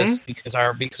 Because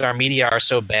our media are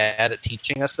so bad at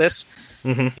teaching us this.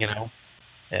 The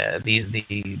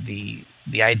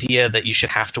idea that you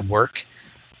should have to work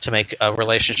to make a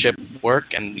relationship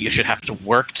work, and you should have to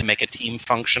work to make a team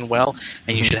function well,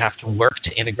 and you should have to work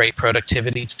to integrate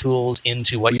productivity tools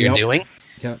into what you're doing.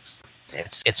 Yep.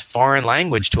 It's foreign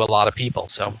language to a lot of people.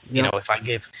 So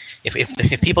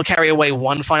if people carry away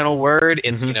one final word,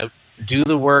 it's do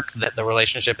the work that the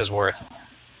relationship is worth.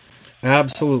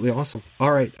 Absolutely awesome.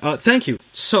 All right, thank you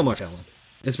so much, Alan.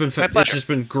 It's just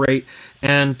been great.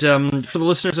 And for the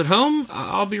listeners at home,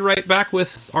 I'll be right back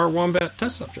with our Wombat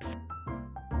Test Subject.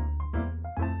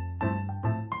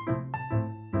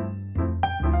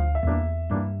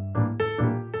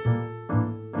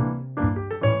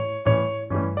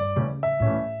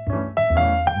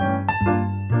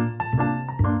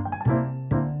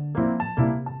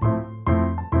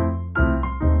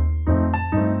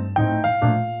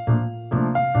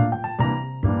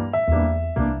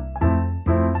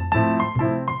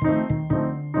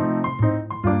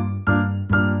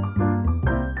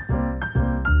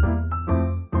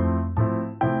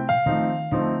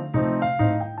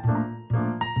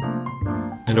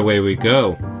 And away we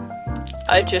go.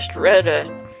 I just read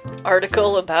an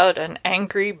article about an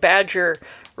angry badger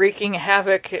wreaking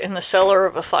havoc in the cellar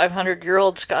of a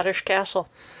 500-year-old Scottish castle.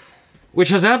 Which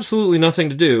has absolutely nothing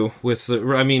to do with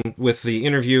the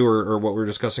interview or what we were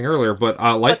discussing earlier, but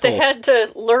life But they goals. had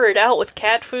to lure it out with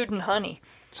cat food and honey.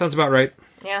 Sounds about right.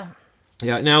 Yeah.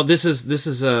 Yeah. Now this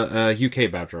is a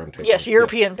UK badger. I'm taking. Yes,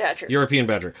 European badger. European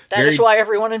badger. That is why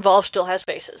everyone involved still has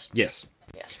faces. Yes.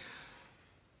 Yes.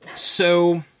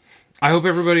 So, I hope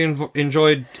everybody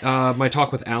enjoyed my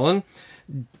talk with Alan.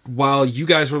 While you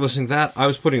guys were listening to that, I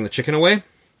was putting the chicken away,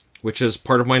 which is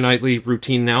part of my nightly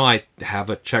routine now. I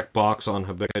have a checkbox on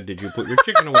Habiba, did you put your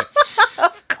chicken away?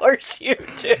 Of course you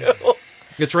do.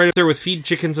 It's right up there with feed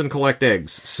chickens and collect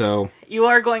eggs, so... You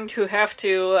are going to have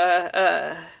to,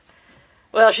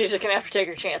 well, she's just going to have to take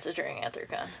her chances during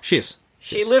AntherCon. She is.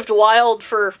 She lived wild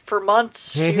for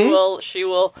months. She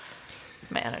will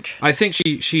manage. I think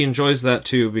she enjoys that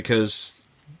too, because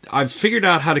I've figured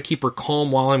out how to keep her calm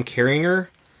while I'm carrying her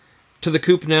to the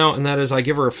coop now, and that is I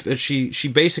give her she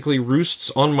basically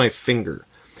roosts on my finger.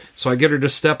 So I get her to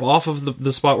step off of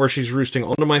the spot where she's roosting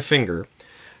onto my finger.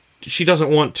 She doesn't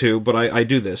want to, but I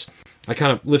do this. I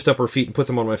kind of lift up her feet and put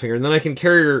them on my finger, and then I can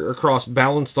carry her across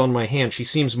balanced on my hand. She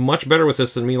seems much better with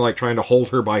this than me, like trying to hold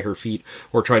her by her feet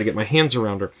or try to get my hands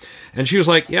around her. And she was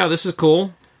like, yeah, this is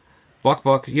cool. Buck,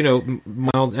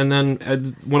 mild. And then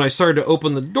when I started to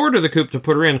open the door to the coop to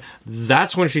put her in,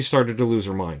 that's when she started to lose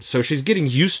her mind. So she's getting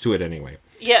used to it anyway.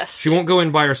 Yes. She won't go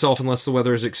in by herself unless the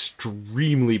weather is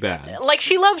extremely bad. Like,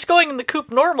 she loves going in the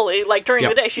coop normally, like, during Yeah.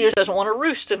 the day. She just doesn't want to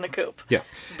roost in the coop. Yeah.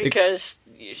 Because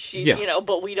she,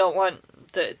 but we don't want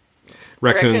the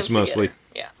Raccoons to mostly.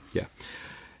 get her. Yeah.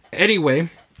 Anyway,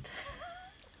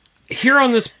 here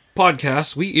on this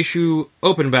podcast, we issue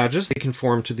open badges. They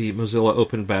conform to the Mozilla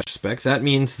Open Badge spec. That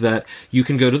means that you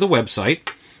can go to the website,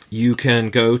 you can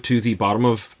go to the bottom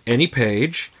of any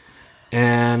page,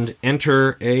 and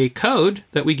enter a code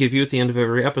that we give you at the end of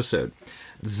every episode.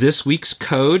 This week's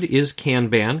code is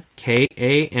Kanban,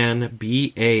 Kanban.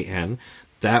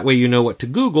 That way you know what to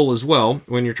Google as well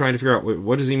when you're trying to figure out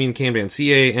what does he mean Kanban,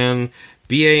 Canban,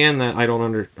 that I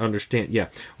don't understand. Yeah,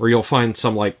 or you'll find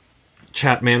some like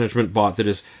chat management bot that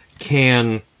is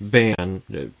Kanban,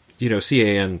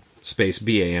 CAN space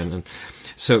BAN. And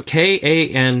so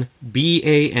Kanban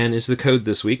is the code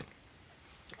this week.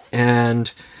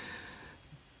 And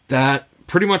that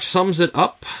pretty much sums it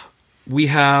up. I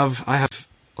have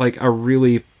like a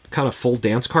really kind of full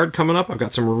dance card coming up. I've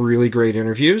got some really great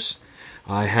interviews.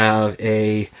 I have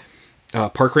a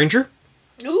park ranger.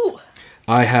 Ooh.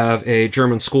 I have a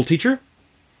German school teacher.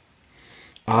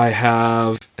 I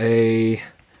have I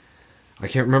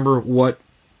can't remember what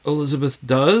Elizabeth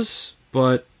does,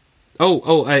 but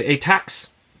a tax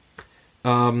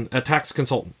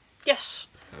consultant. Yes.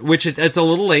 Which it's a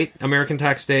little late. American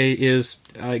Tax Day is,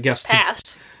 I guess...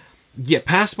 Passed.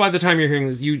 Passed by the time you're hearing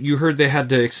this. You heard they had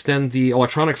to extend the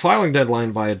electronic filing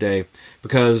deadline by a day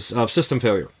because of system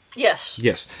failure. Yes.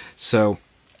 Yes. So...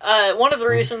 one of the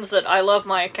reasons that I love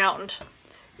my accountant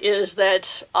is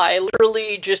that I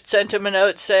literally just sent him a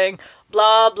note saying,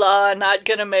 blah, blah, not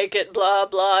gonna make it, blah,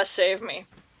 blah, save me.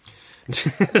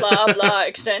 Blah, blah,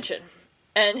 extension.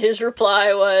 And his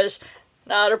reply was,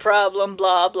 not a problem,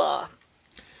 blah, blah.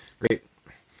 Great.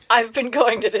 I've been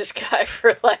going to this guy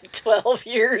for like 12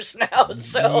 years now,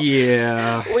 so...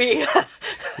 Yeah. We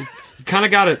kind of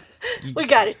got it. We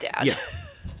got it down. Yeah.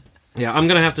 Yeah, I'm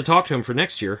going to have to talk to him for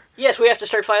next year. Yes, we have to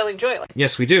start filing jointly.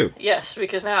 Yes, we do. Yes,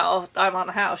 because now I'm on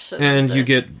the house. And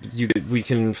we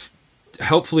can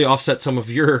hopefully offset some of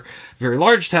your very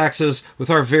large taxes with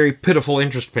our very pitiful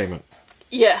interest payment.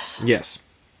 Yes. Yes.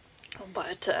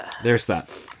 But, there's that.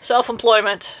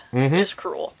 Self-employment is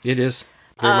cruel. It is.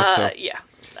 Very much so. Yeah.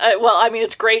 Well, I mean,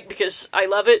 it's great because I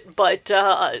love it, but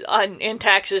in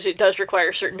taxes, it does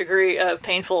require a certain degree of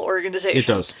painful organization. It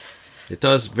does. It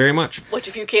does very much. Which,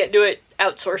 if you can't do it,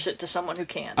 outsource it to someone who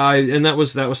can. And that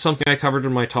was something I covered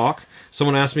in my talk.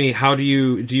 Someone asked me, how do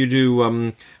you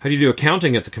do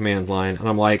accounting at the command line? And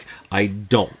I'm like, I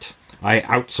don't. I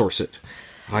outsource it.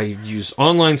 I use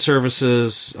online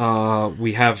services.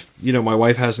 We have, my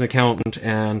wife has an accountant,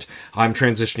 and I'm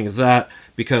transitioning to that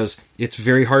because it's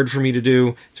very hard for me to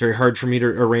do. It's very hard for me to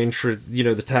arrange for,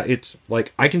 the tax. It's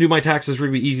like, I can do my taxes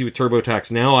really easy with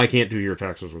TurboTax. Now I can't do your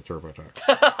taxes with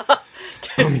TurboTax.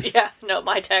 Yeah, no,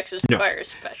 my taxes require a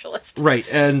specialist. Right,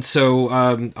 and so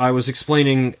I was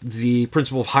explaining the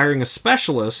principle of hiring a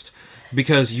specialist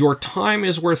because your time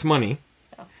is worth money,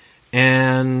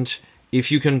 and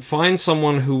if you can find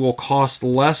someone who will cost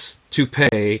less to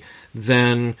pay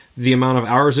than the amount of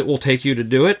hours it will take you to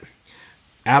do it,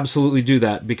 absolutely do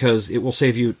that because it will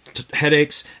save you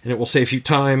headaches and it will save you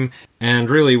time, and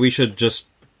really we should just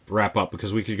wrap up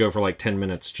because we could go for like 10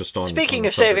 minutes just on... Speaking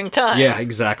of saving time. Yeah,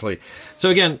 exactly. So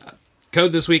again,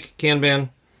 code this week, Kanban.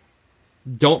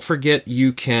 Don't forget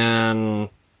you can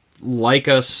like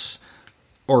us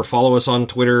or follow us on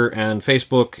Twitter and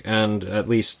Facebook and at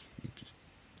least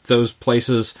those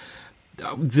places.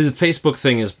 The Facebook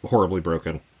thing is horribly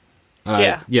broken.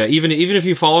 Yeah, even if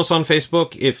you follow us on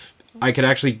Facebook, if I could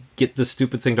actually get the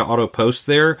stupid thing to auto-post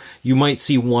there, you might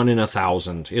see 1 in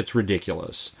 1,000. It's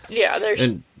ridiculous. Yeah,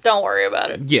 don't worry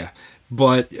about it. Yeah,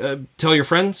 but tell your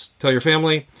friends, tell your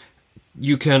family.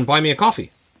 You can buy me a coffee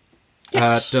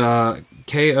at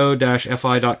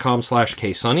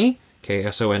ko-fi.com/ksonny,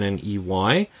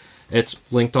 Ksonney. It's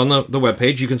linked on the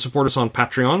webpage. You can support us on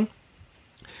Patreon,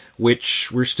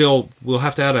 which we'll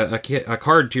have to add a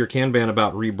card to your Kanban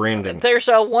about rebranding. There's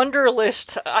a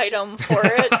Wunderlist item for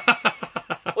it,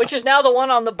 which is now the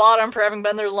one on the bottom for having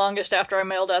been there the longest after I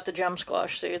mailed out the gem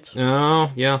squash seeds.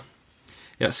 Oh, yeah.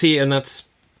 Yeah, see, and that's...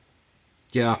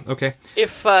 Yeah, okay.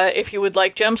 If you would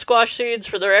like gem squash seeds,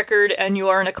 for the record, and you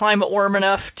are in a climate warm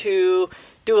enough to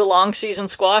do a long season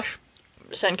squash,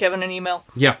 send Kevin an email.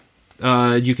 Yeah.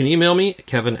 You can email me,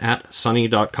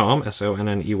 kevin@sonny.com,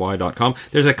 SONNEY.com.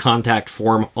 There's a contact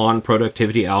form on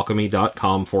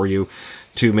productivityalchemy.com for you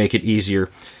to make it easier.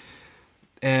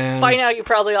 And by now you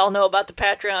probably all know about the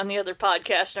Patreon, the other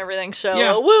podcast, and everything. So,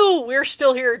 Yeah. woo! We're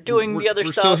still here doing the other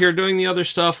we're stuff. still here doing the other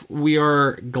stuff. We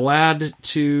are glad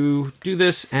to do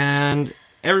this, and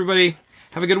everybody,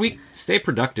 have a good week. Stay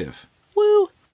productive. Woo!